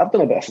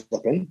done a bit of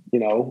flipping,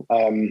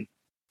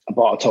 I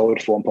bought a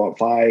Toad for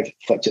 1.5,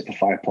 flipped it for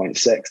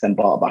 5.6, then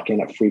bought it back in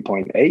at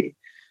 3.8.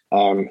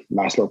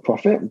 Nice little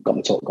profit. Got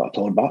a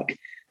Toad back.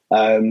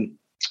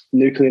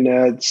 Nuclear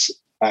Nerds,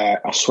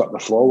 I swept the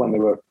floor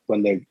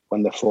when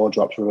the floor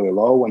drops were really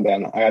low, and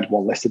then I had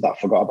one listed that I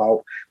forgot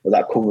about, but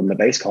that covered my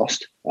base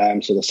cost.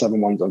 So the 7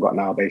 ones I've got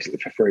now basically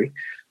for free.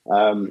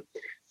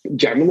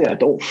 Generally, I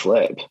don't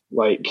flip.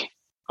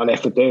 And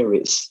if I do,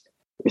 it's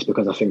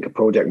because I think a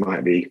project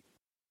might be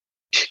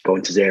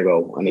going to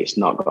zero and it's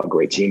not got a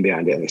great team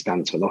behind it and it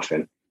stands for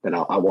nothing. Then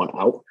I want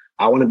out.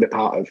 I want to be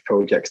part of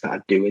projects that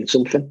are doing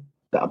something,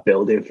 that are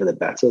building for the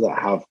better, that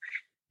have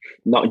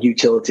not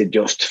utility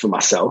just for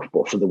myself,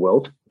 but for the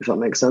world, if that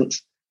makes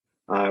sense.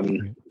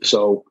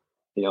 So,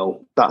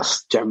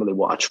 that's generally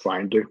what I try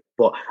and do.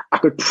 But I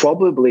could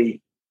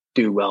probably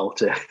do well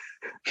to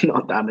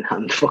not diamond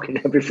hand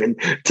fucking everything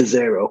to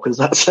zero, because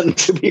that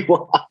tends to be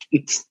what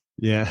happens.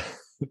 Yeah.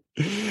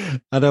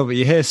 I know, but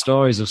you hear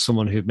stories of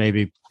someone who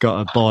maybe got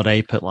a Bored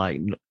Ape at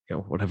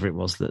whatever it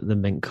was that the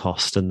mint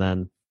cost, and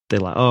then they're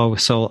like, "Oh,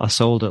 I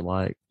sold it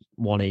like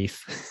 1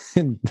 ETH,"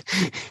 and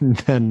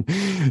then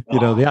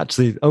they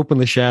actually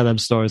openly share them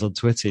stories on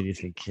Twitter, and you're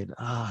thinking,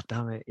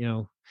 damn it,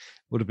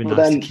 would have been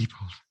nice to keep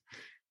on.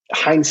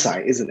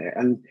 Hindsight, isn't it?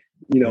 And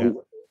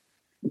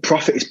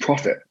profit is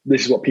profit.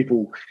 This is what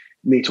people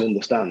need to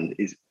understand: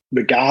 is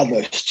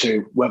regardless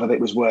to whether it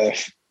was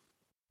worth.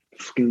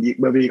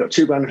 Whether you got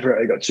 $2,000 for it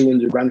or you got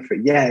 200 grand for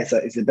it,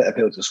 it's a better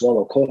pill to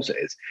swallow. Of course it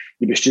is.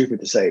 You'd be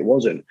stupid to say it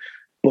wasn't.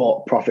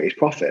 But profit is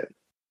profit.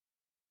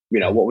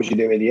 What was you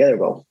doing a year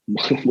ago?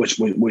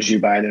 was you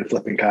buying and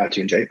flipping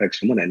cartoon JPEGs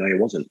for money? No, you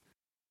wasn't.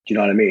 Do you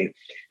know what I mean?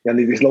 And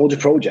there's loads of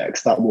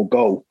projects that will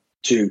go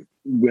to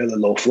really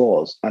low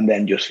floors and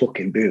then just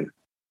fucking boom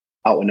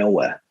out of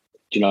nowhere.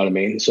 Do you know what I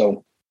mean?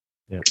 So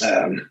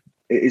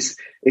it's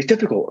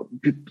difficult.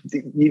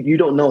 You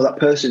don't know that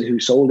person who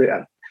sold it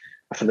at,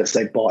 let's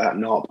say, bought it at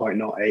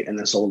 0.08 and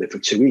then sold it for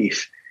 2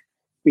 ETH.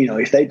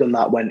 If they'd done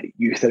that when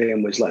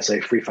Ethereum was, let's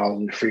say,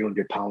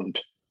 £3,300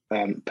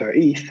 per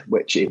ETH,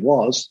 which it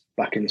was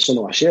back in the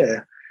summer last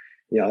year,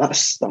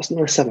 that's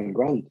another $7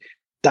 grand.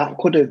 that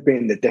could have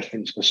been the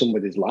difference for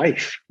somebody's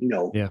life.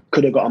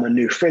 Could have got them a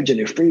new fridge, a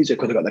new freezer,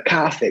 could have got the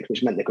car fixed,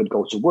 which meant they could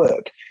go to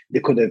work. They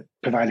could have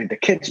provided the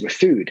kids with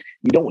food.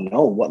 You don't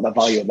know what the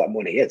value of that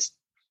money is.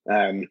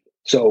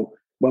 So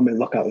when we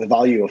look at the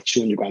value of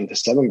 200 grand to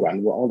 7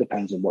 grand, well, it all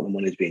depends on what the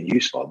money is being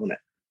used for, doesn't it?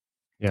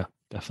 Yeah,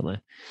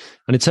 definitely.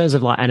 And in terms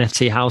of like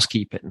NFT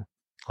housekeeping,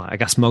 like I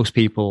guess most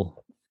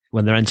people,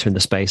 when they're entering the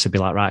space, would be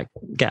like, right,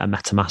 get a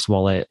MetaMask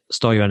wallet,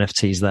 store your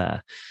NFTs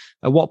there.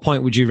 At what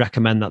point would you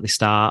recommend that they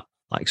start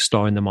like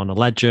storing them on a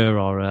ledger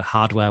or a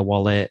hardware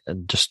wallet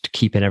and just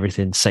keeping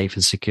everything safe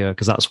and secure?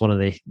 Because that's one of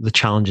the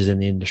challenges in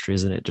the industry,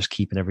 isn't it? Just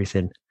keeping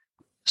everything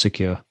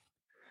secure.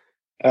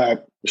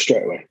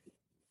 Straight away.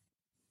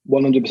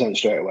 100%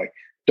 straight away.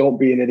 Don't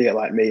be an idiot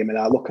like me. I mean,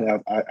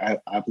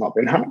 I've not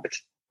been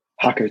hacked.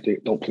 Hackers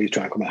don't please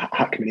try and come and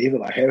hack me either,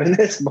 like hearing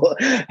this. But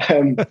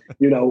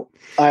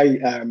I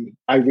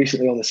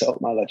recently only set up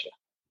my ledger.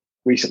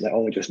 Recently,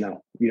 only just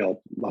now.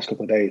 Last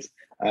couple of days.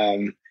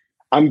 I'm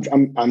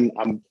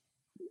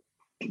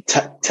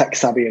tech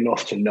savvy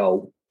enough to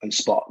know and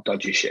spot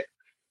dodgy shit,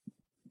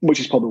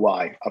 which is probably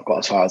why I've got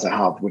as far as I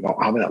have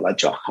without having a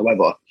ledger.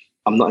 However,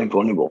 I'm not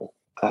invulnerable,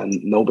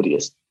 and nobody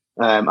is.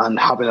 And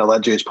having a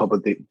ledger is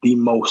probably the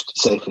most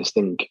safest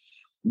thing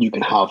you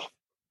can have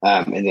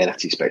in the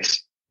NFT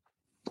space.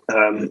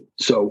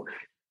 So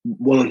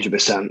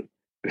 100%,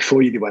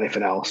 before you do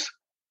anything else,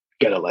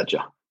 get a ledger.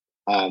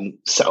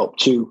 Set up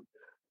 2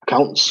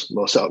 accounts.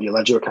 Well, set up your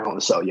ledger account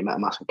and set up your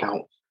MetaMask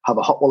account. Have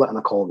a hot wallet and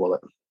a cold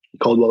wallet. Your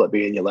cold wallet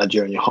being your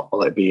ledger and your hot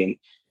wallet being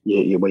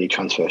where you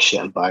transfer shit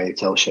and buy and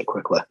sell shit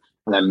quickly,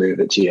 and then move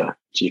it to your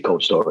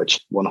cold storage.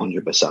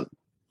 100%.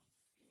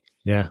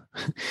 Yeah.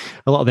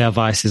 A lot of the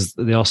advice is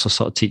they also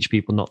sort of teach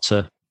people not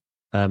to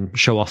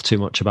show off too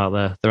much about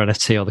their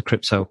NFT or the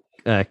crypto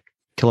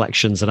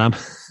collections. And I'm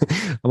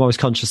always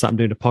conscious that I'm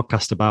doing a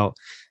podcast about,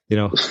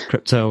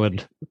 crypto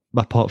and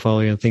my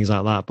portfolio and things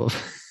like that. But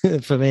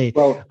for me,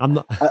 well, I'm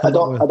not. I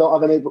don't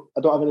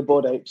have any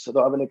Bored Apes. I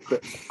don't have any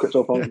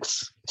crypto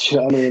punks. Do you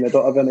know what I mean? I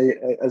don't have any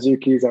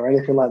Azukis or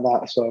anything like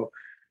that. So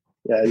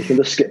yeah, you can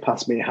just skip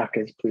past me,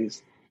 hackers,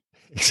 please.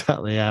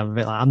 Exactly. Yeah,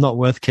 I'm not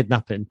worth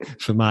kidnapping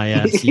for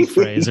my seed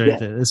phrase or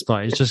anything at this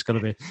point. It's just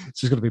going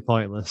to be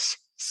pointless.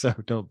 So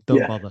don't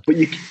bother. But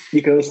you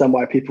can understand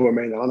why people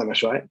remain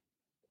anonymous, right?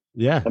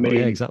 Yeah. I mean,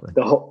 yeah, exactly.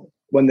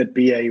 When the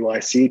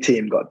BAYC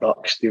team got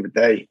doxxed the other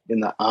day in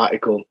that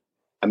article,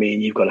 I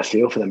mean, you've got to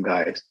feel for them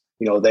guys.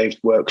 They've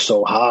worked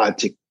so hard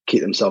to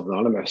keep themselves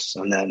anonymous,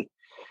 and then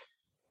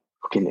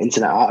fucking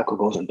internet article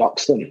goes and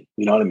doxes them.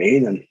 You know what I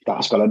mean? And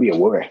that's got to be a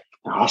worry.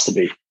 It has to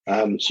be.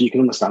 So you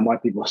can understand why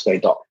people stay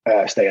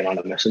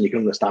anonymous, and you can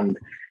understand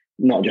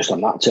not just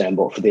on that term,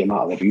 but for the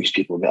amount of abuse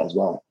people get as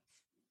well.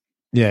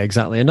 Yeah,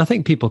 exactly. And I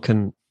think people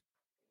can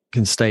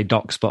stay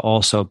doxxed, but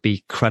also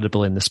be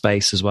credible in the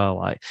space as well.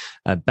 Like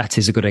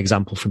Betty's a good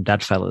example from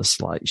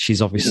Deadfellas. Like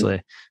she's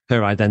obviously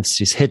her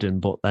identity is hidden,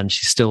 but then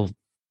she's still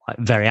like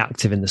very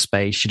active in the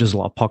space. She does a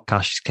lot of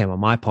podcasts. She came on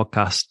my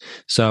podcast,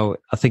 so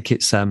I think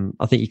it's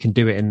I think you can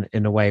do it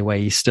in a way where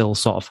you still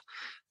sort of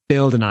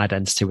build an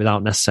identity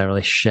without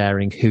necessarily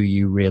sharing who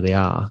you really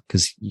are,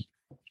 because you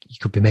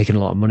could be making a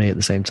lot of money at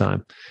the same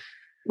time.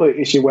 Well,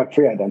 it's your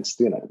Web3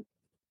 identity, isn't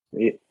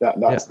it?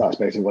 That's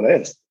basically what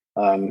it is.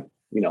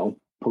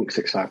 Punk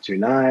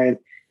 6529,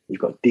 you've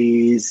got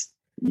D's,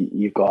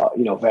 you've got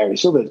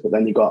various others, but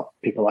then you've got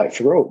people like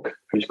Farouk,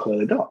 who's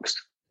clearly doxed.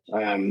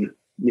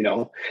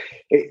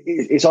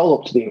 It's all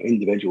up to the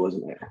individual,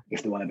 isn't it,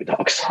 if they want to be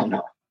doxed or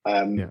not.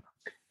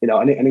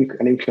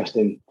 An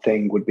interesting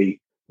thing would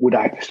be, would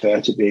I prefer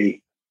to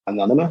be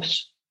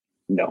anonymous?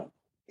 No.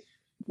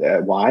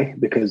 Why?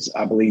 Because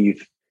I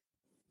believe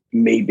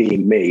me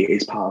being me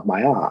is part of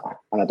my art,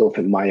 and I don't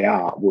think my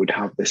art would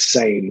have the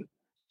same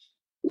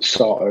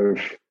sort of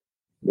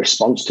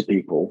response to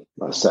people,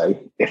 let's say,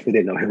 if they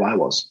didn't know who I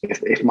was.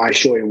 If my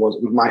story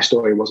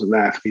wasn't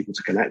there for people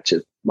to connect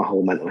to my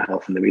whole mental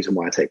health and the reason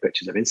why I take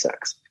pictures of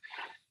insects.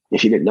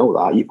 If you didn't know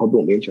that, you probably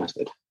wouldn't be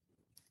interested.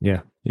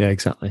 Yeah,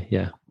 exactly.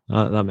 Yeah.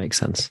 That makes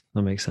sense.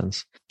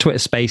 Twitter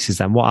Spaces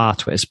then. What are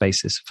Twitter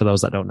Spaces for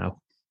those that don't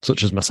know,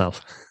 such as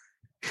myself?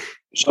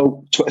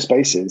 So Twitter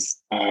Spaces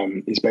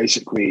is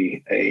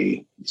basically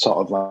a sort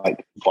of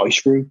like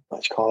voice room,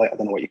 let's call it. I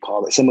don't know what you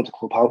call it. Similar to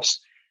Clubhouse,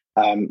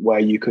 where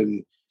you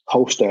can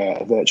host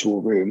a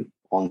virtual room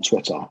on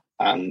Twitter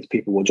and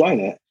people will join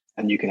it,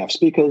 and you can have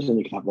speakers and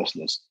you can have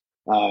listeners.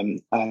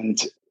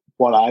 And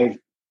what I've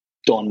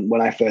done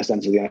when I first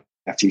entered the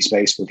NFT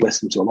space was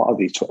listen to a lot of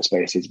these Twitter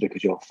Spaces,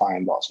 because you'll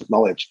find lots of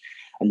knowledge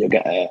and you'll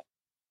get a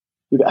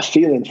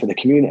feeling for the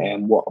community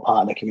and what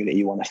part of the community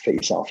you want to fit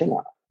yourself in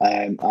at.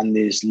 And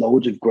there's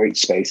loads of great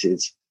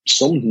spaces,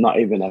 some not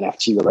even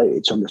NFT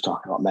related, some just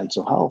talking about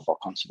mental health or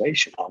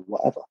conservation or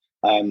whatever.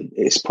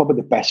 It's probably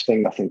the best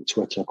thing I think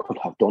Twitter could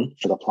have done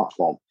for the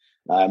platform.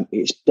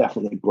 It's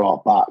definitely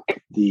brought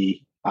back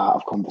the art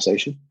of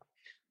conversation.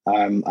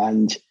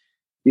 And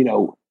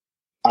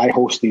I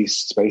host these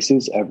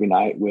spaces every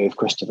night with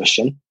Christopher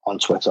Shin on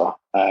Twitter,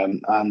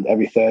 and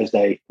every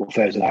Thursday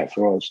night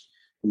for us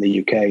in the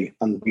UK,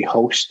 and we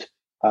host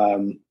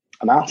a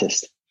an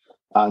artist,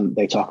 and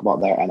they talk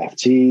about their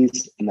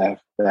NFTs and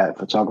their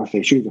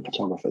photography, shooting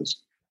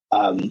photographers.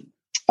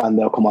 And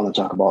they'll come on and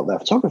talk about their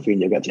photography,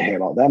 and you'll get to hear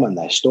about them and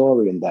their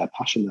story and their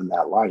passion and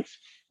their life.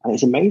 And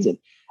it's amazing.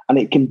 And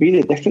it can be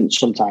the difference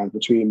sometimes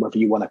between whether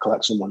you want to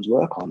collect someone's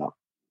work or not.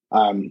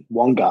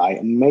 One guy,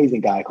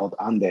 amazing guy called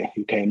Andy,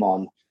 who came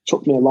on,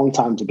 took me a long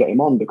time to get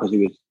him on because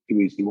he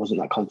wasn't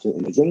that confident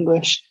in his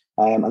English.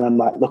 And I'm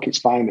like, look, it's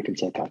fine, we can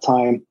take our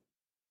time.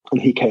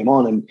 And he came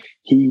on and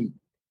he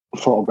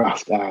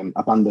photographed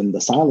abandoned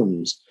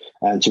asylums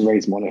to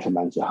raise money for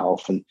mental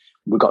health. And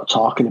we got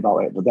talking about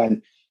it, but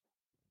then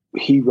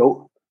he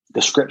wrote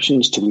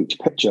descriptions to each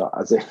picture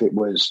as if it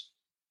was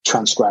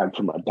transcribed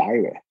from a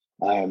diary.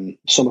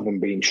 Some of them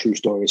being true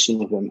stories,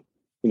 some of them,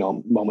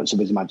 moments of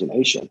his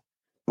imagination.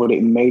 But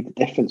it made a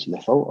difference in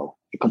the photo.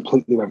 You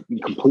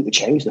completely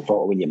changed the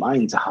photo in your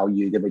mind to how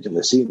you'd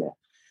originally seen it.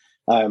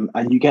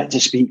 And you get to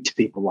speak to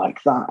people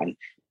like that, and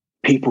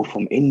people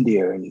from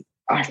India and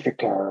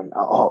Africa and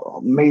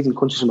amazing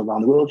countries from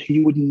around the world who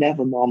you would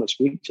never normally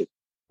speak to.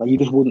 Like, you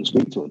just wouldn't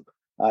speak to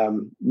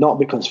them. Not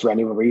because for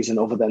any other reason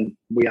other than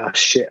we are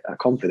shit at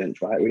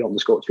confidence, right? We don't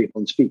just go up to people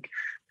and speak.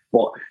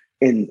 But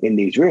in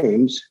these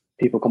rooms,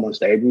 people come on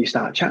stage and you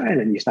start chatting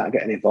and you start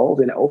getting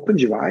involved, and it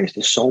opens your eyes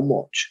to so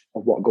much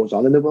of what goes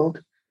on in the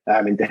world,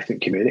 in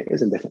different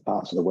communities and different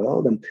parts of the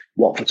world, and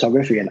what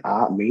photography and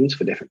art means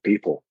for different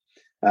people.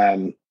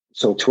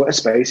 So Twitter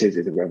Spaces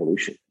is a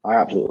revolution. I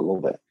absolutely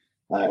love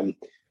it.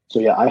 So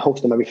yeah, I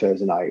host them every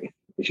Thursday night.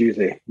 It's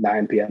usually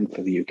 9 p.m.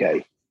 for the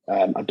UK.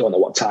 I don't know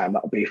what time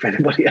that'll be for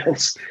anybody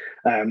else.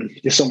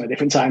 There's so many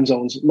different time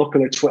zones.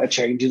 Luckily, Twitter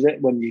changes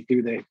it when you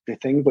do the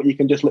thing, but you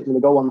can just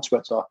literally go on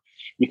Twitter.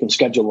 You can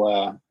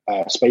schedule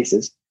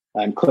spaces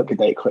and click the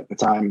date, click the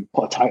time,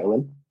 put a title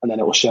in, and then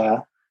it will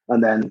share.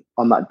 And then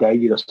on that day,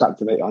 you just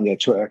activate it on your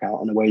Twitter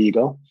account, and away you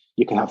go.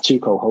 You can have 2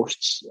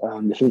 co-hosts. I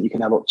think you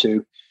can have up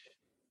to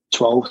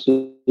 12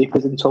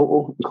 speakers in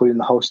total, including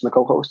the host and the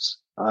co-hosts.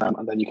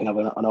 And then you can have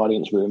an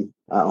audience room,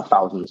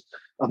 thousands.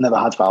 I've never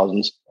had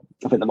thousands.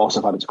 I think the most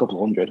I've had is a couple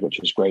of hundred, which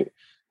is great.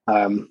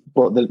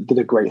 But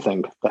they're a great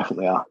thing,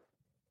 definitely are.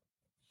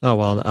 Oh,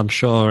 well, I'm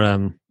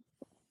sure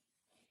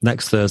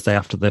next Thursday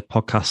after the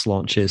podcast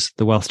launches,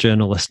 the Wealth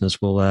Journal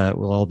listeners will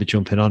all be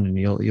jumping on, and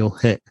you'll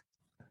hit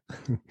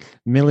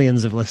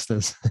millions of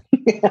listeners.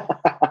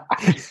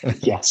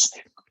 Yes.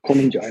 Come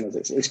and join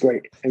us. It's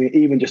great. I mean,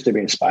 even just to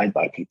be inspired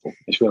by people,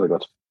 it's really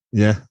good.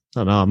 Yeah.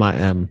 I know. I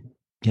might.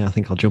 I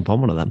think I'll jump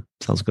on one of them.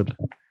 Sounds good.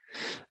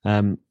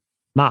 Matt,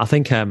 I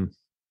think I've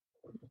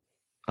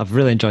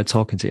really enjoyed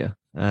talking to you.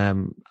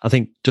 I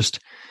think just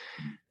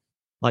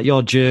like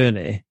your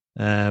journey,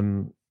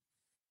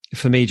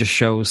 for me, just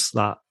shows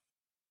that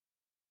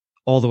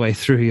all the way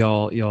through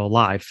your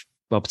life,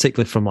 well,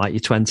 particularly from like your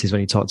 20s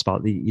when you talked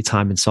about your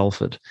time in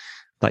Salford,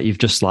 that you've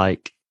just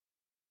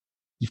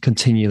you've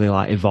continually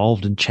like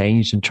evolved and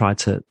changed and tried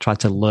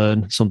to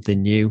learn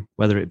something new,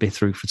 whether it be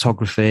through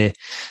photography,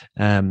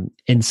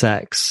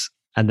 insects,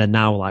 and then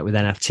now like with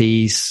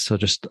NFTs. So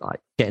just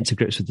like getting to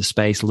grips with the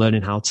space,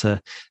 learning how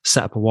to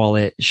set up a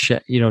wallet,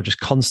 just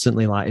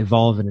constantly like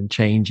evolving and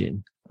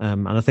changing.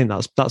 And I think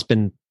that's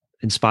been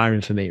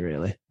inspiring for me,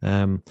 really.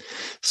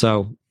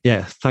 So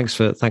yeah, thanks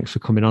for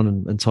coming on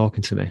and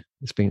talking to me.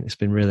 It's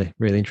been really,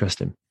 really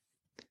interesting.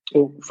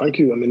 Well, thank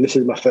you. I mean, this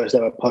is my first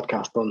ever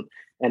podcast on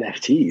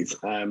NFTs,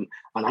 and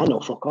I know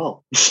fuck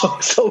all.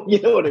 So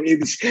you know what I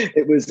mean.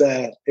 It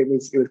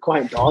was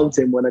quite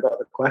daunting when I got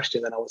the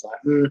question, and I was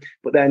like,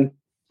 But then,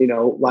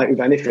 like with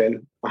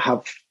anything, I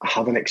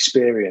have an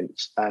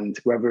experience, and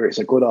whether it's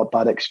a good or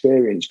bad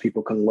experience,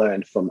 people can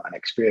learn from an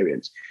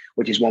experience.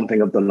 Which is one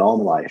thing I've done all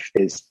my life,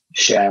 is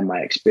share my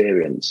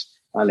experience,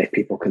 and if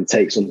people can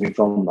take something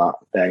from that,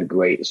 then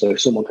great. So if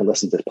someone can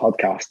listen to this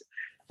podcast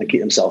and keep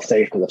themselves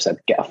safe, because I've said,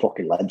 get a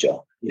fucking ledger,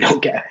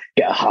 get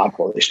a hard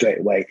wallet straight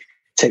away.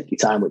 Take your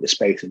time with the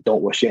space and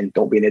don't rush in.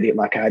 Don't be an idiot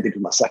like I did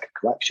with my second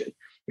collection.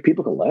 If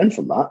people can learn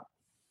from that,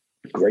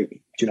 great. Do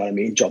you know what I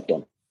mean? Job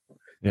done.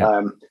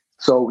 Yeah.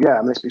 So yeah,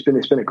 I mean,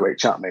 it's been a great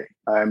chat, mate.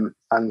 And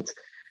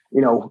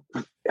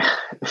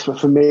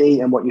for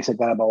me and what you said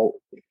there about,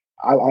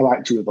 I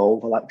like to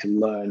evolve. I like to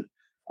learn.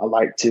 I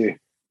like to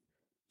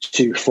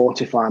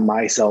fortify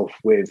myself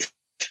with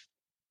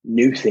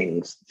new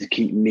things to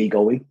keep me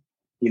going.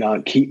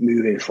 And keep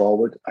moving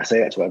forward. I say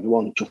that to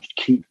everyone, just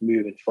keep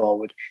moving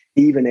forward.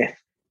 Even if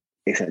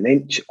it's an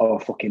inch or a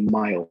fucking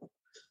mile,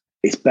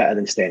 it's better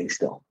than staying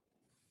still.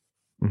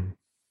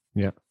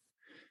 Yeah.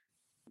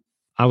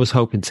 I was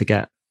hoping to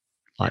get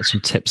like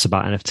some tips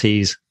about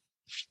NFTs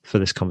for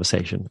this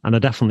conversation, and I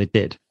definitely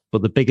did.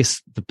 But the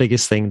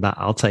biggest thing that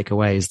I'll take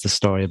away is the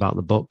story about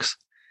the books.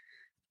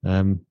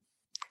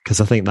 Because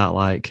I think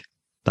that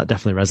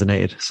definitely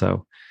resonated.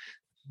 So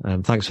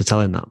thanks for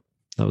telling that.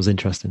 That was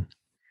interesting.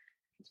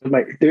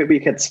 Mate, do it with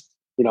your kids.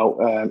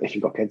 If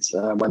you've got kids,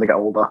 when they get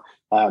older,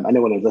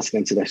 anyone who's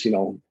listening to this,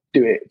 do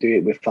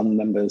it with family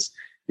members,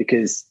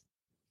 because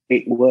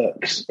it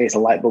works. It's a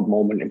light bulb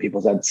moment in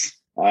people's heads.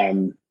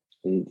 And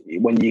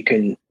when you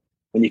can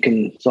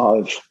sort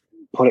of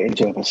put it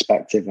into a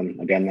perspective, and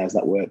again, there's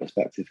that word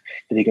perspective.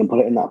 If you can put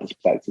it in that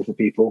perspective for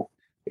people,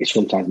 it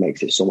sometimes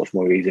makes it so much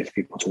more easier for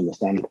people to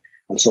understand.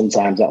 And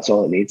sometimes that's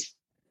all it needs.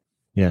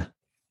 Yeah,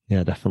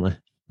 definitely.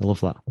 I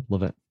love that.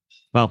 Love it.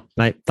 Well,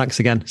 mate, thanks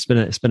again. It's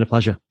been a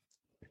pleasure.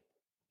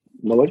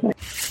 No worries, mate.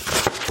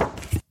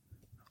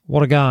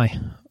 What a guy.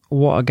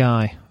 What a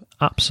guy.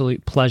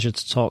 Absolute pleasure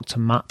to talk to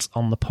Matt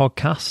on the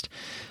podcast.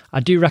 I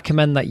do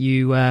recommend that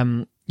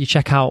you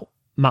check out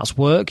Matt's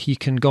work. You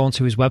can go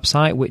onto his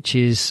website, which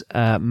is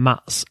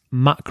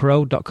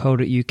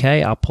mattsmacro.co.uk.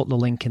 I'll put the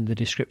link in the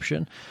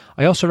description.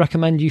 I also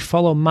recommend you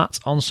follow Matt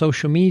on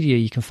social media.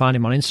 You can find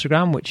him on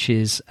Instagram, which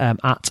is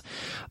at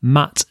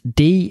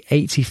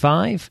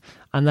mattd85,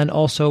 and then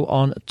also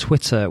on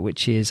Twitter,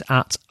 which is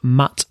at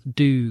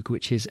mattdoogue,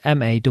 which is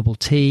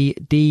MattDoogue.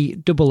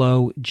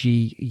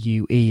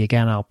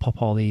 Again, I'll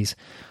pop all these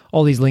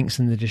links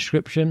in the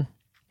description.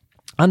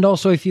 And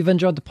also, if you've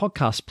enjoyed the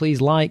podcast,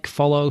 please like,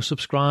 follow,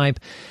 subscribe,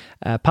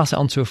 pass it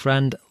on to a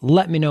friend.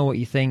 Let me know what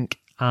you think,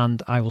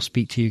 and I will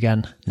speak to you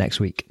again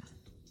next week.